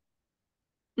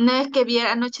 No es que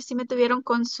viera, anoche sí me tuvieron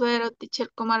con suero, teacher,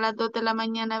 como a las 2 de la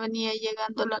mañana venía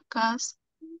llegando a la casa.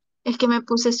 Es que me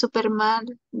puse súper mal.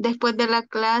 Después de la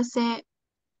clase,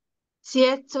 sí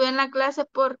estuve en la clase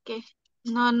porque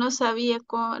no sabía,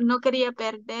 no quería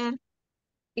perder,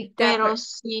 Y, pero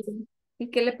sí. ¿y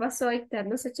qué le pasó ahí?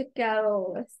 No se ha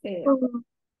chequeado Mm.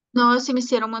 No, sí me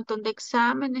hicieron un montón de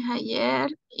exámenes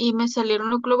ayer y me salieron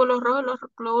los glóbulos rojos, los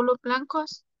glóbulos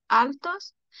blancos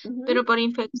altos, pero ujú. por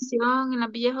infección en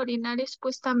las vías urinarias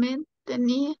supuestamente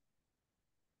tenía.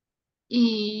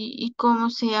 Y ¿cómo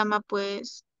se llama?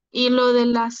 Pues, y lo de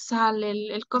la sal,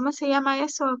 ¿cómo se llama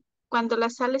eso? Cuando la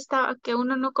sal está, que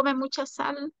uno no come mucha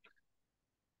sal,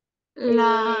 Eh,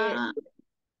 la,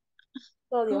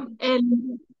 sodio. el,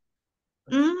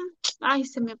 mm, ay,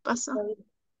 se me pasó.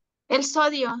 El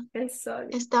sodio El sodio.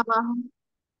 está bajo.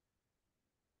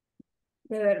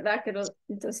 De verdad que no.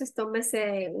 Entonces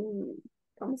tómese un,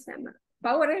 ¿cómo se llama?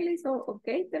 Power o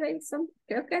Gatorade,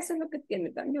 creo que eso es lo que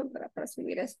tiene también para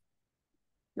subir eso,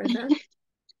 ¿verdad?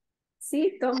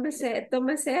 Sí,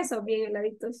 tómese eso bien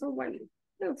heladito, son buenos.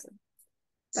 Me gustan,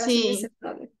 para subir ese Sí.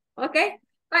 tono. ¿Ok?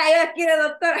 Vaya, yo quiero,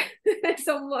 doctora.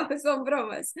 Son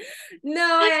bromas. No,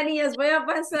 vaya, niños, voy a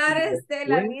pasar la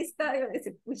Después, lista. Yo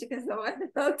decir, pucha, que está mal,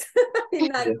 doctor. Y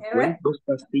nada que después ver. 2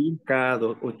 pastillas cada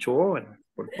 8 horas,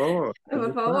 por favor. Por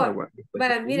Tome favor. agua después de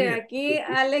Bueno, miren, comer. aquí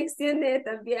Alex tiene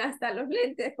también hasta los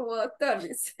lentes como doctor,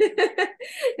 dice.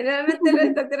 Realmente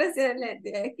los doctores tienen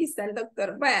lentes. Aquí está el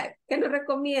doctor. Vaya, ¿qué nos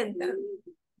recomiendan?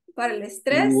 Para el Y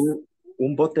estrés,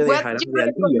 un bote de What you jarabe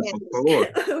al día, recommend? por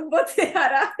favor. un bote de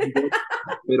jarabe. Un bote,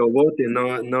 pero bote,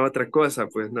 no otra cosa,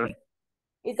 pues no.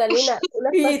 Italina,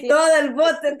 unas Y pastillas. todo el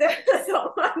bote te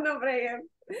tomar, no fregues.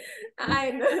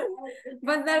 Ay, no.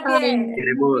 Va a andar Ay, bien,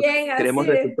 no. bien Queremos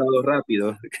así. resultados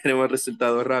rápidos. Queremos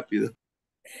resultados rápidos. Va.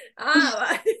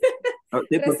 Ah,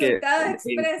 sí, porque Resultado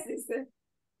express, dice.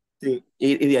 sí,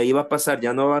 y de ahí va a pasar,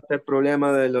 ya no va a ser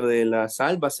problema de lo de la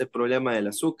sal, va a ser problema del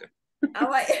azúcar.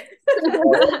 Vaya.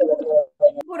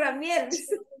 Pura miel,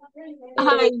 dice.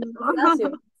 Ay, no.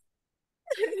 Gimnasio.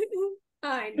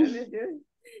 Ay, no, no, no.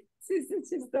 Sí, sí,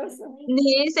 chistoso.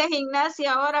 Ni hice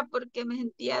gimnasia ahora porque me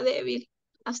sentía débil.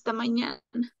 Hasta mañana.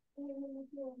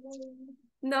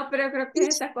 No, pero creo que es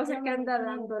esa cosa que anda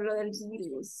dando lo del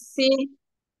virus. Sí,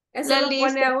 Eso la lo pone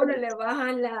lista a uno, de le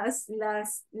bajan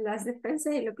las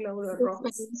defensas y los glóbulos rojos.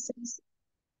 defensas.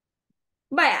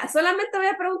 Vaya, solamente voy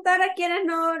a preguntar a quienes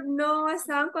no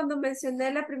estaban cuando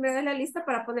mencioné la primera de la lista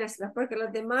para ponérselas, porque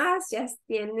los demás ya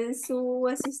tienen su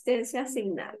asistencia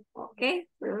asignada, ¿ok?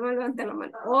 No levanten la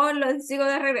mano. O los sigo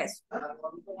de regreso.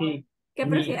 Sí, ¿Qué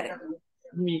prefieren?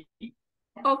 mi,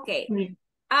 Ok. mi.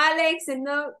 Alex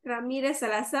no Ramírez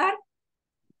Salazar.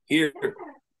 Here.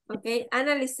 Ok.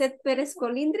 Ana Lisset Pérez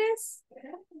Colindres.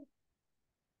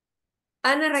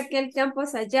 Ana Raquel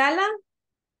Campos Ayala.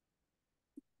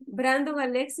 Brandon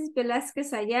Alexis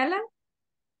Velázquez Ayala.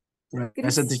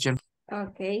 Present, teacher.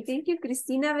 Ok, thank you.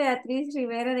 Cristina Beatriz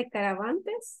Rivera de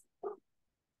Caravantes.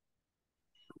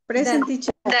 Present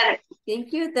teacher.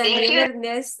 Thank you. Daniel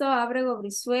Ernesto Ábrego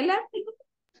Brizuela.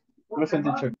 Present,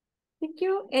 teacher. Thank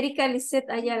you. Erika Lisset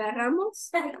Ayala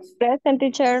Ramos. Present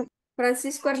teacher.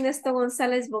 Francisco Ernesto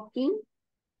González Boquín.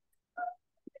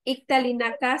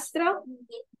 Ictalina Castro.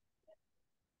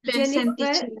 Present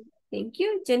Jennifer, teacher. thank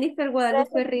you. Jennifer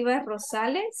Guadalupe Rivas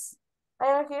Rosales. I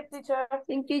am here, teacher.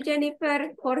 Thank you,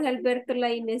 Jennifer. Jorge Alberto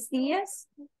Laínez Díaz.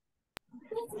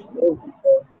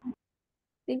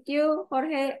 Thank you,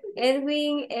 Jorge.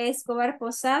 Edwin Escobar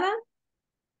Posada.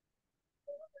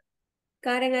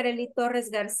 Karen Arely Torres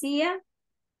García.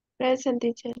 Present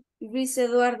teacher. Luis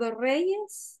Eduardo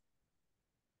Reyes.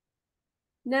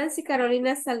 Nancy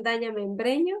Carolina Saldaña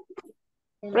Membreño.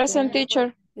 Present,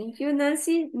 teacher. Thank you,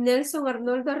 Nancy. Nelson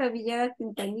Arnoldo Revillada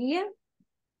Quintanilla.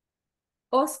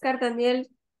 Oscar Daniel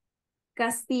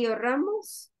Castillo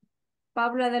Ramos.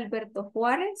 Pablo Adalberto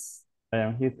Juárez. I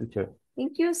am here, teacher.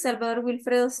 Thank you. Salvador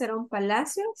Wilfredo Cerón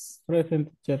Palacios. Present,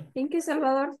 teacher. Thank you,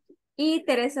 Salvador. Y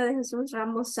Teresa de Jesús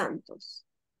Ramos Santos.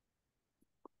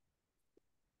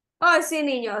 Oh, sí,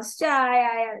 niños.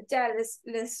 Ya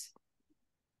les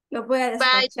los voy a Bye,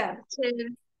 despachar. teacher.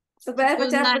 Los voy a Good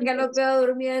despachar night. porque los veo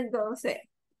durmiendo. O sea,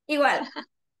 igual.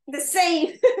 The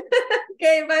same.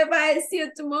 Okay, bye bye. See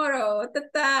you tomorrow.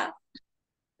 Ta-ta.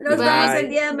 Nos Bye. vemos el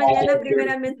día de mañana, Bye.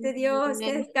 primeramente Dios.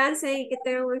 Que descansen y que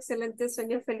tengan un excelente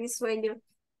sueño, feliz sueño.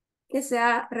 Que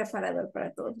sea reparador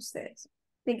para todos ustedes.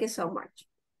 Thank you so much.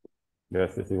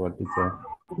 Gracias, igual, teacher.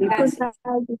 Gracias.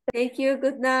 Thank you.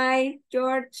 Good night,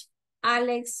 George,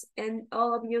 Alex, and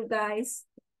all of you guys.